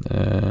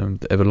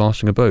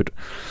everlasting abode.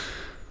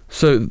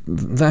 So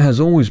that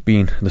has always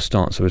been the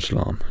stance of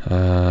Islam.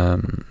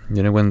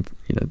 When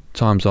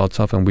times are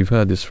tough, and we've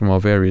heard this from our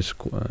various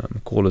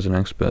callers and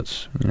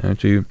experts,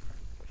 to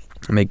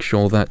make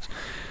sure that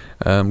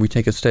we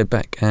take a step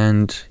back,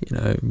 and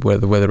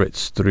whether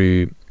it's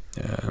through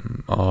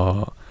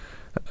our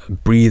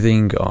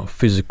breathing, our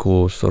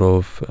physical sort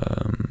of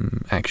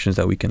actions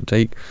that we can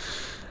take,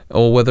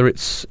 or whether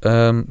it's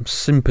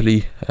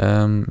simply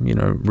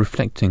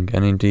reflecting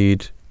and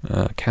indeed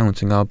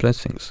counting our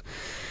blessings.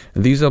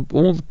 These are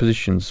all the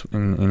positions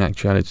in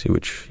actuality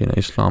which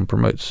Islam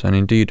promotes, and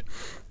indeed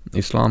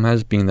Islam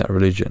has been that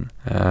religion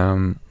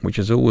which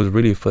has always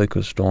really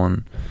focused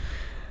on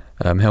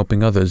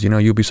helping others.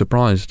 You'll be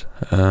surprised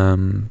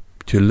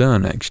to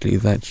learn actually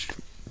that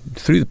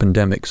through the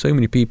pandemic so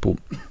many people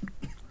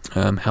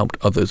helped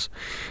others,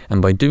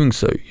 and by doing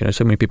so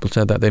so many people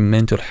said that their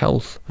mental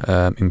health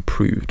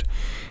improved,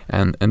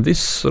 And this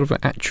sort of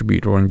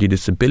attribute, or indeed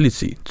this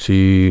ability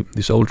to,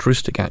 this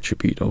altruistic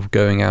attribute of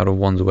going out of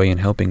one's way and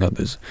helping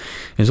others,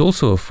 is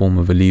also a form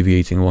of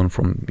alleviating one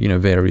from,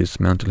 various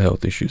mental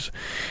health issues.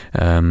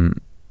 And,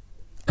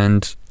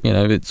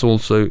 it's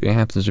also, it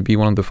happens to be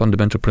one of the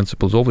fundamental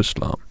principles of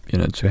Islam,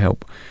 to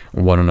help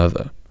one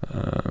another.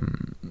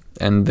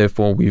 And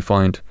therefore we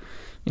find,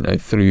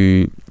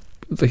 through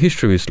the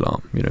history of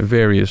Islam,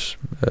 various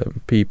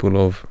people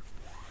of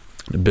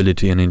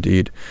ability and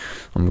indeed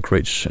of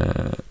great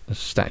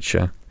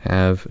stature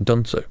have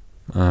done so.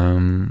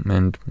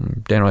 And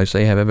dare I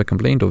say, have ever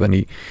complained of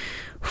any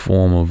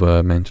form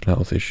of mental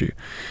health issue.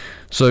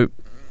 So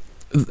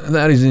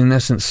that is in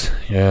essence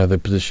the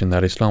position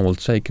that Islam will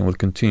take and will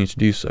continue to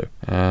do so.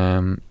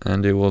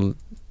 And it will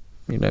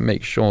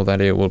make sure that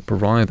it will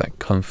provide that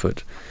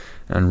comfort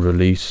and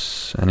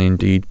release and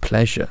indeed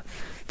pleasure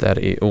that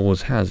it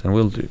always has and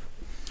will do.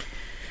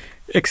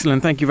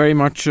 Excellent. Thank you very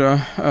much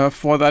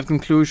for that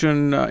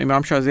conclusion,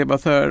 Imam Shah Zeb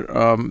Athar.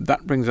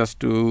 That brings us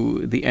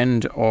to the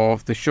end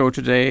of the show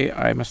today.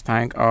 I must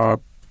thank our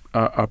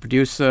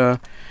producer,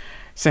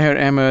 Seher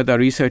Ahmed, our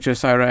researcher,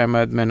 Saira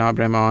Ahmed, Menab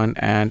Rahman,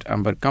 and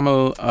Amber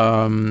Kamal.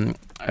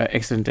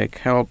 Excellent tech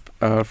help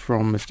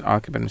from Mr.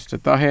 Akib and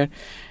Mr. Tahir,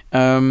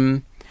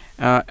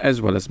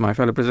 as well as my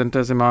fellow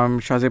presenters, Imam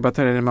Shah Zeb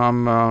Athar and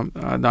Imam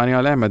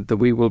Daniel Ahmed.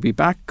 We will be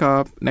back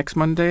next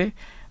Monday.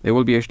 There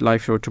will be a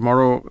live show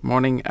tomorrow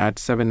morning at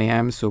 7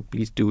 a.m. So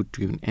please do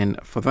tune in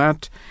for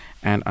that.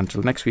 And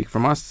until next week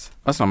from us,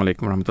 Assalamu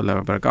alaikum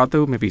warahmatullahi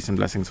wabarakatuh. May peace and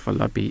blessings of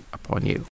Allah be upon you.